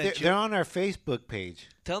Twins Hey, sent you. they're on our Facebook page.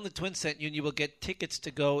 Tell them the Twins sent you, and you will get tickets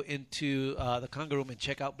to go into the Conga Room and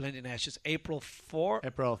check out Blendin' Ashes April 4.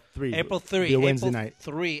 April 3. April 3. Be a Wednesday April night.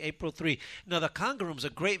 3. April 3. Now, the Conga Room's a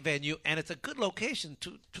great venue, and it's a good location.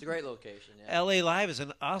 It's a great location, yeah. LA Live is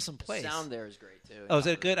an awesome place. Sound there is great, too. Oh, is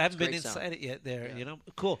it good? I haven't It's been great sound. inside it yet there, Yeah.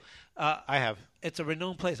 Cool. I have. It's a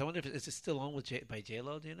renowned place. I wonder if is it still owned by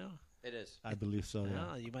J-Lo, do you know? It is. I believe so, yeah.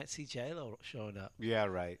 Oh, you might see J-Lo showing up. Yeah,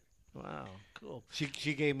 right. Wow, cool.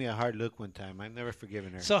 She gave me a hard look one time. I've never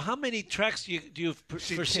forgiven her. So how many tracks do you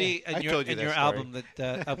foresee I in your told you in that your story. album,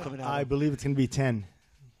 that upcoming album? I believe it's going to be 10.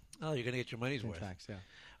 Oh, you're going to get your money's 10 worth. tracks, yeah.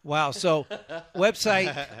 Wow. So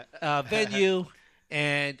website, venue,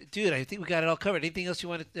 and dude, I think we got it all covered. Anything else you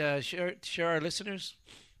want to share our listeners?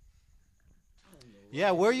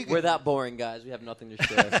 Yeah, where are you? We're that boring, guys. We have nothing to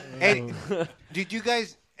share. Hey, did you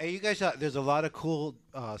guys? Hey, you guys, there's a lot of cool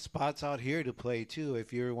spots out here to play too.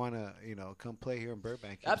 If you want to, come play here in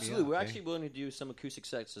Burbank. hit me Absolutely, up, we're okay? actually willing to do some acoustic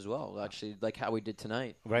sets as well. Actually, like how we did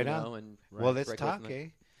tonight. Right you on. know, and Well, let's break away talk, from that. eh?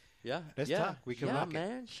 Yeah, Let's yeah. talk. We can yeah, rock it.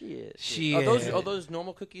 man. Shit. Shit. Are those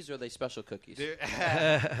normal cookies or are they special cookies? They're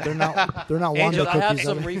not Wanda Angel, I have cookies.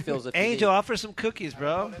 some are they? refills if you Angel, need. offer some cookies,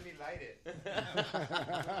 bro. Let me light it.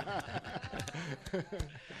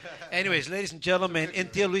 Anyways, ladies and gentlemen, in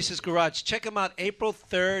Tio Luis's Garage, check them out April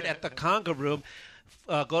 3rd at the Conga Room.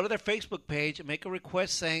 Go to their Facebook page and make a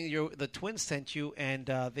request saying the twins sent you, and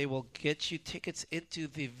they will get you tickets into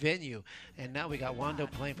the venue. And now we got Wando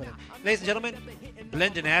playing for them. Ladies and gentlemen,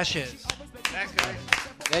 Blending Ashes. Thanks, guys.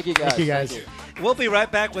 Thank you, guys. Thank you, guys. Thank you. We'll be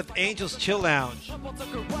right back with Angel's Chill Lounge. Trouble took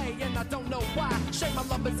her way, and I don't know why. Shame my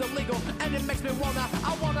love is illegal, and it makes me wanna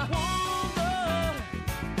wonder.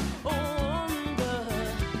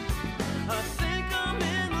 I think I'm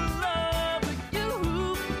in love with you.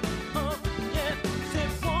 Yeah,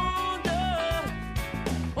 said wonder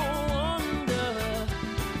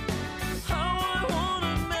how I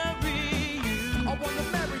wanna marry you. I wanna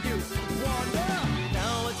marry you, wonder.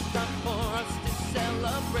 Now it's time for us to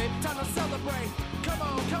celebrate. Time to celebrate. Come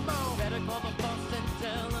on. Better call the boss and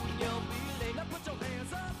tell him you'll be late. Now put your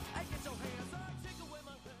hands up. Hey, get your hands up. Take away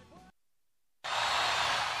my pen.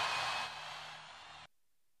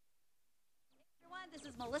 Everyone, this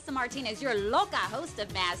is Melissa Martinez, your loca host of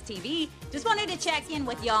Maz TV. Just wanted to check in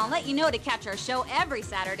with y'all and let you know to catch our show every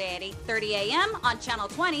Saturday at 8:30 a.m. on Channel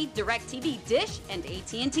 20, DirecTV, Dish, and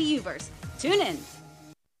AT&T Uverse. Tune in.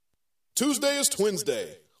 Tuesday is Twins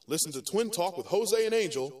Day. Listen to Twin Talk with Jose and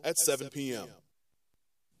Angel at 7 p.m.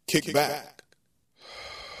 Kick back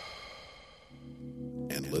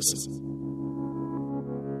and listen.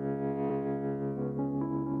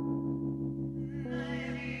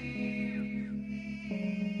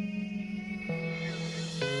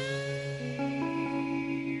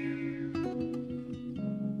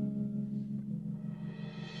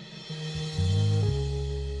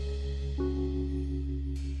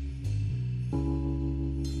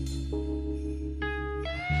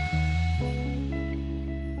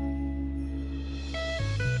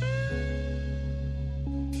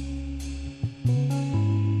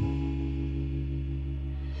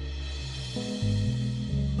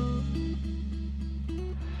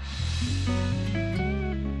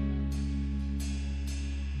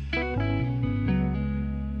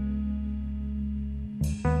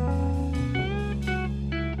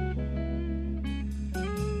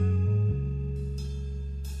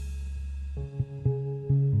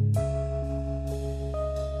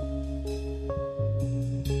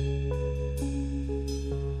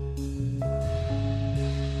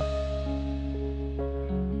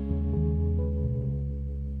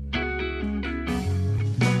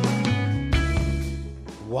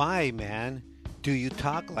 Why, man, do you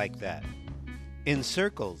talk like that? In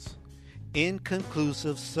circles,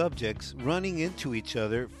 inconclusive subjects running into each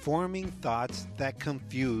other, forming thoughts that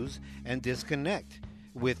confuse and disconnect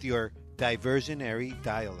with your diversionary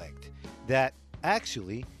dialect that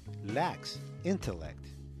actually lacks intellect.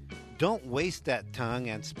 Don't waste that tongue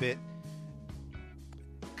and spit,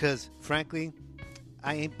 because frankly,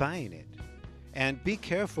 I ain't buying it. And be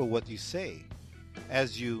careful what you say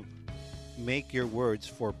as you make your words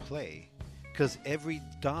for play, because every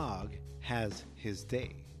dog has his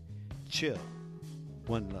day. Chill.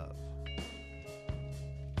 One love.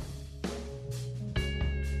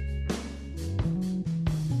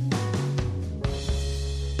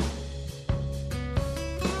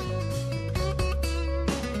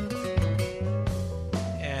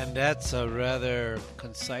 And that's a rather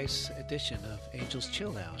concise edition of Angel's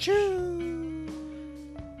Chill Lounge.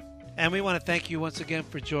 And we want to thank you once again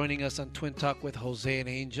for joining us on Twin Talk with Jose and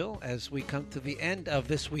Angel as we come to the end of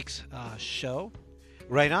this week's show.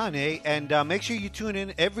 Right on, eh? And make sure you tune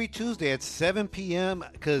in every Tuesday at 7 p.m.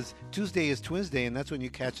 because Tuesday is Twins Day, and that's when you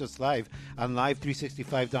catch us live on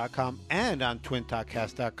live365.com and on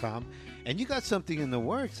twintalkcast.com. And you got something in the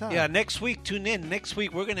works, huh? Yeah, next week, tune in. Next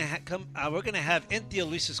week, we're gonna we're gonna have in Tio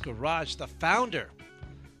Luis's Garage the founder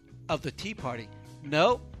of the Tea Party.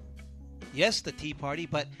 No, yes, the Tea Party,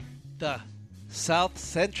 but the South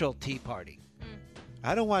Central Tea Party.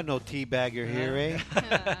 I don't want no teabagger here,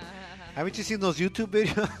 eh? Haven't you seen those YouTube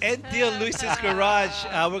videos? En Tío Luis's Garage.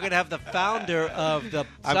 We're going to have the founder of the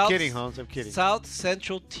I'm kidding, Holmes. I'm kidding. South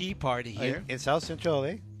Central Tea Party here. In South Central,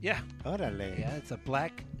 eh? Yeah. Órale. Yeah, it's a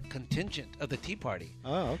black contingent of the Tea Party.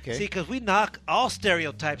 Oh, okay. See, because we knock all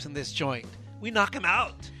stereotypes in this joint. We knock them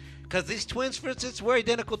out. Because these twins, for instance, we're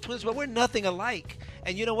identical twins, but we're nothing alike.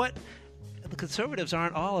 And you know what? The conservatives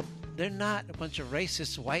aren't all, they're not a bunch of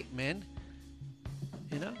racist white men.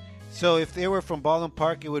 You know? So if they were from Baldwin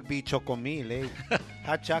Park, it would be chocomil, eh?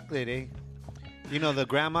 Hot chocolate, eh? You know, the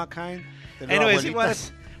grandma kind? Anyways,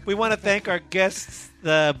 we want to thank our guests,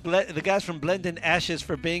 the guys from Blending Ashes,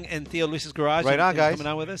 for being in Theo Luis's Garage. Right on, guys. Coming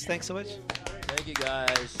on with us. Thanks so much. Thank you,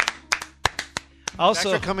 guys.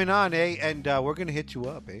 Also, thanks for coming on, eh? And we're going to hit you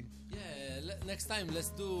up, eh? Yeah, next time let's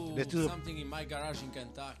do something in my garage in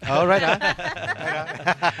Kentucky. Oh, right on.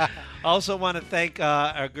 Right on. Also want to thank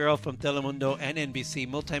our girl from Telemundo and NBC,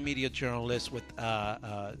 multimedia journalist with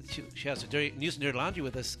she has a News and Dirty Laundry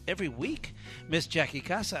with us every week, Miss Jackie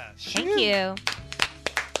Casas. Thank you.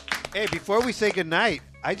 Hey, before we say goodnight,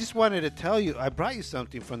 I just wanted to tell you, I brought you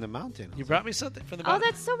something from the mountain. You brought me something from the Oh, mountain?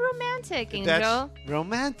 that's so romantic, Angel. That's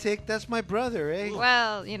romantic. That's my brother, eh?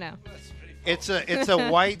 Well, you know. It's a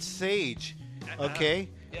white sage, okay?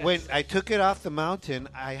 Yes. When I took it off the mountain,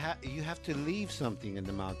 you have to leave something in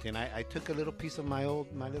the mountain. I took a little piece of my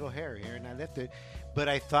little hair here and I left it, but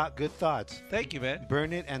I thought good thoughts. Thank you, man.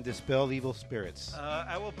 Burn it and dispel evil spirits.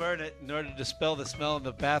 I will burn it in order to dispel the smell in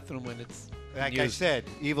the bathroom when it's Like used. I said,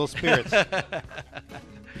 evil spirits.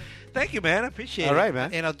 Thank you, man. I appreciate it. All right,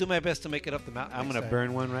 man. And I'll do my best to make it up the mountain. I'm next going to time.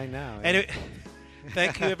 burn one right now. eh? Anyway,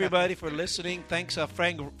 thank you, everybody, for listening. Thanks,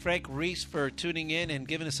 Frank Reese, for tuning in and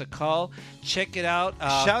giving us a call. Check it out.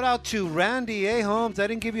 Shout out to Randy, eh, Holmes? I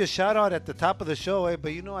didn't give you a shout out at the top of the show, eh?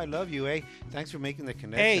 But you know I love you, eh? Thanks for making the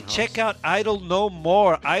connection. Hey, Holmes. check out Idle No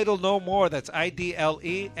More. Idle No More. That's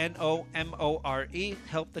IDLENOMORE.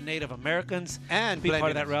 Help the Native Americans And be part of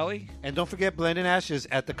Blending- that rally. And don't forget Blending Ashes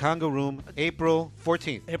at the Congo Room, April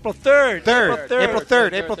 14th. April 3rd. April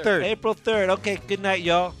 3rd. April 3rd. Okay, good night,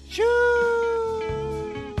 y'all. Shoo!